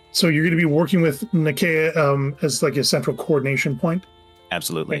 So you're going to be working with Nikea as like a central coordination point?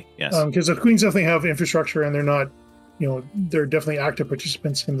 Absolutely, right. Yes. Because the queens definitely have infrastructure and they're not, they're definitely active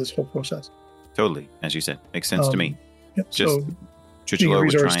participants in this whole process. Totally, as you said. Makes sense to me. Yep, just Chichalor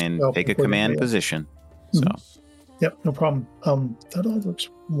would try and take a command position. So. Yep, no problem. That all looks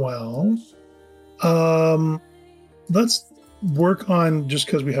well. Let's work on, just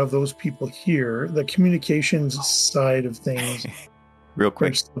because we have those people here, the communications side of things. Real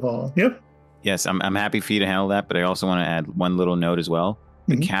quick. First of all. Yep. Yes, I'm happy for you to handle that, but I also want to add one little note as well.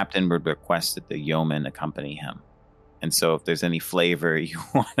 The captain would request that the yeoman accompany him. And so if there's any flavor you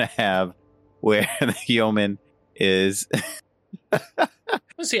want to have where the yeoman is... Well,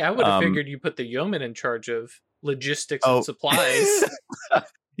 see, I would have figured you put the yeoman in charge of logistics and supplies.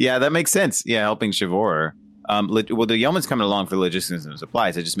 Yeah, that makes sense. Yeah, helping Shavor. Well, the yeoman's coming along for logistics and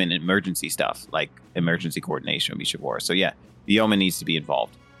supplies. I just meant emergency stuff, like emergency coordination would be Shavor. So yeah, the yeoman needs to be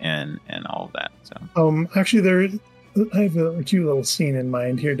involved and all of that. So actually, I have a cute little scene in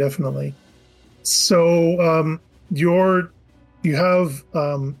mind here, definitely. So you have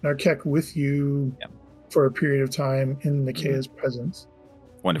Narkek with you for a period of time in Nikea's presence.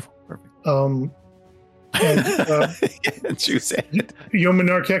 Wonderful, perfect. And you said it. Yeoman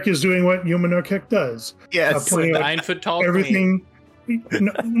Narkek is doing what Yeoman Narkek does. Yes, 9 foot tall. Everything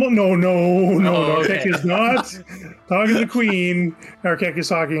No. Oh, okay. Narkek is not talking to the queen. Narkek is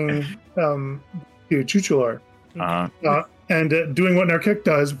talking to Chuchular. And doing what Narkek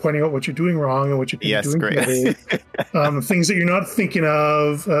does, pointing out what you're doing wrong and what you could be doing great. better. Things that you're not thinking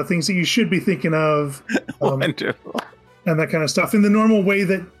of, things that you should be thinking of. Wonderful. And that kind of stuff in the normal way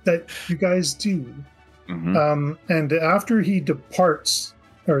that you guys do. Mm-hmm. And after he departs,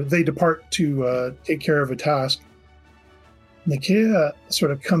 or they depart to take care of a task, Nikea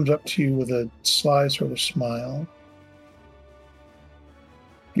sort of comes up to you with a sly sort of smile.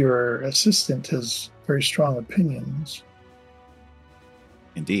 Your assistant has very strong opinions.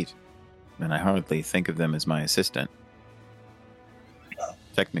 Indeed. And I hardly think of them as my assistant.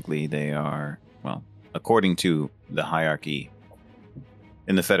 Technically, they are, well, according to the hierarchy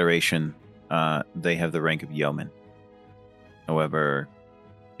in the Federation, they have the rank of yeoman. However,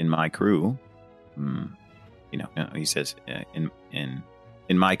 in my crew, he says, in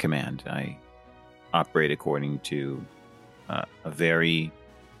my command, I operate according to a very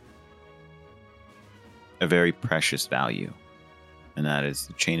precious value, and that is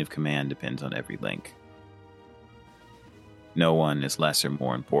the chain of command depends on every link. No one is less or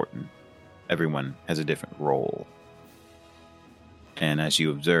more important. Everyone has a different role. And as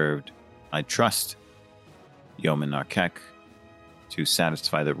you observed, I trust Yeoman Narkek to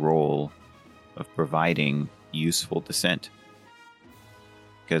satisfy the role of providing useful dissent.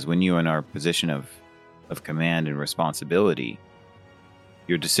 Because when you are in our position of command and responsibility,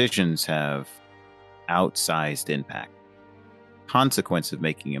 your decisions have outsized impact. Consequence of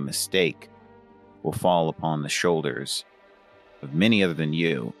making a mistake will fall upon the shoulders of many other than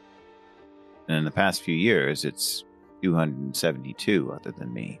you. And in the past few years, it's 272 other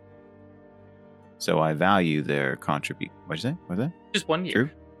than me. So I value their contribution. What'd you say? What's that? Just 1 year. True?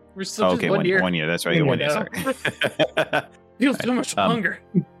 We're still just 1 year. 1 year. That's right. 1 year. Sorry. Feels so much longer.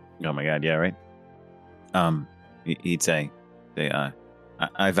 Oh my God. Yeah. Right. He'd say,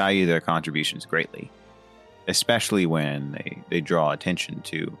 I value their contributions greatly, especially when they draw attention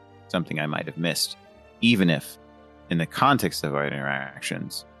to something I might have missed, even if in the context of our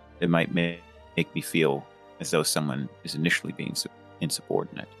interactions, it might make me feel as though someone is initially being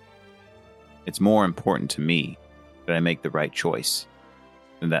insubordinate. It's more important to me that I make the right choice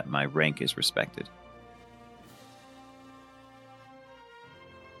than that my rank is respected.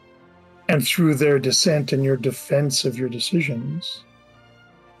 And through their dissent and your defense of your decisions,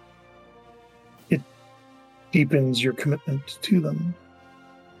 it deepens your commitment to them.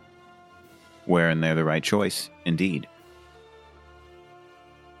 Wherein they're the right choice, indeed.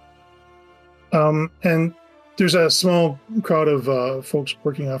 And there's a small crowd of folks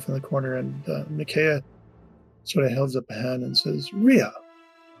working off in the corner, and Nikea sort of holds up a hand and says, Rhea.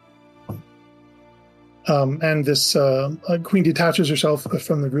 And this queen detaches herself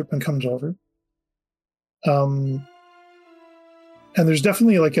from the group and comes over. And there's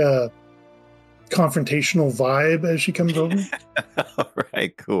definitely like a confrontational vibe as she comes over. All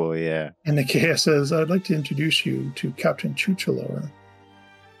right, cool, yeah. And Nikea says, I'd like to introduce you to Captain Chuchular.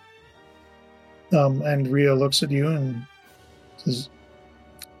 And Rhea looks at you and says,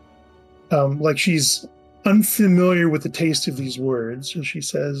 like she's unfamiliar with the taste of these words. So she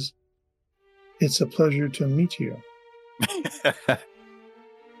says, it's a pleasure to meet you.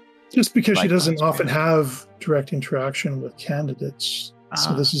 Just because she doesn't often have direct interaction with candidates.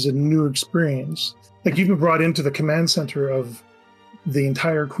 So this is a new experience. Like you've been brought into the command center of the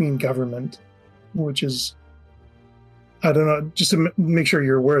entire Queen government, which is, I don't know, just to make sure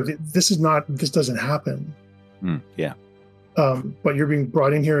you're aware of it, this doesn't happen. Yeah. But you're being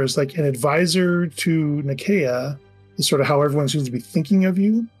brought in here as like an advisor to Nikea, is sort of how everyone seems to be thinking of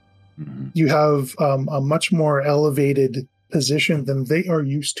you. Mm-hmm. You have a much more elevated position than they are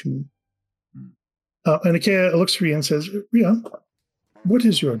used to. And Nikea looks for you and says, Rhea, what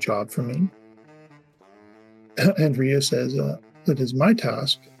is your job for me? And Rhea says, it is my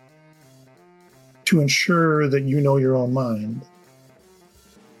task to ensure that you know your own mind.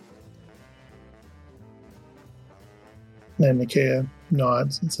 And Nikea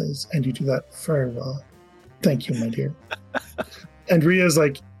nods and says, and you do that very well. Thank you, my dear. And Rhea's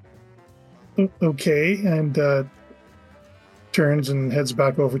like, okay, and turns and heads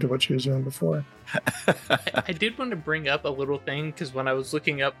back over to what she was doing before. I did want to bring up a little thing, because when I was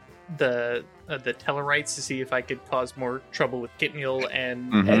looking up the Tellarites to see if I could cause more trouble with Kitmiel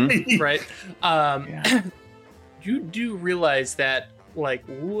and right, you do realize that like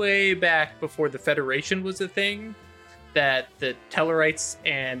way back before the Federation was a thing, that the Tellarites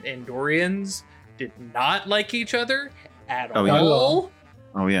and Andorians did not like each other at all.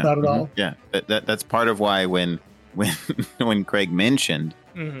 Oh yeah, not at all. Yeah, that's part of why when when Craig mentioned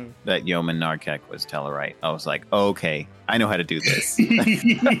Mm-hmm. that Yeoman Narkek was Tellarite, I was like, okay, I know how to do this.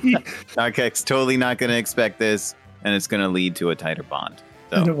 Narkek's totally not going to expect this, and it's going to lead to a tighter bond.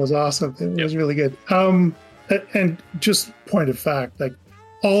 And it So, was awesome. It was really good. And just point of fact, like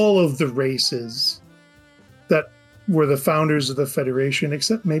all of the races that were the founders of the Federation,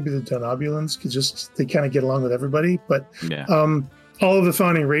 except maybe the Donobulans, because just they kind of get along with everybody. But yeah. all of the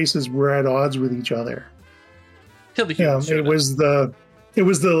founding races were at odds with each other. Till the humans showed up. It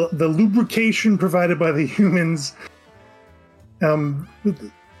was the lubrication provided by the humans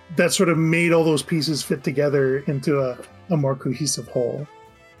that sort of made all those pieces fit together into a more cohesive whole.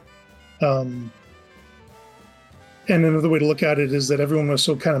 And another way to look at it is that everyone was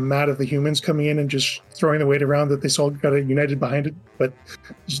so kind of mad at the humans coming in and just throwing the weight around that they all got united behind it, but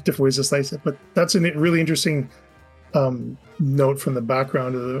just different ways to slice it. But that's a really interesting note from the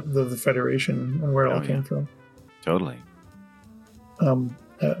background of the Federation and where it all came from. Totally.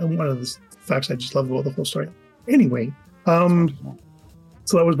 One of the facts I just love about the whole story. Anyway, so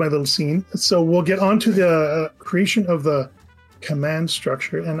that was my little scene. So we'll get on to the creation of the command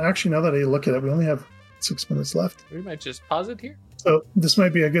structure. And actually, now that I look at it, we only have 6 minutes left. We might just pause it here. So this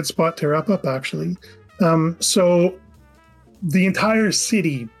might be a good spot to wrap up, actually. So the entire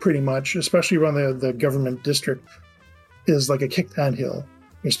city, pretty much, especially around the government district, is like a kicked anthill.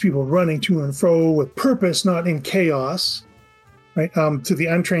 There's people running to and fro with purpose, not in chaos. Right? To the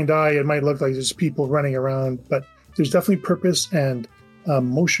untrained eye, it might look like there's people running around, but there's definitely purpose and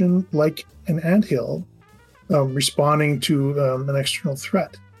motion like an anthill responding to an external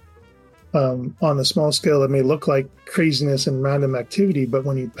threat. On a small scale, it may look like craziness and random activity, but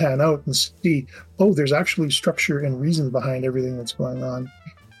when you pan out and see, oh, there's actually structure and reason behind everything that's going on.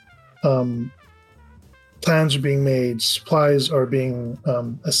 Plans are being made, supplies are being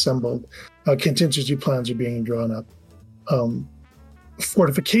assembled, contingency plans are being drawn up.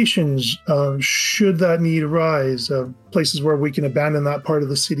 Fortifications, should that need arise, places where we can abandon that part of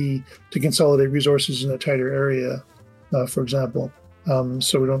the city to consolidate resources in a tighter area, for example.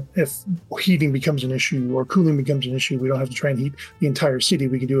 So we don't, if heating becomes an issue or cooling becomes an issue, we don't have to try and heat the entire city.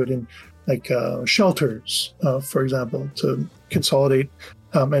 We can do it in like shelters, for example, to consolidate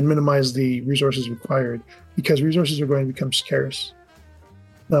and minimize the resources required, because resources are going to become scarce.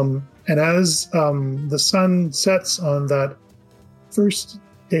 And as the sun sets on that first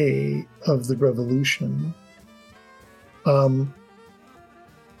day of the revolution,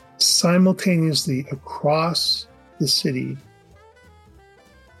 simultaneously across the city,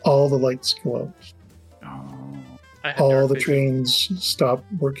 all the lights go out. All the trains stop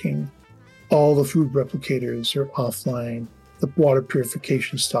working. All the food replicators are offline. The water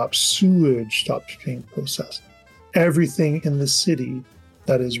purification stops. Sewage stops being processed. Everything in the city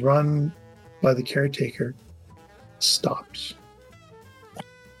that is run by the caretaker stops.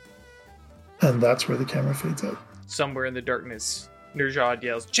 And that's where the camera fades out. Somewhere in the darkness, Nerjad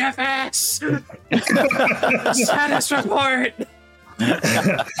yells, "Jeffis! Status report!"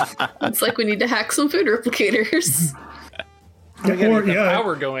 It's like we need to hack some food replicators. We gotta get the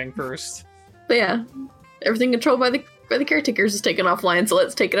power going first. But yeah, everything controlled by the caretakers is taken offline, so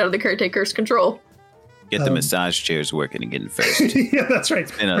let's take it out of the caretaker's control. Get the massage chairs working again first. Yeah, that's right.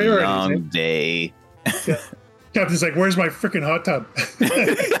 It's been a long day. Yeah. Captain's like, where's my freaking hot tub?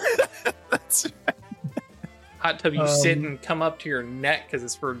 That's right. Hot tub, you sit and come up to your neck because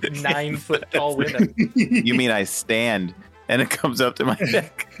it's for 9 foot tall women. You mean I stand and it comes up to my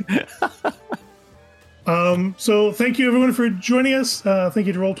neck? So thank you everyone for joining us. Thank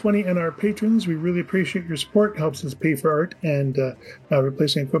you to Roll20 and our patrons. We really appreciate your support. It helps us pay for art and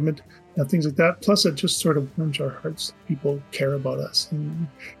replacing equipment and things like that. Plus, it just sort of warms our hearts. People care about us and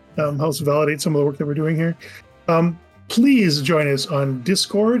helps validate some of the work that we're doing here. Please join us on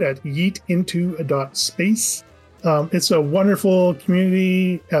Discord at yeetinto.space. It's a wonderful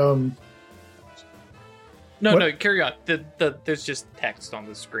community. No, carry on. There's just text on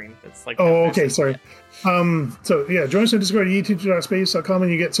the screen. It's like, oh, okay, sorry. So yeah, join us on Discord at yeetinto.space.com and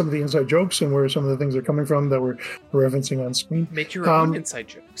you get some of the inside jokes and where some of the things are coming from that we're referencing on screen. Make your own inside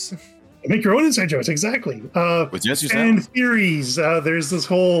jokes. Make your own inside jokes, exactly. And theories. There's this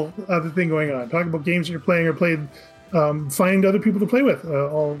whole other thing going on. Talk about games that you're playing or played. Find other people to play with.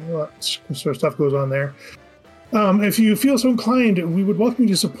 All that sort of stuff goes on there. If you feel so inclined, we would welcome you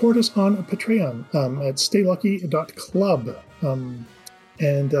to support us on Patreon at staylucky.club.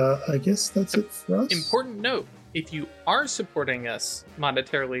 And I guess that's it for us. Important note, if you are supporting us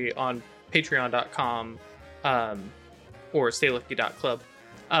monetarily on patreon.com or staylucky.club,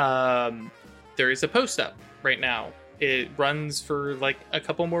 there is a post up right now it runs for like a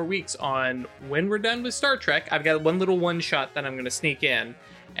couple more weeks. On when we're done with Star Trek, I've got one little one shot that I'm going to sneak in,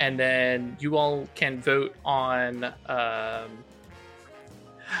 and then you all can vote on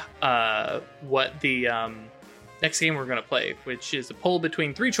what the next game we're going to play, which is a poll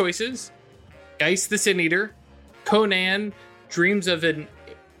between 3 choices: Geist the Sin Eater, Conan,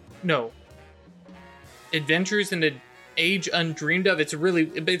 Adventures in an Age Undreamed Of. It's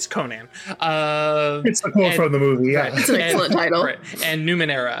Conan. It's the quote from the movie. Yeah, right, it's an excellent title. Right, and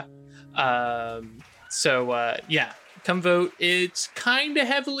Numenera. Come vote. It's kind of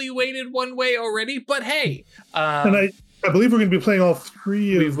heavily weighted one way already, but hey. And I believe we're going to be playing all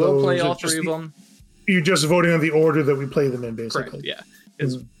 3 of those. We will play all 3 of them. You're just voting on the order that we play them in, basically. Correct,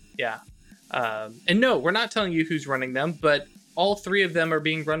 yeah. And no, we're not telling you who's running them, but all 3 of them are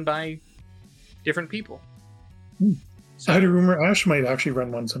being run by different people. So, I had a rumor Ash might actually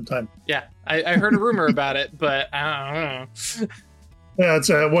run one sometime. Yeah, I heard a rumor about it, but I don't know. Yeah, it's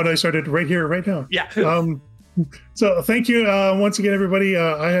one I started right here, right now. Yeah. So thank you once again, everybody.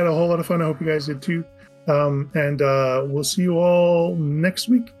 I had a whole lot of fun. I hope you guys did too. And we'll see you all next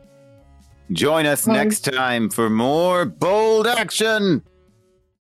week. Join us next time for more bold action.